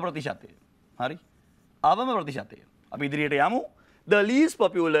 අවම ප්‍රතිශතය. හරි? අවම ප්‍රතිශතය. අපි ඉදිරියට යමු. The least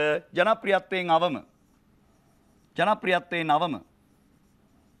popular ජනප්‍රියත්වයෙන් අවම. ජනප්‍රියත්වයෙන් අවම.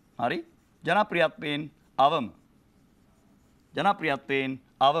 හරි? ජනප්‍රියත්වයෙන් අවම. ජනප්‍රියත්වයෙන්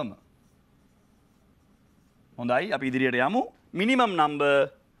අවම. හොඳයි, අපි ඉදිරියට යමු. minimum number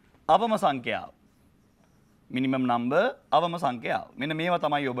අවම සංඛ්‍යාව. minimum number අවම සංඛ්‍යාව. මෙන්න මේවා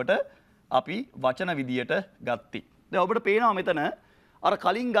තමයි ඔබට අපි වචන විදියට ගත්තේ. දැන් ඔබට පේනවා මෙතන අර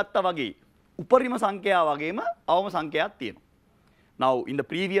කලින් ගත්තා වගේ උපරිම සංඛ්‍යාව වගේම අවම සංඛ්‍යාවක් තියෙනවා. Now, in the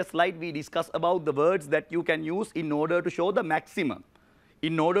previous slide, we discussed about the words that you can use in order to show the maximum,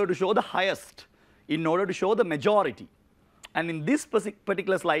 in order to show the highest, in order to show the majority. And in this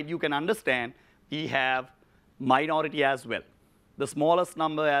particular slide, you can understand we have minority as well, the smallest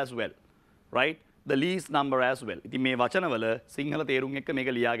number as well, right? The least number as well. ඉතින් මේ වචනවල සිංහල තේරුම් එක්ක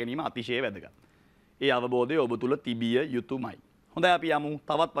මේක ලියා ගැනීම අතිශය වැදගත්. ඒ අවබෝධය ඔබ තුල තිබිය යුතුමයි. හොඳයි, අපි යමු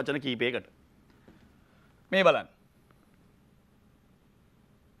තවත් වචන කීපයකට. මේ බලන්න.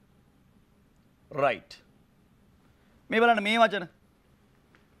 right. මේ බලන්න මේ වචන.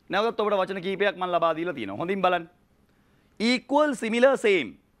 නැවතත් ඔබට වචන කීපයක් මම ලබා දීලා තියෙනවා. හොඳින් බලන්න. equal, similar, same,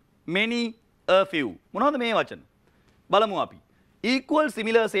 many, a few. මොනවද මේ වචන? බලමු අපි. equal,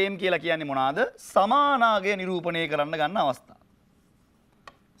 similar, same කියලා කියන්නේ මොනවාද? සමානාගය නිරූපණය කරන්න ගන්න අවස්ථාව.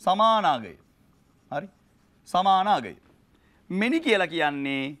 සමානාගය. හරි? සමානාගය. many කියලා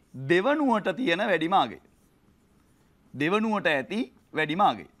කියන්නේ දෙවනුවට තියෙන වැඩිම අගය. දෙවනුවට ඇති වැඩිම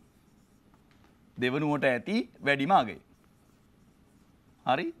අගය. දෙවනුවට ඇති වැඩිම අගය.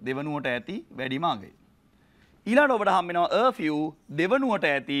 හරි? දෙවනුවට ඇති වැඩිම අගය. ඊළඟට ඔබට හම්බ වෙනවා a few, දෙවනුවට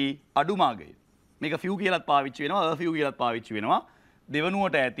ඇති අඩුම අගය. මේක few කියලාත් පාවිච්චි වෙනවා, a few කියලාත් පාවිච්චි වෙනවා.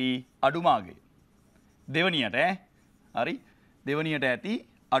 දෙවනුවට ඇති අඩුම අගය. දෙවනියට හරි? දෙවනියට ඇති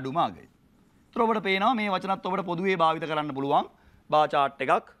අඩුම අගය. ඒතර ඔබට පේනවා මේ වචනත් ඔබට පොදුවේ භාවිත කරන්න පුළුවන්. බා chart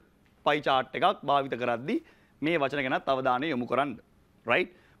එකක්, pie chart එකක් භාවිත කරද්දී මේ වචන ගැනත් අවධානය යොමු කරන්න. right?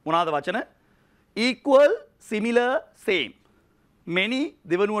 මොනවාද වචන? equal, similar, same. many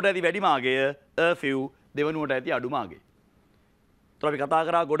දෙවනුවට ඇති වැඩිම අගය, a few දෙවනුවට ඇති අඩුම අගය. ඒතර අපි කතා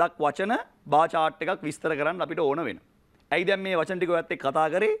කරා ගොඩක් වචන බා chart එකක් විස්තර කරන්න අපිට ඕන වෙනවා. ඇයි දැන් මේ වචන ටික ඔයත් එක්ක කතා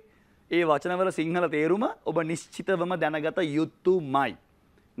කරේ? ඒ වචනවල සිංහල තේරුම ඔබ නිශ්චිතවම දැනගත යුතුමයි.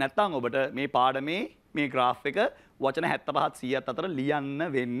 නැත්නම් ඔබට මේ පාඩමේ මේ graph එක වචන 75 100ත් අතර ලියන්න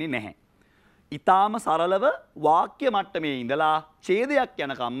වෙන්නේ නැහැ. ඊටාම සරලව වාක්‍ය මට්ටමේ ඉඳලා ඡේදයක්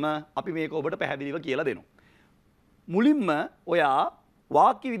යනකම්ම අපි මේක ඔබට පැහැදිලිව කියලා දෙනවා. මුලින්ම ඔයා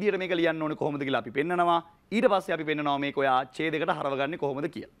වාක්‍ය විදියට මේක ලියන්න ඕනේ කොහොමද කියලා අපි පෙන්නනවා. ඊට පස්සේ අපි පෙන්නනවා මේක ඔයා ඡේදයකට හරවගන්නේ කොහොමද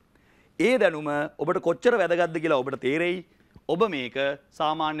කියලා. ඒ දැනුම ඔබට කොච්චර වැදගත්ද කියලා ඔබට තේරෙයි ඔබ මේක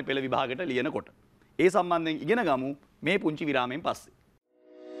සාමාන්‍ය පෙළ විභාගයට ලියනකොට. ඒ සම්බන්ධයෙන් ඉගෙන ගමු මේ පුංචි විරාමයෙන් පස්සේ.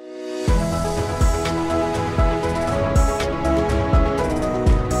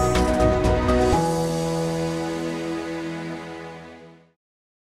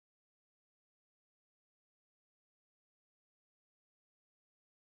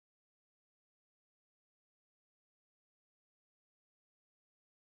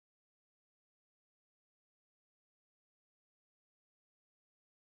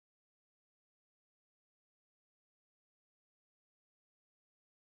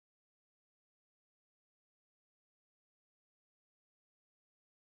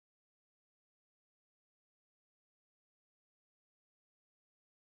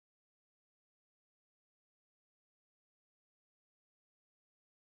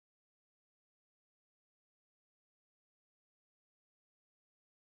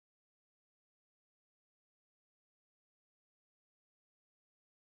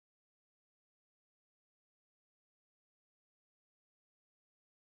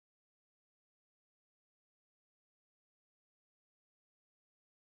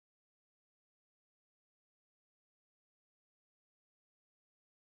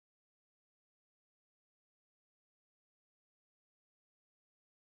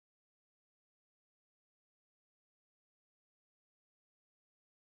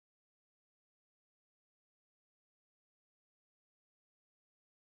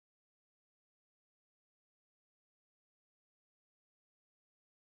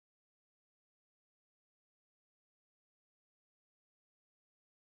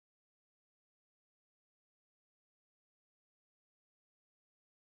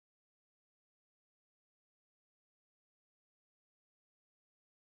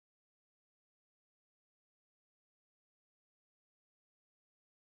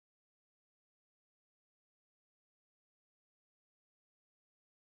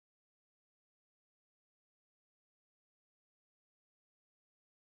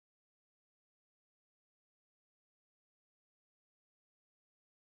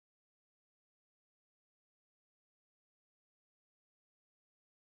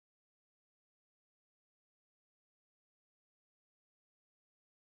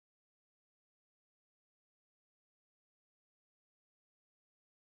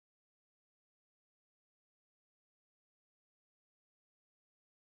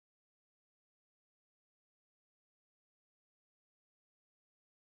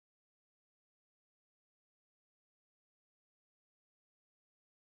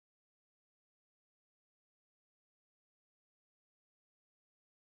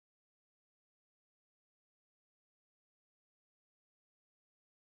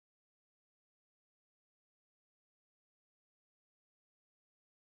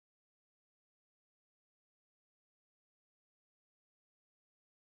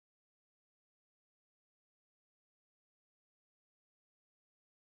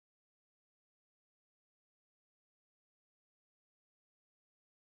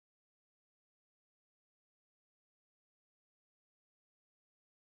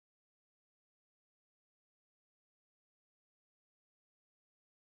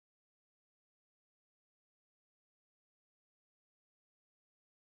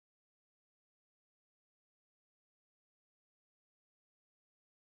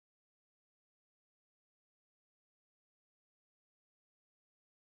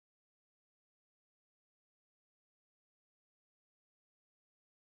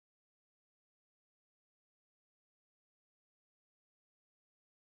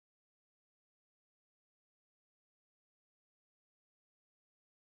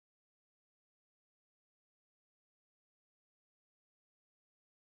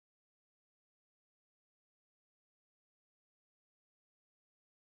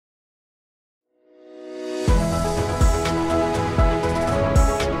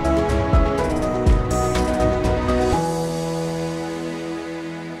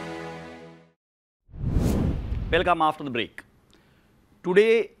 Welcome after the break.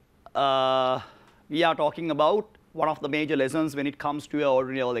 Today we are talking about one of the major lessons when it comes to your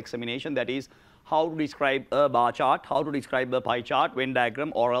ordinary level examination, that is how to describe a bar chart, how to describe a pie chart, Venn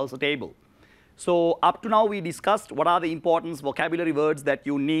diagram, or else a table. So up to now we discussed what are the important vocabulary words that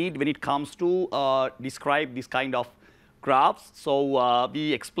you need when it comes to describe this kind of graphs. So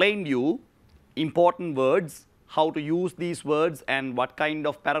we explained you important words, how to use these words, and what kind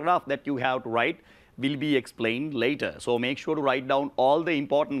of paragraph that you have to write will be explained later. So make sure to write down all the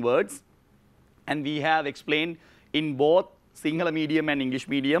important words, and we have explained in both Sinhala medium and English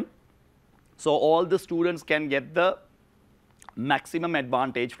medium, so all the students can get the maximum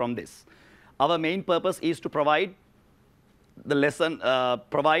advantage from this. Our main purpose is to provide the lesson,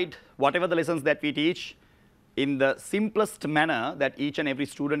 provide whatever the lessons that we teach in the simplest manner that each and every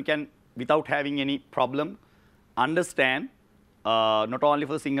student can, without having any problem, understand, not only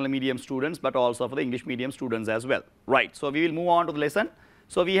for the Sinhala medium students but also for the English medium students as well. Right, so we will move on to the lesson.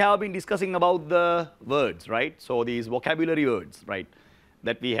 So we have been discussing about the words, right? So these vocabulary words, right,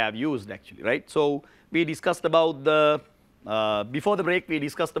 that we have used actually, right? So we discussed about the, before the break we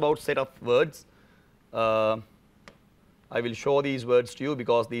discussed about set of words. I will show these words to you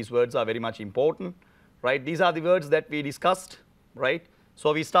because these words are very much important, right? These are the words that we discussed, right?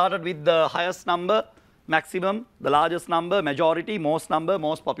 So we started with the highest number, maximum, the largest number, majority, most number,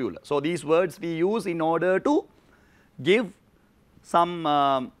 most popular. So these words we use in order to give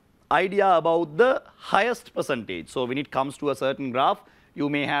some idea about the highest percentage. So when it comes to a certain graph, you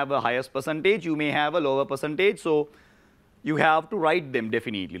may have a highest percentage, you may have a lower percentage. So you have to write them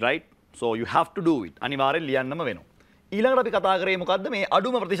definitely, right? So you have to do it. අනිවාර්යෙන් ලියන්නම වෙනවා. ඊළඟට අපි කතා කරේ මොකද්ද මේ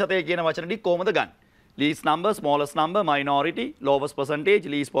අඩුම ප්‍රතිශතය කියන වචන ටික කොහොමද ගන්න? Least number, smallest number, minority, lowest percentage,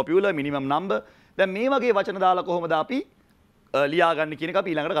 least popular, minimum number. දැන් මේ වගේ වචන දාලා කොහොමද අපි ලියා ගන්න කියන එක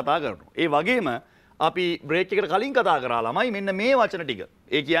අපි ඊළඟට කතා කරනවා. ඒ වගේම අපි බ්‍රේක් එකට කලින් කතා කරා ළමයි මෙන්න මේ වචන ටික.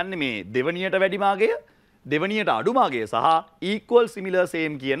 ඒ කියන්නේ මේ දෙවණියට වැඩි මාගය, දෙවණියට අඩු මාගය සහ equal, similar,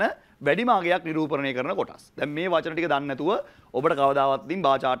 same කියන වැඩි මාගයක් නිරූපණය කරන කොටස්. දැන් මේ වචන ටික දන්නේ නැතුව ඔබට කවදාවත් ඉතින්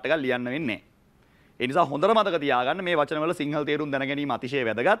බාර් chart එකක් ලියන්න වෙන්නේ නැහැ. ඒ නිසා හොඳට මතක තියාගන්න මේ වචනවල සිංහල තේරුම් දැන ගැනීම අතිශය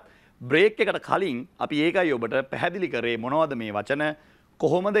වැදගත්. බ්‍රේක් එකට කලින් අපි ඒකයි ඔබට පැහැදිලි කරේ මොනවද මේ වචන,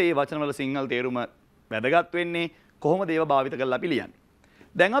 කොහොමද මේ වචනවල සිංහල තේරුම වැදගත් වෙන්නේ, කොහොමද ඒවා භාවිත කරලා අපි ලියන්නේ.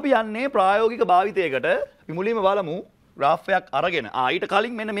 දැන් අපි යන්නේ ප්‍රායෝගික භාවිතයකට. අපි මුලින්ම බලමු graph එකක් අරගෙන. ඊට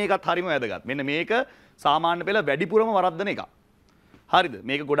කලින් මෙන්න මේකත් හරිම වැදගත්. මෙන්න මේක සාමාන්‍ය පෙළ වැඩිපුරම වරද්දන එකක්. හරිද?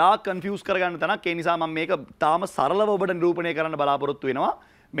 මේක ගොඩාක් කන්ෆියුස් කරගන්න තැනක්. ඒ නිසා මම මේක තාම සරලව ඔබට නිරූපණය කරන්න බලාපොරොත්තු වෙනවා.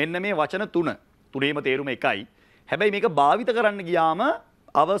 මෙන්න මේ වචන තුනේම තේරුම එකයි. හැබැයි මේක භාවිත කරන්න ගියාම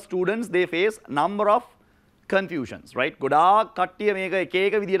our students they face number of confusions, right? ගොඩාක් කට්ටිය මේක එක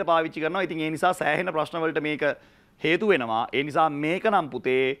එක විදියට පාවිච්චි කරනවා. ඉතින් ඒ නිසා සෑහෙන ප්‍රශ්න වලට මේක හේතු වෙනවා. ඒ නිසා මේක නම්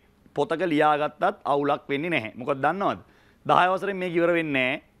පුතේ පොතක ලියාගත්තත් අවුලක් වෙන්නේ නැහැ. මොකද දන්නවද? 10 වසරෙන් මේක ඉවර වෙන්නේ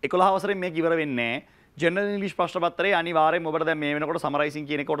නැහැ. 11 වසරෙන් මේක ඉවර වෙන්නේ නැහැ. ජෙනරල් ඉංග්‍රීසි ප්‍රශ්න පත්‍රයේ අනිවාර්යයෙන්ම ඔබට දැන් මේ වෙනකොට සමරයිසින්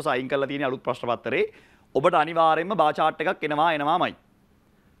කියන කොටස අයින් කරලා තියෙන අලුත් ප්‍රශ්න පත්‍රයේ ඔබට අනිවාර්යයෙන්ම බාර් chart එකක් එනවාමයි.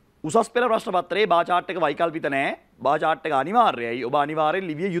 උසස් පෙළ ප්‍රශ්න පත්‍රයේ බාර් chart එක වෛකල්පිත නැහැ. බාර් chart එක අනිවාර්යයි. ඔබ අනිවාර්යෙන්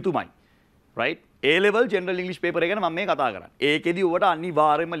ලිවිය යුතුමයි. right? A level general English paper එක ගැන මම මේ කතා කරන්නේ. ඒකෙදි ඔබට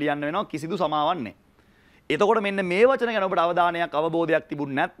අනිවාර්යයෙන්ම ලියන්න වෙනවා කිසිදු සමාවක් නැහැ. එතකොට මෙන්න මේ වචන ගැන ඔබට අවධානයක් අවබෝධයක්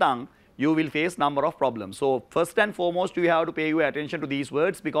තිබුණ නැත්නම් you will face number of problems. So first and foremost you have to pay your attention to these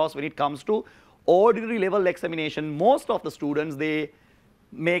words because when it comes to ordinary level examination, most of the students they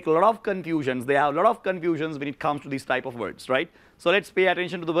make a lot of confusions. They have a lot of confusions when it comes to this type of words, right? So let's pay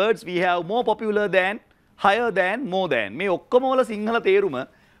attention to the words. We have more popular than, higher than, more than. මේ ඔක්කොම වල සිංහල තේරුම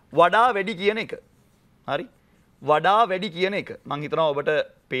වඩා වැඩි කියන එක. හරි? වඩා වැඩි කියන එක. මම හිතනවා ඔබට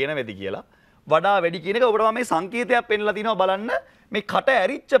පේන වෙති කියලා. වඩා වැඩි කියන එක ඔබට මම මේ සංකේතයක් පෙන්නලා තිනවා බලන්න. මේ කට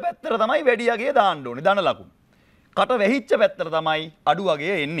ඇරිච්ච පැත්තට තමයි වැඩි අගය දාන්න ඕනේ ධන ලකුණු. කට වැහිච්ච පැත්තට තමයි අඩු අගය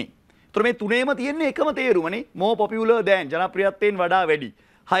එන්නේ. ඒතර මේ තුනේම තියෙන්නේ එකම තේරුමනේ. more popular than ජනප්‍රියත්වයෙන් වඩා වැඩි.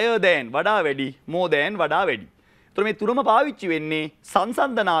 higher than වඩා වැඩි. more than වඩා වැඩි. ඒතර මේ තුනම පාවිච්චි වෙන්නේ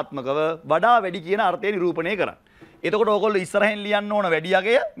සංසන්දනාත්මකව වඩා වැඩි කියන අර්ථය නිරූපණය කරන්න. එතකොට ඕගොල්ලෝ ඉස්සරහින් ලියන්න ඕන වැඩි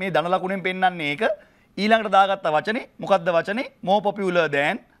අගය මේ ධන ලකුණෙන් පෙන්වන්නේ ඒක. ඊළඟට දාගත්ත වචනේ මොකක්ද වචනේ? more popular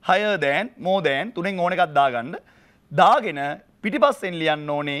than, higher than, more than තුනෙන් ඕන එකක් දාගන්න. දාගෙන පිටිපස්සෙන් ලියන්න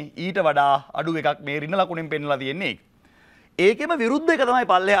ඕනේ ඊට වඩා අඩු එකක් මේ ඍණ ලකුණෙන් පෙන්වලා තියෙන්නේ ඒක. ඒකෙම විරුද්ධ එක තමයි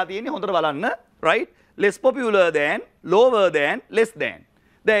පල්ලෙහා තියෙන්නේ හොඳට බලන්න, right? less popular than, lower than, less than.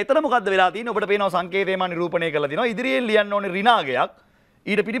 දැන් එතන මොකද්ද වෙලා තියෙන්නේ? ඔබට පේනවා සංකේතයම නිරූපණය කරලා තිනවා. ඉදිරියෙන් ලියන්න ඕනේ ඍණාගයක්.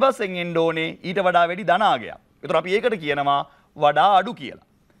 ඊට පිටිපස්සෙන් එන්න ඕනේ ඊට වඩා වැඩි ධනාගයක්. ඒතර අපි ඒකට කියනවා වඩා අඩු කියලා.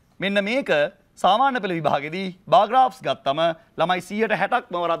 මෙන්න මේක සාමාන්‍ය පෙළ විභාගෙදී බාර් ග්‍රාෆ්ස් ගත්තම ළමයි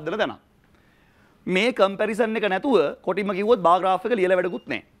 160ක්ම වරද්දලා දනවා. මේ කම්පැරිසන් එක නැතුව කොටින්ම කිව්වොත් බාර් ග්‍රාෆ් එක ලියලා වැඩකුත්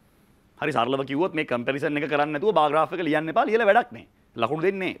නැහැ. හරි සරලව කිව්වොත් මේ කම්පැරිසන් එක කරන්නේ නැතුව බාර් ග්‍රාෆ් එක ලියන්න එපා. ලියලා වැඩක් නැහැ. ලකුණු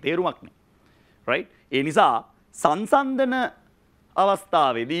දෙන්නේ නැහැ. තේරුමක් නැහැ. right? ඒ නිසා සංසන්දන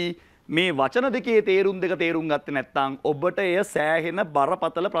අවස්ථාවේදී මේ වචන දෙකේ තේරුම් දෙක තේරුම් ගත්තේ නැත්නම් ඔබට එය සෑහෙන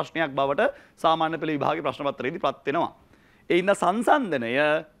බරපතල ප්‍රශ්නයක් බවට සාමාන්‍ය පෙළ විභාගයේ ප්‍රශ්න පත්‍රයේදී පත් වෙනවා. ඒ ඉන්න සංසන්දනය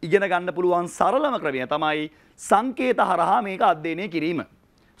ඉගෙන ගන්න පුළුවන් සරලම ක්‍රමය තමයි සංකේත හරහා මේක අධ්‍යයනය කිරීම.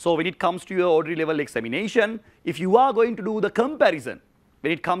 So when it comes to your ordinary level examination, if you are going to do the comparison,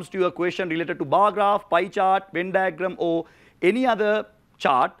 when it comes to a question related to bar graph, pie chart, Venn diagram or any other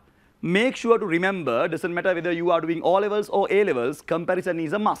chart, make sure to remember, doesn't matter whether you are doing O levels or A levels, comparison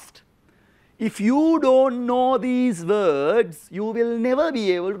is a must. If you don't know these words, you will never be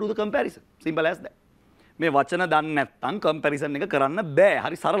able to do the comparison. Simple as that. මේ වචන දන්නේ නැත්නම් comparison එක කරන්න බෑ.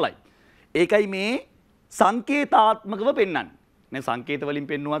 හරි සරලයි. ඒකයි මේ සංකේතාත්මකව පෙන්වන්නේ. මේ සංකේත වලින්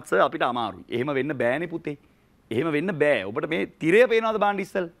පෙන්නුවත් සර් අපිට අමාරුයි. එහෙම වෙන්න බෑනේ පුතේ. එහෙම වෙන්න බෑ. ඔබට මේ තිරය පේනවද බලන්න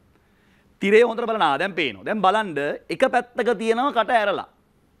ඉස්සෙල්. තිරය හොඳට බලන්න. දැන් පේනවා. දැන් බලන්න එක පැත්තක තියෙනවා කට ඇරලා.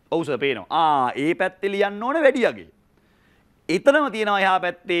 ඔව් සර් පේනවා. ඒ පැත්තේ ලියන්න ඕනේ වැඩි අගේ. එතනම තියෙනවා එහා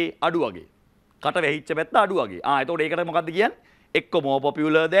පැත්තේ අඩු අගේ. කට වැහිච්ච පැත්ත අඩු අගේ. එතකොට ඒකට මොකද්ද කියන්නේ? එක්ක more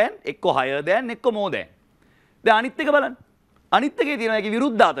popular than, එක්ක higher than, එක්ක more than. දැන් අනිත් එක බලන්න. අනිත් එකේ තියෙනවා ඒකේ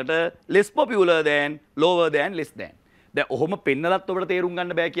විරුද්ධ අතට less popular than, lower than, less than. දැන් ඔහොම පෙන්නලත් ඔබට තේරුම්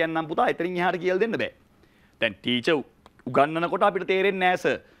ගන්න බෑ කියන්නම් පුතා. එතනින් එහාට කියලා දෙන්න බෑ. දැන් ටීචර් උගන්වනකොට අපිට තේරෙන්නේ නෑ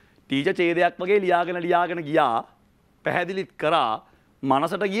සර්. ටීචර් ඡේදයක් වගේ ලියාගෙන ගියා. පැහැදිලිත් කරා.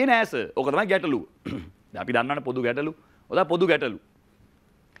 මනසට ගියේ නෑ සර්. ඕක තමයි ගැටලුව. දැන් අපි දන්නවනේ පොදු ගැටලු. ඔතන පොදු ගැටලු.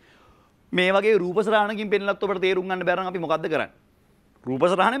 මේ වගේ රූපසරහනකින් පෙන්නලත් ඔබට තේරුම් ගන්න බැරනම් අපි මොකද්ද කරන්නේ?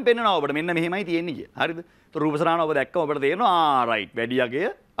 රූපසරහනෙන් පෙන්නනවා ඔබට මෙන්න මෙහෙමයි තියෙන්නේ කියලා. හරිද? તો රූපසරහන ඔබ දැක්කම ඔබට තේරෙනවා රයිට් වැඩි අගය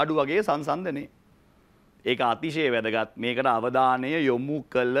අඩු අගය සංසන්දනය. ඒක අතිශය වැදගත්. මේකට අවධානය යොමු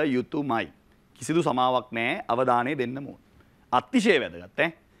කළ යුතුමයි. කිසිදු සමාවක් නැහැ. අවධානය දෙන්න ඕන. අතිශය වැදගත්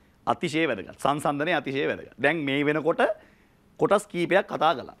අතිශය වැදගත්. සංසන්දනය අතිශය වැදගත්. දැන් මේ වෙනකොට කොටස් කීපයක්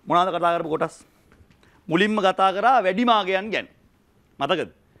කතා කළා. මොනවද කතා කරපු කොටස්? මුලින්ම කතා කරා වැඩිම අගයන් ගැන. මතකද?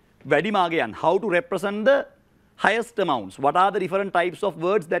 වැඩිම අගයන්. How to represent the highest amounts. What are the different types of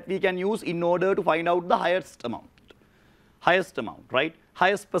words that we can use in order to find out the highest amount? Highest amount, right?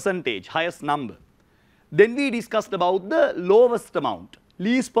 Highest percentage, highest number. Then we discussed about the lowest amount,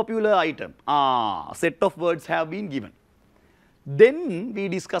 least popular item. Set of words have been given. Then we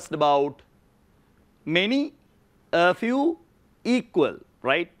discussed about many, a few, equal,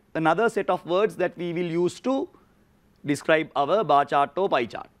 right? Another set of words that we will use to describe our bar chart or pie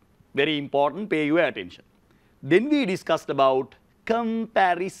chart. Very important, pay your attention. Then we discussed about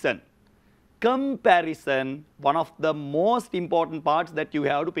comparison. Comparison, one of the most important parts that you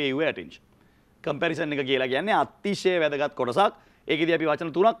have to pay your attention. Comparison එක කියලා කියන්නේ අතිශය වැදගත් කොටසක්. ඒකෙදී අපි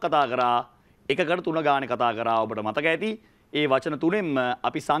වචන තුනක් කතා කරා. එකකට තුන ගානේ කතා කරා. ඔබට මතක ඇති. ඒ වචන තුනෙන්ම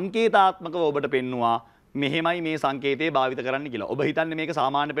අපි සංකේතාත්මකව ඔබට පෙන්නවා මෙහෙමයි මේ සංකේතය භාවිත කරන්න කියලා. ඔබ හිතන්නේ මේක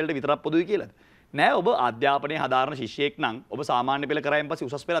සාමාන්‍ය පෙළට විතරක් පොදුයි කියලාද? නෑ, ඔබ අධ්‍යාපනයේ හදාරන ශිෂ්‍යයෙක් නම් ඔබ සාමාන්‍ය පෙළ කරායින් පස්සේ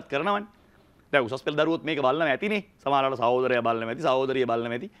උසස් පෙළත් කරනවනේ. දැන් උසස් පෙළ දරුවොත් මේක බලන්නම ඇතිනේ. සමහරවල් සහෝදරයා බලන්නම ඇති, සහෝදරිය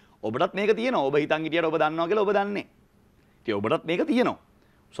බලන්නම ඇති. ඔබටත් මේක තියෙනවා. ඔබ හිතන් හිටියට ඔබ දන්නවා කියලා ඔබ දන්නේ. ඉතින් ඔබටත් මේක තියෙනවා.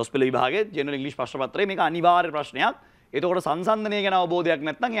 උසස් පෙළ විභාගයේ ජෙනරල් ඉංග්‍රීසි ප්‍රශ්න පත්‍රයේ මේක අනිවාර්ය ප්‍රශ්නයක්. එතකොට සංසන්දනය ගැන අවබෝධයක්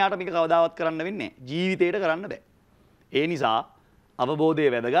නැත්නම් එයාට මේක කවදාවත් කරන්න වෙන්නේ නැහැ. ජීවිතේට කරන්න බෑ. ඒ නිසා අවබෝධය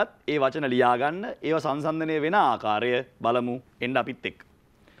වැදගත්. ඒ වචන ලියා ගන්න, ඒව සංසන්දනය වෙන ආකාරය බලමු එන්න අපිත් එක්ක.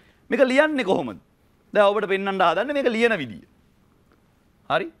 මේක ලියන්නේ කොහොමද? දැන් ඔබට පෙන්වන්න හදන්නේ මේක ලියන විදිය.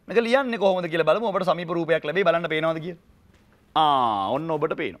 හරි? මේක ලියන්නේ කොහොමද කියලා බලමු. ඔබට සමීප රූපයක් ලැබෙයි. බලන්න පේනවද කියලා? ඔන්න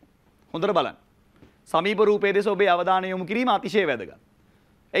ඔබට පේනවා. හොඳට බලන්න. සමීප රූපයේ දෙස ඔබේ අවධානය යොමු කිරීම අතිශය වැදගත්.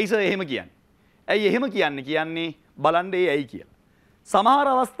 ඇයි සර් එහෙම කියන්නේ? ඇයි එහෙම කියන්නේ බලන්න ඇයි කියලා. සමහර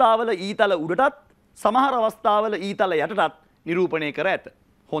අවස්ථාවල ඊතල උඩටත්, සමහර අවස්ථාවල ඊතල යටටත් නිරූපණය කර ඇත.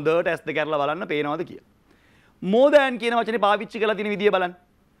 හොඳට ඇස් දෙක අරලා බලන්න පේනවද කියලා. more than කියන වචනේ පාවිච්චි කරලා තියෙන විදිය බලන්න.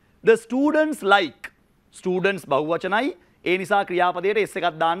 The students like. Students බහුවචනයි. ඒ නිසා ක්‍රියාපදයට s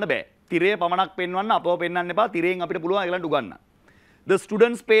එකක් දාන්න බෑ. තිරය පමණක් පෙන්වන්න අපව පෙන්වන්න එපා. තිරයෙන් අපිට පුළුවන් ඒගලන්ට උගන්නන්න. The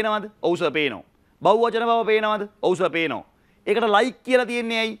students පේනවද? ඔව් සර් පේනවා. බහුවචන බව පේනවද? ඔව් සර් පේනවා. ඒකට like කියලා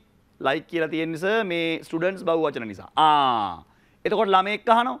තියෙන්නේ ඇයි? like කියලා තියෙන්නේ සර් මේ students බහුවචන නිසා. එතකොට ළමෙක්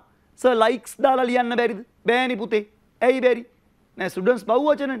අහනවා සර් likes දාලා ලියන්න බැරිද? බෑනි පුතේ. ඇයි බැරි? නෑ students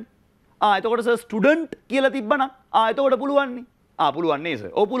බහුවචනනේ. එතකොට සර් student කියලා තිබ්බනම් එතකොට පුළුවන්නේ. පුළුවන් නේ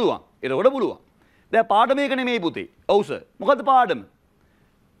සර්. ඔව් පුළුවන්. එතකොට පුළුවන්. දැන් පාඩම මේක නෙමෙයි පුතේ. ඔව් සර්. මොකද්ද පාඩම?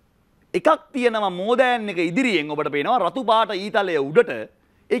 එකක් තියෙනවා more than එක ඉදිරියෙන් ඔබට පේනවා රතු පාට ඊතලය උඩට.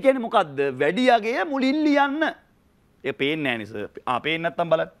 ඒ කියන්නේ මොකද්ද? වැඩි අගය මුලින් ලියන්න. ඒක පේන්නේ නැහැ නේ සර්. පේන්නේ නැත්තම්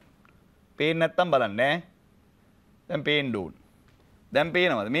බලන්න. පේන්නේ නැත්තම් බලන්න ඈ. දැන් පේන්න ඕන. දැන්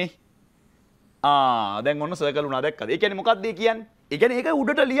පේනවද මේ? දැන් ඔන්න සර්කල් උනා දැක්කද? ඒ කියන්නේ මොකද්ද ඒ කියන්නේ? ඒ කියන්නේ ඒක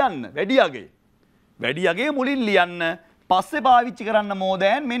උඩට ලියන්න වැඩි අගේ. වැඩි අගේ මුලින් ලියන්න පස්සේ පාවිච්චි කරන්න more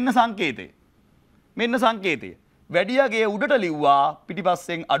than මෙන්න සංකේතය. මෙන්න සංකේතය. වැඩි අගේ උඩට ලිව්වා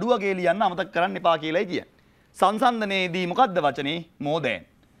පිටිපස්සෙන් අඩු අගේ ලියන්න අමතක කරන්න එපා කියලායි කියන්නේ. සංසන්දනයේදී මොකද්ද වචනේ more than.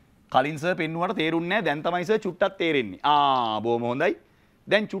 කලින් සර් පෙන්නුවට තේරුන්නේ නැහැ. දැන් තමයි සර් චුට්ටක් තේරෙන්නේ. බොහොම හොඳයි.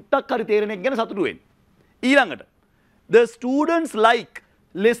 දැන් චුට්ටක් හරි තේරෙන එක ගැන සතුටු වෙන්න. ඊළඟට the students like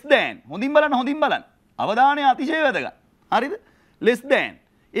less than. හොඳින් බලන්න. අවධානය අතිශය වැදගත්. හරිද? less than.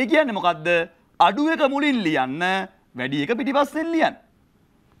 ඒ කියන්නේ මොකද්ද? අඩු එක මුලින් ලියන්න, වැඩි එක පිටිපස්සෙන් ලියන්න.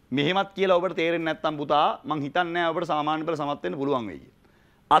 මෙහෙමත් කියලා ඔබට තේරෙන්නේ නැත්නම් පුතා මං හිතන්නේ නැහැ ඔබට සාමාන්‍ය පෙළ සමත් වෙන්න පුළුවන් වෙයි කියලා.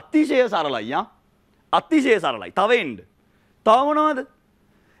 අතිශය සරලයි අතිශය සරලයි. තව එන්න. තව මොනවද?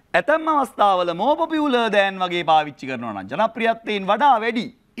 ඇතැම් අවස්ථාවල more popular than වගේ පාවිච්චි කරනවා නම් ජනප්‍රියත්වයෙන් වඩා වැඩි.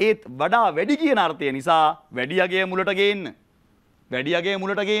 ඒත් වඩා වැඩි කියන අර්ථය නිසා වැඩි අගය මුලට ගේන්න. වැඩි අගය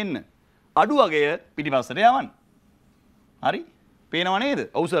මුලට ගේන්න. අඩු අගය පිටිපස්සට යවන්න. හරි? පේනව නේද?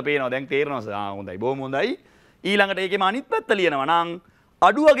 ඔව් සර් පේනවා. දැන් තේරෙනවා සර්. හොඳයි. බොහොම හොඳයි. ඊළඟට ඒකෙම අනිත් පැත්ත ලියනවා නම්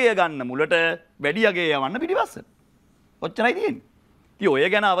අඩු අගය ගන්න මුලට වැඩි අගය යවන්න පිටිපස්සට. ඔච්චරයි තියෙන්නේ. ඉතින් ඔය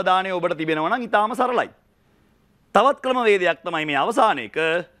ගැන අවධානය ඔබට තිබෙනවා නම් ඊටාම සරලයි. තවත් ක්‍රමවේදයක් තමයි මේ අවසාන එක.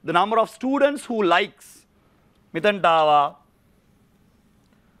 The number of students who likes. මෙතනට ආවා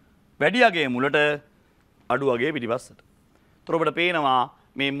වැඩි අගය මුලට අඩු අගය පිටිපස්සට. ඒතර ඔබට පේනවා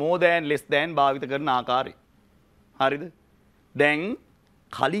මේ more than less than භාවිත කරන ආකාරය. හරිද? දැන්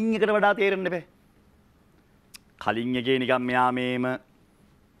කලින් එකට වඩා තේරෙන්න බෑ. කලින් එකේ නිකන් මෙයා මේම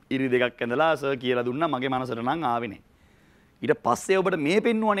ඉරි දෙකක් ඇඳලා සර් කියලා දුන්නා මගේ මනසට නම් ආවේ නැහැ. ඊට පස්සේ ඔබට මේ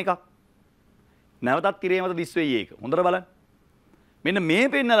පෙන්වන එකක්. නැවතත් ඉරේ මත දිස් වෙයි ඒක. හොඳට බලන්න. මෙන්න මේ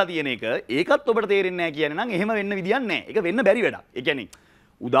පෙන්නලා තියෙන එක ඒකත් ඔබට තේරෙන්නේ නැහැ කියන්නේ නම් එහෙම වෙන්න විදියක් නැහැ. ඒක වෙන්න බැරි වැඩක්. ඒ කියන්නේ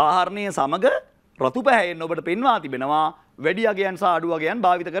උදාහරණය සමග රතු පැහැයෙන් ඔබට පෙන්වා තිබෙනවා වැඩි අගයන් සහ අඩු අගයන්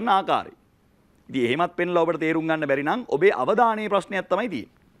භාවිත කරන ආකාරය. ඉතින් එහෙමත් පෙන්ලා ඔබට තේරුම් ගන්න බැරි නම් ඔබේ අවධානයේ ප්‍රශ්නයක් තමයි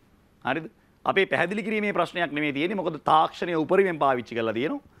තියෙන්නේ. හරිද? අපේ පැහැදිලි කිරීමේ ප්‍රශ්නයක් නෙමෙයි තියෙන්නේ. මොකද තාක්ෂණය උපරිමයෙන් පාවිච්චි කරලා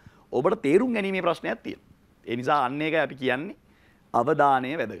තියෙනවා. ඔබට තේරුම් ගැනීමේ ප්‍රශ්නයක් තියෙනවා. ඒ නිසා අන්න ඒකයි අපි කියන්නේ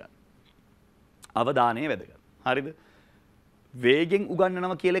අවධානය වැදගත්. අවධානය වැදගත්. හරිද? වේගෙන්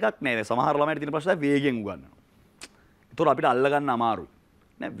උගන්වනවා කියලා එකක් නෑ. සමහර ළමයිට තියෙන ප්‍රශ්නය වේගෙන් උගන්වනවා. ඒතකොට අපිට අල්ල ගන්න අමාරුයි.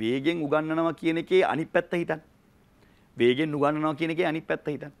 නෑ වේගෙන් උගන්වනවා කියන එකේ අනිත් පැත්ත හිතන්න. වේගෙන් උගන්වනවා කියන එකේ අනිත් පැත්ත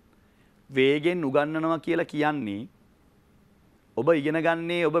හිතන්න. වේගෙන් උගන්වනවා කියලා කියන්නේ ඔබ ඉගෙන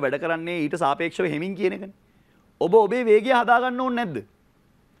ගන්නේ ඔබ වැඩ කරන්නේ ඊට සාපේක්ෂව හෙමින් කියන එකනේ. ඔබ ඔබේ වේගය හදා ගන්න ඕනේ නැද්ද?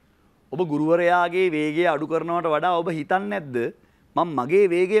 ඔබ ගුරුවරයාගේ වේගය අඩු කරනවට වඩා ඔබ හිතන්නේ නැද්ද මම මගේ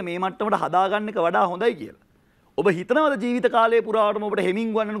වේගය මේ මට්ටමට හදා ගන්න එක වඩා හොඳයි කියලා? ඔබ හිතනවද ජීවිත කාලය පුරාවටම ඔබට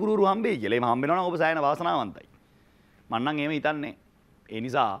හෙමින් ගන්නන ගුරුවරු හම්බෙයි කියලා? එහෙම හම්බ වෙනවා නම් ඔබ සෑහෙන වාසනාවන්තයි. මම නම් එහෙම හිතන්නේ. ඒ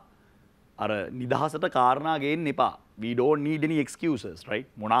නිසා අර නිදහසට කාරණා ගේන්න එපා. We don't need any excuses, right?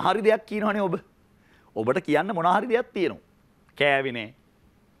 මොනවා හරි දෙයක් කියනවනේ ඔබ. ඔබට කියන්න මොනවා හරි දෙයක් තියෙනවා. කෑවේ නෑ.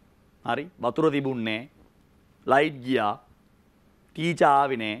 හරි? වතුර තිබුණේ නෑ. ලයිට් ගියා. ටීචර්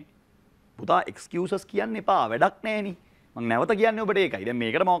ආවේ නෑ. පුතා excuses කියන්න එපා. වැඩක් නෑනේ. මම නැවත කියන්නේ ඔබට ඒකයි. දැන්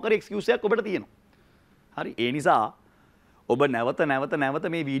මේකට මොකක් හරි excuse එකක් ඔබට තියෙනවා. හරි? ඒ නිසා ඔබ නැවත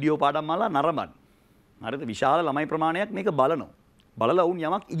මේ වීඩියෝ පාඩම් මාලා නරඹන්න. හරිද? විශාල ළමයි ප්‍රමාණයක් මේක බලනවා. බලලා වුන්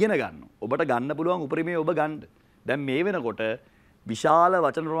යමක් ඉගෙන ගන්නවා. ඔබට ගන්න පුළුවන් උපරිමයේ ඔබ ගන්න. දැන් මේ වෙනකොට විශාල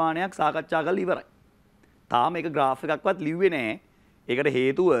වචන ප්‍රමාණයක් සාකච්ඡා කරලා ඉවරයි. තාම ඒක graph එකක්වත් ලිව්වේ නැහැ. ඒකට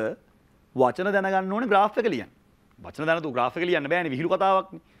හේතුව වචන දැනගන්න ඕනේ graph එක ලියන්න. වචන දැනතු graph එක ලියන්න බෑනේ විහිළු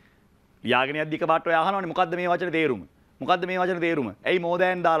කතාවක්නේ. ලියාගෙන යද්දි එකපාරට ඔය අහනවනේ මොකද්ද මේ වචනේ තේරුම? මොකද්ද මේ වචනේ තේරුම? ඇයි more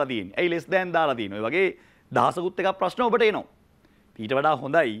than දාලා තියෙන්නේ? ඇයි less than දාලා තියෙන්නේ? ඔය වගේ දහසකුත් එකක් ප්‍රශ්න ඔබට එනවා. ඊට වඩා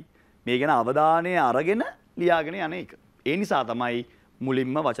හොඳයි මේ ගැන අවධානය අරගෙන ලියාගෙන යන එක. ඒ නිසා තමයි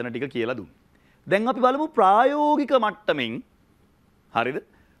මුලින්ම වචන ටික කියලා දුන්නේ. දැන් අපි බලමු ප්‍රායෝගික මට්ටමින්. හරිද?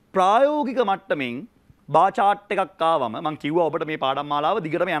 ප්‍රායෝගික මට්ටමින් බා chart එකක් ආවම මම කිව්වා ඔබට මේ පාඩම් මාලාව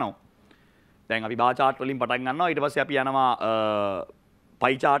දිගටම යනවා. දැන් අපි බා chart වලින් පටන් ගන්නවා. ඊට පස්සේ අපි යනවා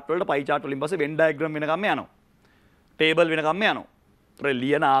pie chart වලට. pie chart වලින් පස්සේ Venn diagram වෙනකම්ම යනවා. table වෙනකම්ම යනවා. ඒතර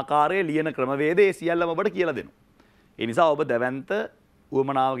ලියන ආකාරය, ලියන ක්‍රමවේදය සියල්ලම ඔබට කියලා දෙනවා. ඒ නිසා ඔබ දැවැන්ත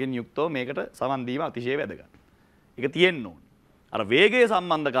උවමනාවකින් යුක්තව මේකට සමන් දීම අතිශය වැදගත්. ඒක තියෙන්න ඕනේ. අර වේගය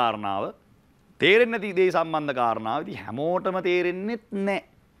සම්බන්ධ කාරණාව, තේරෙන්නේ නැති දේ සම්බන්ධ කාරණාව ඉතින් හැමෝටම තේරෙන්නෙත් නැහැ.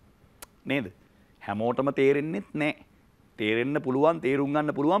 නේද? හැමෝටම තේරෙන්නෙත් නැහැ. තේරෙන්න පුළුවන්, තේරුම්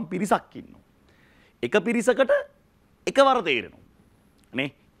ගන්න පුළුවන් පිරිසක් ඉන්නවා. එක පිරිසකට එකවර තේරෙනවා.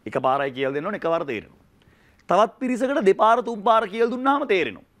 නේ? එකපාරයි කියලා දෙන්න ඕනේ එකවර තේරෙනවා. තවත් පිරිසකට දෙපාර තුන් පාර කියලා දුන්නාම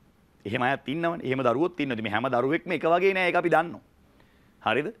තේරෙනවා. එහෙම අයත් ඉන්නවනේ. එහෙම දරුවොත් ඉන්නවා. මේ හැම දරුවෙක්ම එක වගේ නෑ. ඒක අපි දන්නවා.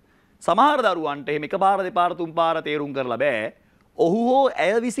 හරිද? සමහර දරුවන්ට එහෙම එකපාර දෙපාර තුන් පාර තේරුම් කරලා බෑ. ඔහු හෝ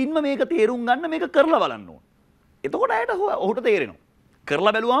ඇය විසින්ම මේක තේරුම් ගන්න මේක කරලා බලන්න ඕන. එතකොට ඇයට ඔහුට තේරෙනවා.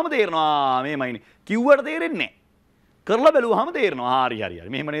 කරලා බැලුවාම තේරෙනවා මේමයිනේ. කිව්වට තේරෙන්නේ නැහැ. කරලා බැලුවාම තේරෙනවා හරි හරි හරි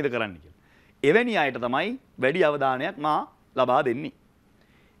මෙහෙම නේද කරන්න කියලා. එවැනි අයට තමයි වැඩි අවධානයක් මා ලබා දෙන්නේ.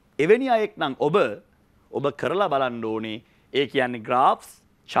 එවැනි අයෙක් නම් ඔබ කරලා බලන්න ඕනේ. ඒ කියන්නේ graphs,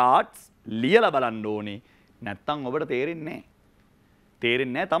 charts ලියලා බලන්න ඕනේ. නැත්තම් ඔබට තේරෙන්නේ නැහැ.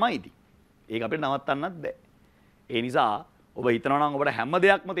 තේරෙන්නේ නැහැ තමයි ඉතින්. ඒක අපිට නවත්තන්නත් බෑ. ඒ නිසා ඔබ හිතනවා නම් ඔබට හැම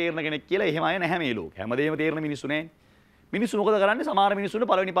දෙයක්ම තේරෙන කෙනෙක් කියලා එහෙම අය නැහැ මේ ලෝකේ. හැම දෙයක්ම තේරෙන මිනිස්සු නැහැ. මිනිස්සු මොකද කරන්නේ? සමහර මිනිස්සුන්ට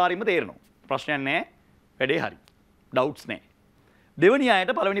පළවෙනි පාරින්ම තේරෙනවා. ප්‍රශ්නයක් නැහැ. වැඩේ හරි. ඩවුට්ස් නැහැ. දෙවෙනි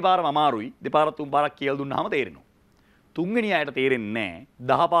අයට පළවෙනි පාරම අමාරුයි. දෙපාරක් තුන් පාරක් කියලා දුන්නාම තේරෙනවා. තුන්වෙනි අයට තේරෙන්නේ නැහැ.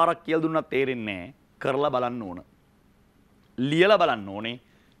 10 පාරක් කියලා දුන්නත් තේරෙන්නේ නැහැ. කරලා බලන්න ඕන. ලියලා බලන්න ඕනේ.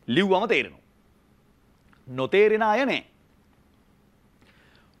 ලිව්වම තේරෙනවා. නොතේරෙන අය නැහැ.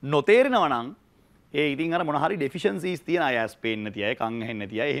 නොතේරෙනවා නම් ඒ ඉතින් අර මොන හරි ඩෙෆිෂන්සීස් තියෙන අය ඇස් පේන්නේ නැති අය, කන් ඇහෙන්නේ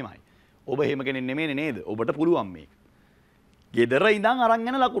නැති අය එහෙමයි. ඔබ එහෙම කෙනෙක් නෙමෙයි නේද? ඔබට පුළුවන් මේක. ගෙදර ඉඳන් අරන්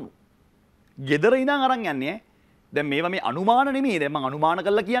යන ලකුණු. ගෙදර ඉඳන් අරන් යන්නේ දැන් මේවා මේ අනුමාන නෙමෙයි. දැන් මම අනුමාන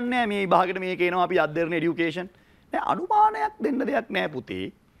කරලා කියන්නේ මේ විභාගෙට මේක එනවා අපි අධ්‍යයන එඩියුකේෂන්. නෑ අනුමානයක් දෙන්න දෙයක් නෑ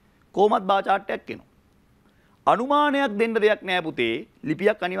පුතේ. කොහොමත් බා chart එකක් එනවා. අනුමානයක් දෙන්න දෙයක් නෑ පුතේ.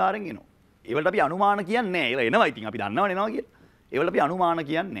 ලිපියක් අනිවාර්යෙන් එනවා. ඒවලට අපි අනුමාන කියන්නේ නෑ. ඒවා එනවා ඉතින් අපි දන්නවනේ එනවා කියලා. ඒවලට අපි අනුමාන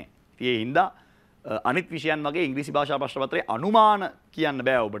කියන්නේ නෑ. ඉතින් ඒ හින්දා අනිත් විෂයන් වගේ ඉංග්‍රීසි භාෂා ප්‍රශ්න පත්‍රයේ අනුමාන කියන්න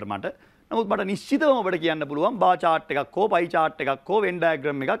බෑ ඔබට මට. නමුත් මට නිශ්චිතවම ඔබට කියන්න පුළුවන් බා chart එකක් හෝ පයි chart එකක් හෝ වෙන්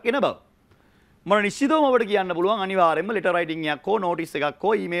ඩයග්‍රෑම් එකක් එන බව. මට නිශ්චිතවම ඔබට කියන්න පුළුවන් අනිවාර්යයෙන්ම ලෙටර් රයිටින් එකක් හෝ නෝටිස් එකක්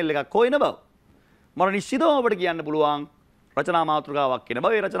හෝ ඊමේල් එකක් හෝ එන බව. මට නිශ්චිතවම ඔබට කියන්න පුළුවන් රචනා මාතෘකාවක් එන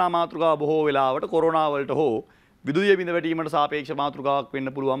බව. ඒ රචනා මාතෘකාව බොහෝ වෙලාවට කොරෝනා වලට හෝ විදුලිය බිඳ වැටීමට සාපේක්ෂ මාතෘකාවක්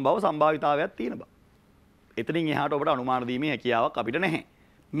වෙන්න පුළුවන් බව සම්භාවිතාවයක් තියෙන බව. එතනින් එහාට ඔබට අනුමාන දීමේ හැකියාවක් අපිට නැහැ.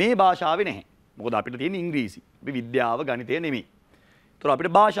 මේ භාෂාවේ නැහැ. මොකද අපිට තියෙන ඉංග්‍රීසි. අපි විද්‍යාව ගණිතය නෙමෙයි. ඒතර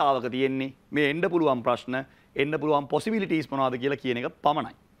අපිට භාෂාවක තියෙන්නේ මේ එන්න පුළුවන් ප්‍රශ්න, එන්න පුළුවන් possibilities මොනවද කියලා කියන එක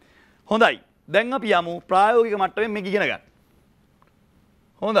පමණයි. හොඳයි. දැන් අපි යමු ප්‍රායෝගික මට්ටමින් මේක ඉගෙන ගන්න.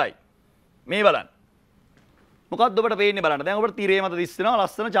 හොඳයි. මේ බලන්න. මොකක්ද ඔබට පේන්නේ බලන්න. දැන් ඔබට තිරේ මත දිස්සෙනවා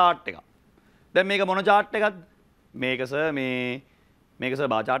ලස්සන chart එකක්. දැන් මේක මොන chart එකක්ද? මේක සර්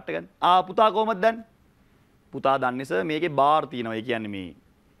බාර් chart එකනේ. පුතා කොහමද දන්නේ? පුතා දන්නේ සර් මේකේ බාර් තියෙනවා. ඒ කියන්නේ මේ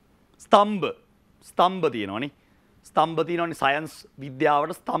ස්තම්භ තියෙනවනේ. ස්තම්භ තියෙනවනේ සයන්ස්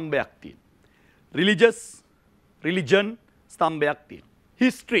විද්‍යාවට ස්තම්භයක් තියෙනවා. රිලිජන් ස්තම්භයක් තියෙනවා.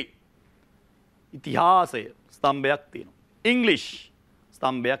 හිස්ටරි ඉතිහාසය ස්තම්භයක් තියෙනවා. ඉංග්ලිෂ්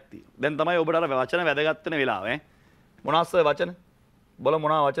ස්තම්භයක් තියෙනවා. දැන් තමයි ඔබට අර වචන වැදගත් වෙන වෙලාව ඈ. මොනවාද සර් වචන? බල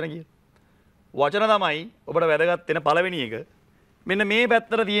මොනවා වචන කියන්නේ? වචන තමයි ඔබට වැදගත් වෙන පළවෙනි එක. මෙන්න මේ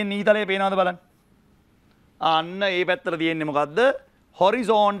පැත්තට තියෙන ඊතලයේ පේනවද බලන්න. අන්න ඒ පැත්තට තියෙන්නේ මොකද්ද?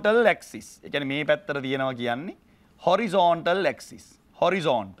 horizontal axis. ඒ කියන්නේ මේ පැත්තට තියෙනවා කියන්නේ horizontal axis.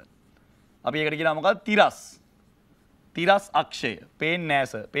 horizontal. අපි ඒකට කියනවා මොකද්ද? තිරස්. තිරස් අක්ෂය. පේන්නේ නැහැ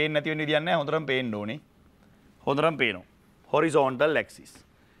සර්. පේන්නේ නැති වෙන්න විදියක් නැහැ. හොඳටම පේන්න ඕනේ. හොඳටම පේනවා. horizontal axis.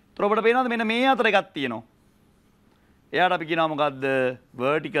 ඒතර ඔබට පේනවද මෙන්න මේ අතර එකක් තියෙනවා. එයාට අපි කියනවා මොකද්ද?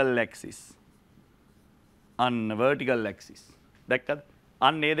 vertical axis. අන්න vertical axis. දැක්කද?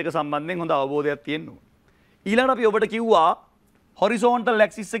 අන්න ඒ දෙක සම්බන්ධයෙන් හොඳ අවබෝධයක් තියෙන්න ඕනේ. ඊළඟට අපි ඔබට කිව්වා horizontal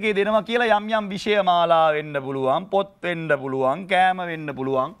axis එකේ දෙනවා කියලා යම් විෂය මාලා වෙන්න පුළුවන්, පොත් වෙන්න පුළුවන්, කෑම වෙන්න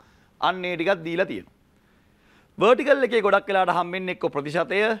පුළුවන්. අන්න ඒ ටිකක් දීලා තියෙනවා. vertical එකේ ගොඩක් වෙලාවට හම්බෙන්නේ එක්ක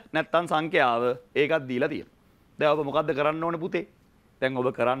ප්‍රතිශතය නැත්නම් සංඛ්‍යාව. ඒකත් දීලා තියෙනවා. දැන් ඔබ මොකද්ද කරන්න ඕනේ පුතේ? දැන් ඔබ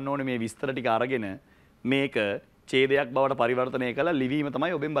කරන්න ඕනේ මේ විස්තර ටික අරගෙන මේක ඡේදයක් බවට පරිවර්තනය කළා ලිවීම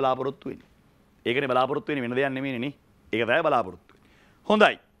තමයි ඔබෙන් බලාපොරොත්තු වෙන්නේ. ඒකනේ බලාපොරොත්තු වෙන්නේ වෙන දෙයක් නෙමෙයිනේ නේ. ඒක තමයි බලාපොරොත්තු වෙන්නේ.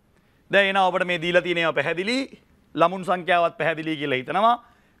 හොඳයි. දැන් එනවා ඔබට මේ දීලා තියෙන ඒවා පැහැදිලි. ළමුන් සංඛ්‍යාවත් පැහැදිලි කියලා හිතනවා.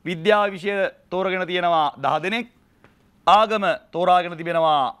 විද්‍යාව විෂය තෝරගෙන තියෙනවා 10 දෙනෙක්. ආගම තෝරාගෙන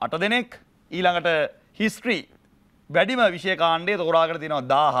තිබෙනවා 8 දෙනෙක්. ඊළඟට හිස්ටරි වැඩිම විෂය කාණ්ඩය තෝරාගෙන තියෙනවා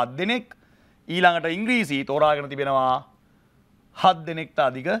 17 දෙනෙක්. ඊළඟට ඉංග්‍රීසි තෝරාගෙන තිබෙනවා 7 දෙනෙක්ට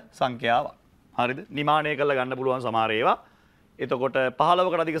අධික සංඛ්‍යාවක්. හරිද? නිමාණය කරලා ගන්න පුළුවන් සමහර ඒවා. එතකොට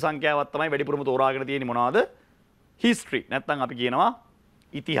 15කට අධික සංඛ්‍යාවක් තමයි වැඩිපුරම තෝරාගෙන තියෙන්නේ මොනවද? හිස්ටරි. නැත්නම් අපි කියනවා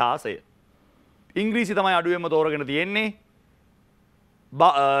ඉතිහාසය. ඉංග්‍රීසි තමයි අඩුවෙන්ම තෝරගෙන තියෙන්නේ.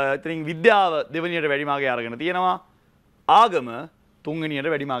 ඉතින් විද්‍යාව දෙවෙනියට වැඩිමාගේ අරගෙන තියෙනවා. ආගම තුන්වෙනියට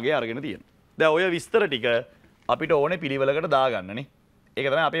වැඩිමාගේ අරගෙන තියෙනවා. දැන් ඔය විස්තර ටික අපිට ඕනේ පිළිවෙලකට දාගන්නනේ. ඒක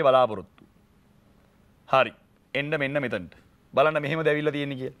තමයි අපේ බලාපොරොත්තු. හරි. එන්න මෙන්න මෙතනට. බලන්න මෙහෙම දැවිලා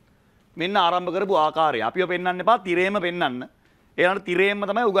තියෙන්නේ කියලා. මෙන්න ආරම්භ කරපු ආකාරය. අපිව පෙන්වන්න එපා තිරේම පෙන්වන්න. ඒනට තිරේම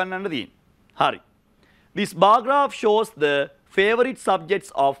තමයි උගන්වන්න තියෙන්නේ. හරි. This bar graph shows the favorite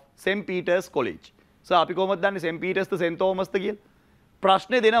subjects of St. Peter's College. So අපි කොහොමද දන්නේ St. Peter's ද St. Thomas ද කියලා?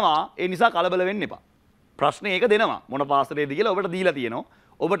 ප්‍රශ්නේ දෙනවා. ඒ නිසා කලබල වෙන්න එපා. ප්‍රශ්නේ ඒක දෙනවා. මොන පාසලේද කියලා ඔබට දීලා තියෙනවා.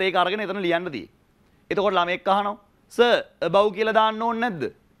 ඔබට ඒක අරගෙන එතන ලියන්න තියෙයි. එතකොට ළමෙක් අහනවා "සර් above කියලා දාන්න ඕනේ නැද්ද?"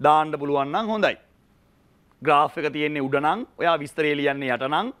 දාන්න පුළුවන් නම් හොඳයි. graph එක තියෙන්නේ උඩ නම් ඔයා විස්තරය ලියන්නේ යට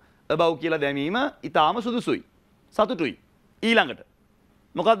නම් above කියලා දැමීම ඊටාම සුදුසුයි. සතුටුයි. ඊළඟට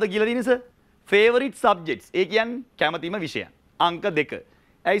මොකක්ද කියලා තියෙන්නේ සර්? favorite subjects. ඒ කියන්නේ කැමතිම විෂයන්. අංක 2.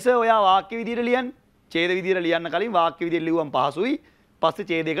 ඇයි සර් ඔයා වාක්‍ය විදියට ලියන්නේ? ඡේද විදියට ලියන්න කලින් වාක්‍ය විදියට ලිව්වම පහසුයි. පස්සේ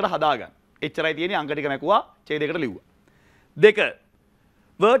ඡේදයකට හදාගන්න. එච්චරයි තියෙන්නේ අංක ටික මැකුවා ඡේදයකට ලිව්වා. 2.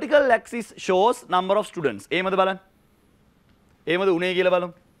 vertical axis shows number of students. එහෙමද බලන්න. එහෙමද උනේ කියලා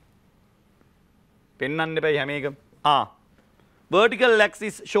බලමු. පෙන්වන්න එපා හැම එකම. vertical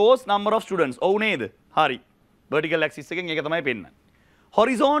axis shows number of students. ඔව් නේද? හරි. vertical axis එකෙන් ඒක තමයි පෙන්වන්නේ.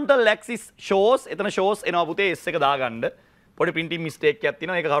 horizontal axis shows එතන shows එනවා පුතේ s එක දාගන්න. පොඩි printing mistake එකක්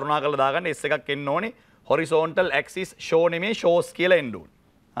තියෙනවා. ඒක කරුණාකරලා දාගන්න s එකක් එන්න ඕනේ. horizontal axis show නෙමෙයි shows කියලා එන්න ඕනේ.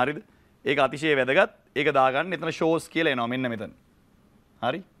 හරිද? ඒක අතිශය වැදගත්. ඒක දාගන්න. එතන shows කියලා එනවා මෙන්න මෙතන.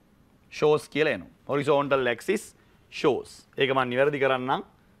 හරි? shows කියලා එනවා. horizontal axis shows. ඒක මම නිවැරදි කරන්නම්.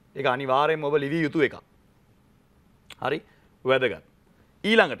 ඒක අනිවාර්යයෙන්ම ඔබ ලිවිය යුතු එකක්. හරි? වැදගත්.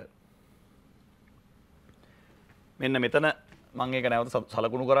 ඊළඟට මෙන්න මෙතන මම ඒක නැවත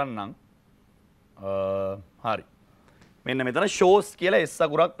සලකුණු කරන්නම්. හරි. මෙන්න මෙතන shows කියලා S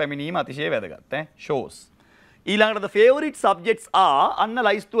අකුරක් පැමිණීම අතිශය වැදගත් ඈ shows. ඊළඟට the favorite subjects are අන්න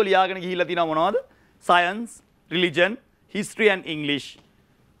ලයිස්තුව ලියාගෙන ගිහිල්ලා තිනවා මොනවද? science, religion, history and English.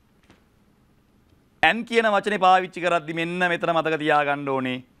 and කියන වචනේ පාවිච්චි කරද්දි මෙන්න මෙතන මතක තියාගන්න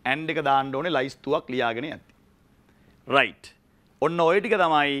ඕනේ and එක දාන්න ඕනේ ලයිස්තුවක් ලියාගෙන යද්දි. right. ඔන්න ඔය ටික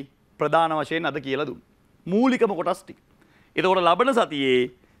තමයි ප්‍රධාන වශයෙන් අද කියලා දුන්නේ. මූලිකම කොටස් ටික. එතකොට ලබන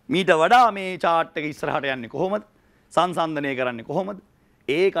සතියේ මීට වඩා මේ chart එක ඉස්සරහට යන්නේ කොහොමද? සංසන්දනය කරන්නේ කොහොමද?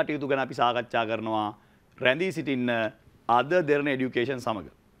 ඒ කටයුතු ගැන අපි සාකච්ඡා කරනවා රැඳී සිටින්න අද දෙරණ এডুকেෂන් සමග.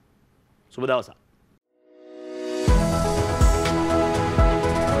 සුබ දවසක්.